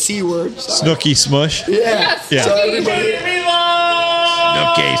 Oh, the C word. Sorry. Snooky Smush. Yeah. Yes. Yeah. So everybody.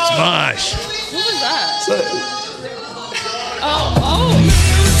 Snooky Smush. What was that? So, Oh.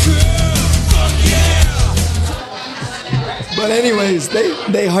 but anyways,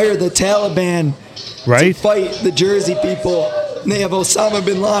 they hire the Taliban Right? to fight the Jersey people. And they have Osama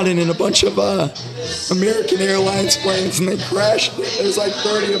bin Laden and a bunch of American Airlines planes, and they crashed. There's like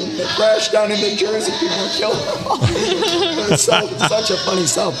 30 of them. They crashed down into Jersey. People and killed them all. It's such a funny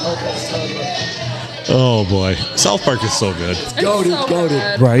South Park episode. Oh boy, South Park is so good. Goated, so goated.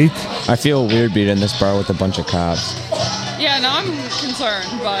 good. Right? I feel weird being in this bar with a bunch of cops. Yeah, now I'm concerned,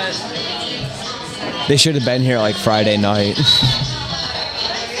 but They should have been here like Friday night.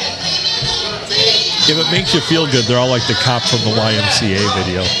 If it makes you feel good, they're all like the cop from the YMCA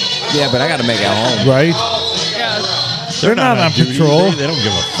video. Yeah, but I got to make it home. Right? yeah, They're not on duty. patrol. They don't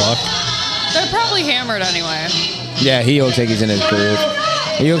give a fuck. they're probably hammered anyway. Yeah, he looks like he's in his groove.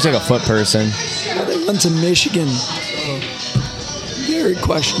 He looks like a foot person. Yeah, they went to Michigan. Very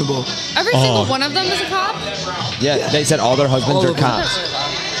questionable. Every single one of them is a cop. Yeah, they said all their husbands All are of them.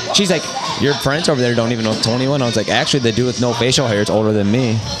 cops. She's like, your friends over there don't even know 21. I was like, actually, they do with no facial hair. It's older than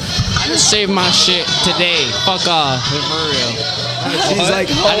me. I just saved my shit today. Fuck off, for real. She's like,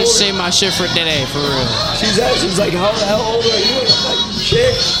 I how just old? saved my shit for today, for real. She's like, how the hell old are you? And I'm like,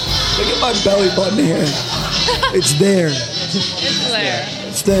 chick, look at my belly button here. It's there. It's there.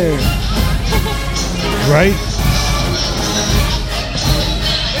 It's there. Right?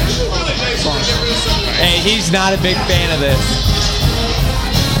 Hey, he's not a big fan of this.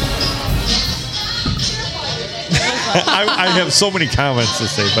 I have so many comments to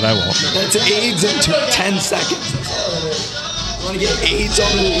say, but I won't. That's AIDS in 10 seconds. You want to get AIDS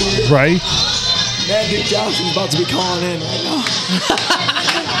over the ear? Right? Man, Duke Johnson's about to be calling in right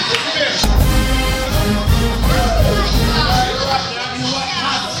now.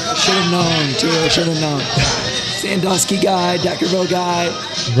 I should have known, too. I should have known. Sandusky guy, Deckerville guy.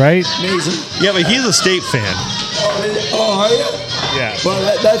 Right? Amazing. Yeah, but he's a state fan. Oh, are you? Yeah. Well,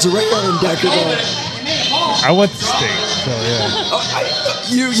 that's rare in Deckerville. I went to state, so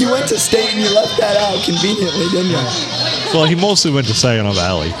yeah. You went to state and you left that out conveniently, didn't you? Well, he mostly went to Saginaw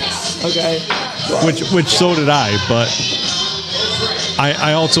Valley, Okay. Well, which so did I. But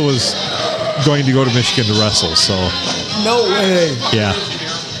I also was going to go to Michigan to wrestle. So no way. yeah,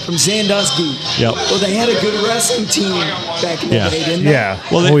 From Sandusky. Yep. Well, they had a good wrestling team back in the Yeah. day, didn't they? Yeah.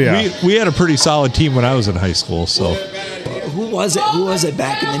 well, Oh, yeah. we had a pretty solid team when I was in high school. So Who was it? Who was it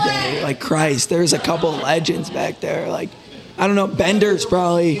back in the day? Like Christ, there's a couple of legends back there. Like I don't know, Bender's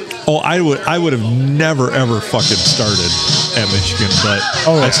probably. oh, I would have never ever fucking started at Michigan, but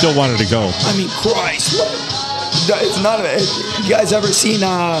yeah. I still wanted to go. I mean, Christ. It's not. You guys ever seen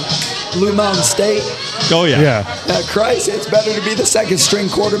Blue Mountain State? Oh yeah, Yeah. Christ, it's better to be the second string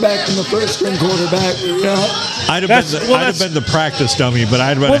quarterback than the first string quarterback. You know? I'd have That's- been well, I'd have that's- been the practice dummy, but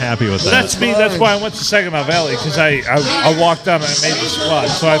I'd have been happy with that. That's me. That's why I went to Saginaw Valley, because I walked down and I made the squad.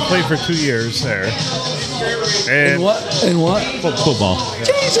 So I played for 2 years there. And And what? And what? Football.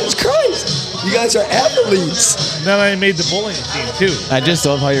 Jesus Christ! You guys are athletes. then I made the bowling team too. I just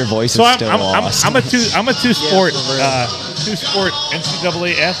love how your voice So is I'm still lost. a two sport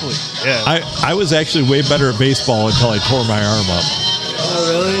NCAA athlete. Yeah. I was actually way better at baseball until I tore my arm up. Oh,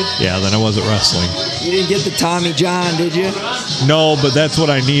 really? Yeah, then I wasn't wrestling. You didn't get the Tommy John, did you? No, but that's what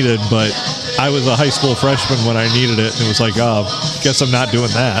I needed. But I was a high school freshman when I needed it, and it was like, oh, guess I'm not doing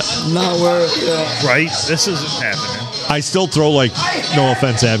that. Not worth it. Right? This isn't happening. I still throw like, no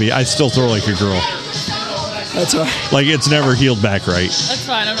offense, Abby, I still throw like a girl. That's all right. Like it's never healed back right. That's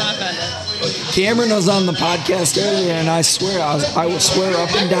fine. I'm not offended. Cameron was on the podcast earlier, and I swear, I will swear up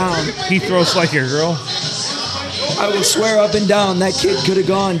and down. He throws like a girl. I will swear up and down that kid could have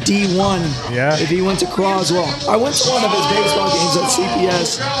gone D1 Yeah. if he went to Croswell. I went to one of his baseball games at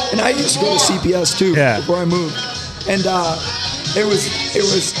CPS, and I used to go to CPS too Yeah. before I moved. And it was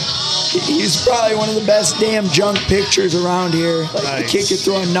He's probably one of the best damn junk pitchers around here. Like, the kid could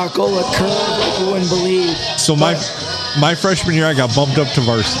throw a knuckle, a curve, like you wouldn't believe. So my freshman year, I got bumped up to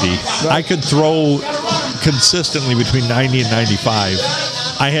varsity. Right. I could throw consistently between 90 and 95.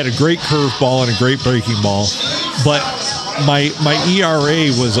 I had a great curveball and a great breaking ball, but my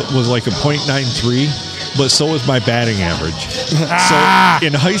ERA was like a .93, but so was my batting average. So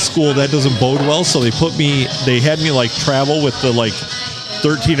in high school, that doesn't bode well. So they had me like travel with the like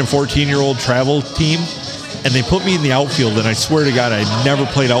 13 and 14-year-old travel team, and they put me in the outfield, and I swear to God, I never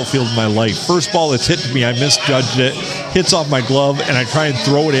played outfield in my life. First ball that's hit to me, I misjudged it, hits off my glove, and I try and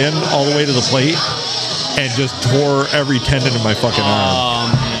throw it in all the way to the plate, and just tore every tendon in my fucking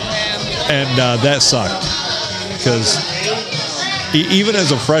arm. And that sucked, because even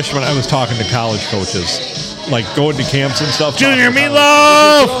as a freshman, I was talking to college coaches, like going to camps and stuff. Junior If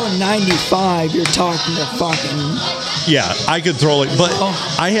Meatloaf! you're throwing 95, you're talking to fucking... Yeah, I could throw but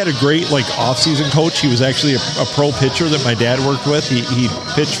I had a great like off-season coach. He was actually a pro pitcher that my dad worked with. He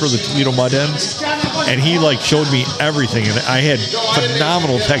pitched for the Toledo Mud Hens, and he like showed me everything. And I had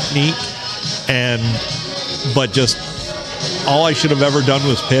phenomenal technique, but just all I should have ever done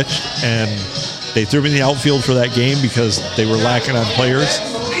was pitch. And they threw me in the outfield for that game because they were lacking on players.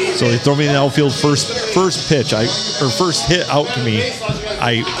 So they throw me in the outfield first pitch, first hit out to me.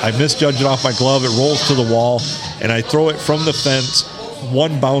 I misjudged it off my glove. It rolls to the wall, and I throw it from the fence,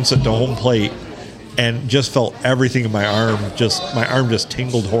 one bounce at the home plate, and just felt everything in my arm. My arm just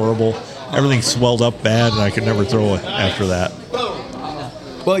tingled horrible. Everything swelled up bad, and I could never throw it after that.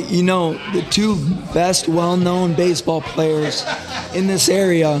 Well, you know, the two best well-known baseball players in this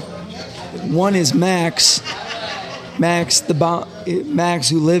area, one is Max. Max,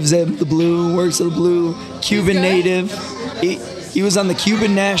 who lives at the Blue, works at the Blue, Cuban native. He was on the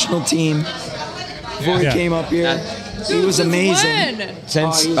Cuban national team before he came up here. He was amazing.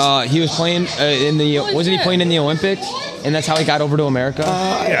 Since he was playing wasn't he playing in the Olympics? And that's how he got over to America?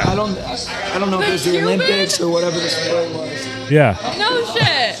 I don't know if it was the Olympics or whatever the sport was. Yeah. No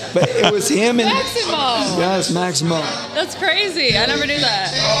shit. But it was him and Maximo. Yes, Maximo. That's crazy. I never knew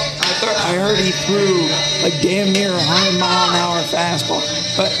that. I heard he threw like damn near 100-mile-an-hour fastball,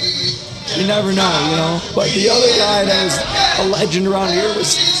 but you never know, you know. But the other guy that was a legend around here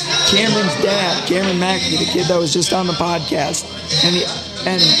was Cameron's dad, Cameron McAfee, the kid that was just on the podcast.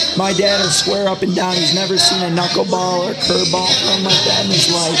 And my dad will swear up and down he's never seen a knuckleball or curveball thrown like that in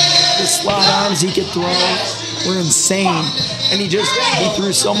his life. The slot arms he could throw were insane. And he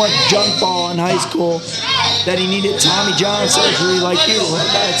threw so much junk ball in high school that he needed Tommy John surgery like you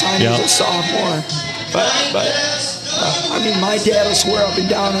by the time he was a sophomore. But I mean, my dad will swear up and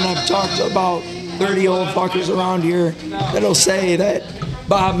down, and I've talked to about 30 old fuckers around here that'll say that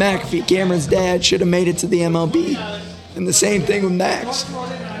Bob McAfee, Cameron's dad, should have made it to the MLB. And the same thing with Max.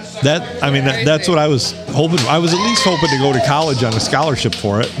 That's what I was hoping. I was at least hoping to go to college on a scholarship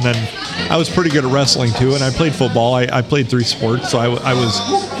for it. And then I was pretty good at wrestling too, and I played football. I played 3 sports, so I was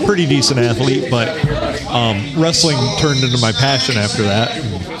a pretty decent athlete. But wrestling turned into my passion after that.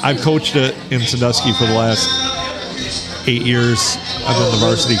 I've coached it in Sandusky for the last 8 years. I've been the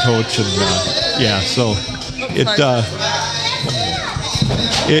varsity coach, and so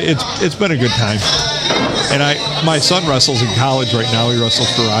it's been a good time. And my son wrestles in college right now. He wrestles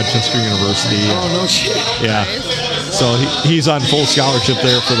for Rochester University. Oh, no shit. Yeah. So he's on full scholarship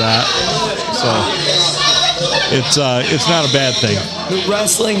there for that. So it's not a bad thing. The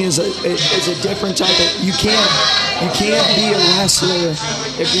wrestling is a different type of. You can't be a wrestler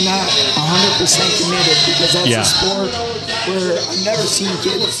if you're not 100% committed, because that's a sport where I've never seen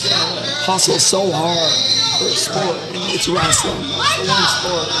kids hustle so hard for a sport. And it's wrestling. It's the one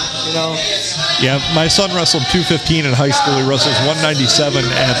sport, you know. Yeah, my son wrestled 215 in high school. He wrestles 197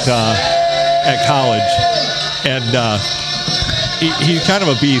 at college, and he's kind of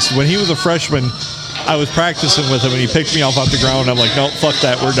a beast. When he was a freshman, I was practicing with him, and he picked me off off the ground. I'm like, no, fuck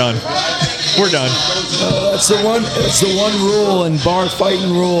that, we're done. We're done. That's the one rule in bar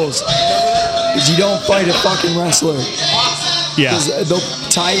fighting rules is you don't fight a fucking wrestler. Yeah. Because they'll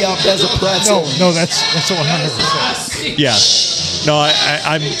tie you up as a pretzel. No, that's 100%. Yeah. No,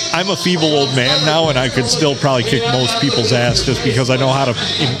 I'm a feeble old man now, and I could still probably kick most people's ass just because I know how to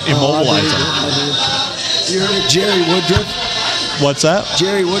immobilize them. You heard of Jerry Woodruff? What's that?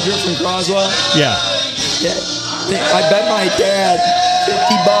 Jerry Woodruff from Croswell? Yeah. I bet my dad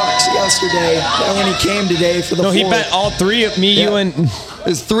 $50 yesterday that when he came today for the he bet all three of me, you, and...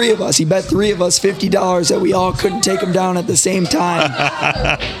 There's 3 of us. He bet 3 of us $50 that we all couldn't take him down at the same time.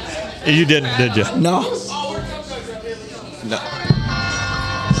 You didn't, did you? No.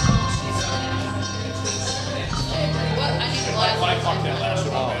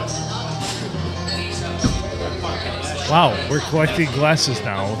 Wow, we're collecting glasses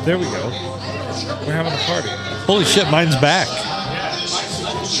now. There we go. We're having a party. Holy shit, mine's back.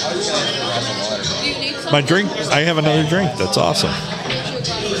 My drink, I have another drink. That's awesome.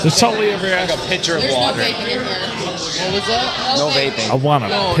 That's all we ever asked. Like a pitcher of water. What was that? No vaping. I want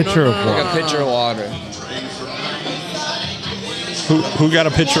a pitcher of water. Like a pitcher of water. Who got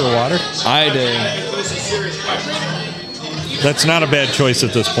a pitcher of water? I did. That's not a bad choice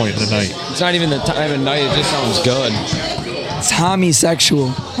at this point in the night. It's not even the time of night. It just sounds good. It's homosexual.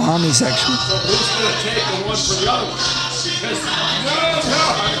 Homosexual.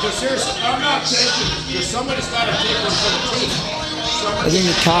 I think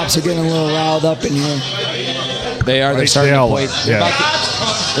the cops are getting a little riled up in here. They are. They're Right, starting they to all play. are.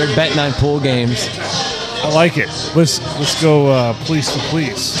 Yeah. They're betting on pool games. I like it. Let's go police to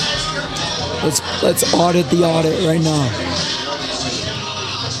police. Let's audit the audit right now.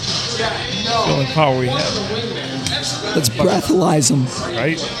 It's the only power we have, Let's breathalyze them.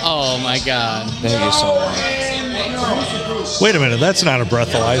 right? Oh my God. Thank you so much. Wait a minute, that's not a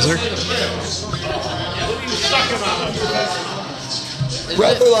breathalyzer.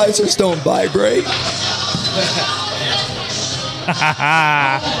 Breathalyzers don't vibrate.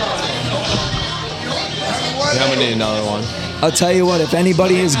 I'm gonna need another one. I'll tell you what, if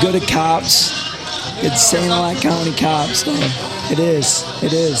anybody is good at cops, it's St. Louis County cops. Man. It is.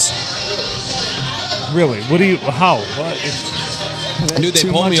 It is. Really? What do you? How? What? Dude, they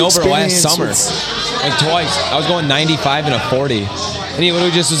Too pulled me much over last experience summer. with- Like twice. I was going 95 and a 40. And he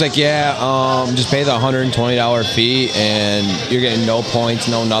literally just was like, yeah, just pay the $120 fee and you're getting no points,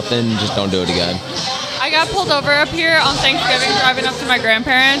 no nothing. Just don't do it again. I got pulled over up here on Thanksgiving driving up to my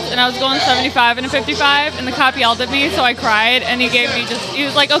grandparents, and I was going 75 and a 55, and the cop yelled at me, so I cried, and he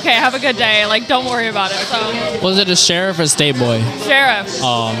was like, okay, have a good day, like, don't worry about it. So, Was it a sheriff or state boy? sheriff.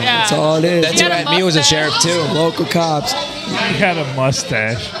 Oh, man. Yeah. That's all it is. That's He had what a at me was a sheriff mustache. too. Local cops. He had a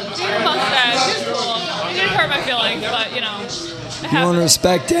mustache. He had a mustache. He was cool. He didn't hurt my feelings, but, you know. it You want to happened.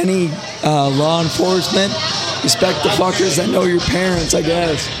 respect any law enforcement? Respect the fuckers that know your parents, I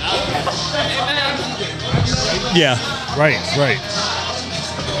guess. Yeah. Right.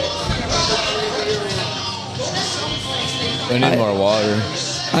 I need more water.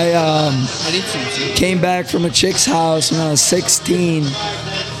 I I need some too. came back from a chick's house when I was 16,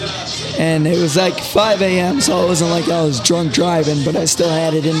 and it was like 5 a.m., so it wasn't like I was drunk driving, but I still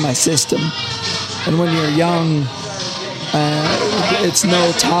had it in my system. And when you're young, it's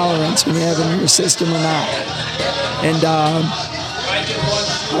no tolerance when you have it in your system or not. And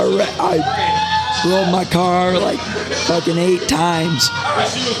I rolled my car like fucking 8 times.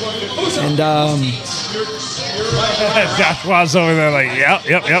 And Joshua's over there like, yep.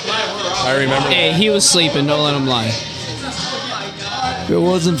 I remember. Hey, he was sleeping. Don't let him lie. if it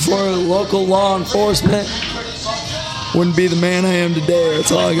wasn't for local law enforcement, wouldn't be the man I am today.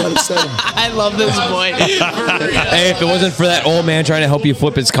 That's all I gotta say. I love this boy. Hey, if it wasn't for that old man trying to help you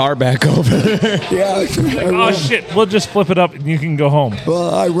flip his car back over. Yeah. Oh shit! We'll just flip it up and you can go home.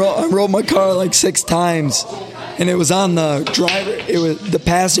 Well, I rolled my car like 6 times, and it was on the driver. It was the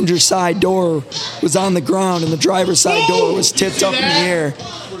passenger side door was on the ground, and the driver's side door was tipped up in the air,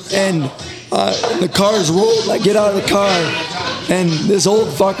 and the cars rolled. I get out of the car, and this old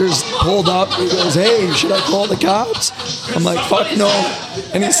fucker's pulled up. He goes, "Hey, should I call the cops?" I'm like, "Fuck no!"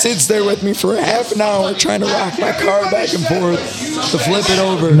 And he sits there with me for a half an hour trying to rock my car back and forth to flip it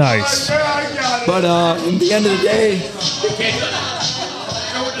over. Nice. But at the end of the day,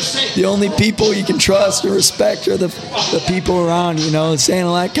 the only people you can trust and respect are the people around you. Know, St.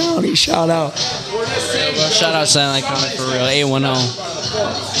 Louis County, shout out. Shout out St. Louis County for real. 810.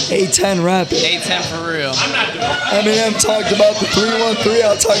 A10 Rapid. 810 for real. Eminem talked about the 313.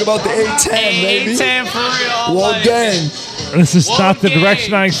 I'll talk about the A10, baby. 810 for real. Wall gang. This is not the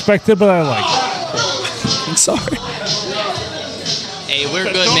direction I expected, but I like it. I'm sorry. Hey, we're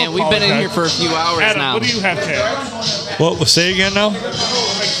good, man. We've been in here for a few hours Adam, now. what do you have to add? What? Say again now?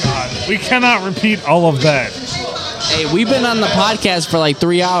 Oh my God. We cannot repeat all of that. Hey, we've been on the podcast for like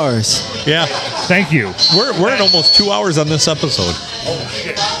 3 hours. Yeah. Thank you. We're at almost 2 hours on this episode. Oh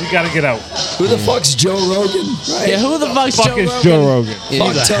shit. We gotta get out. Who the fuck's Joe Rogan? Right? Yeah, who the fuck's Fuck Joe is Rogan? Joe Rogan? Yeah,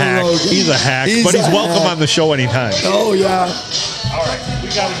 Fuck He's a Joe hack. Rogan. He's a hack, He's but he's a welcome hack. on the show anytime. Oh yeah. All right. We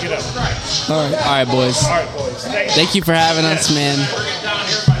gotta get out. All right. All right, boys. All right, boys. Thank you for having us, man.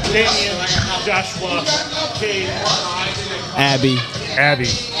 Damien, Joshua, Kate, Abby. Abby.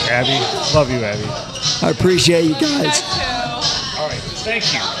 Love you, Abby. I appreciate you guys. All right.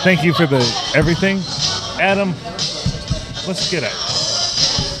 Thank you. Thank you for the everything. Adam, let's get it.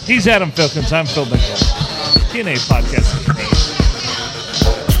 He's Adam Filkins. I'm Phil Nickel. TNA Podcast.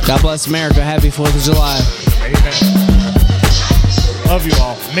 God bless America. Happy 4th of July. Amen. Love you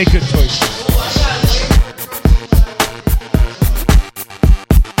all. Make good choices.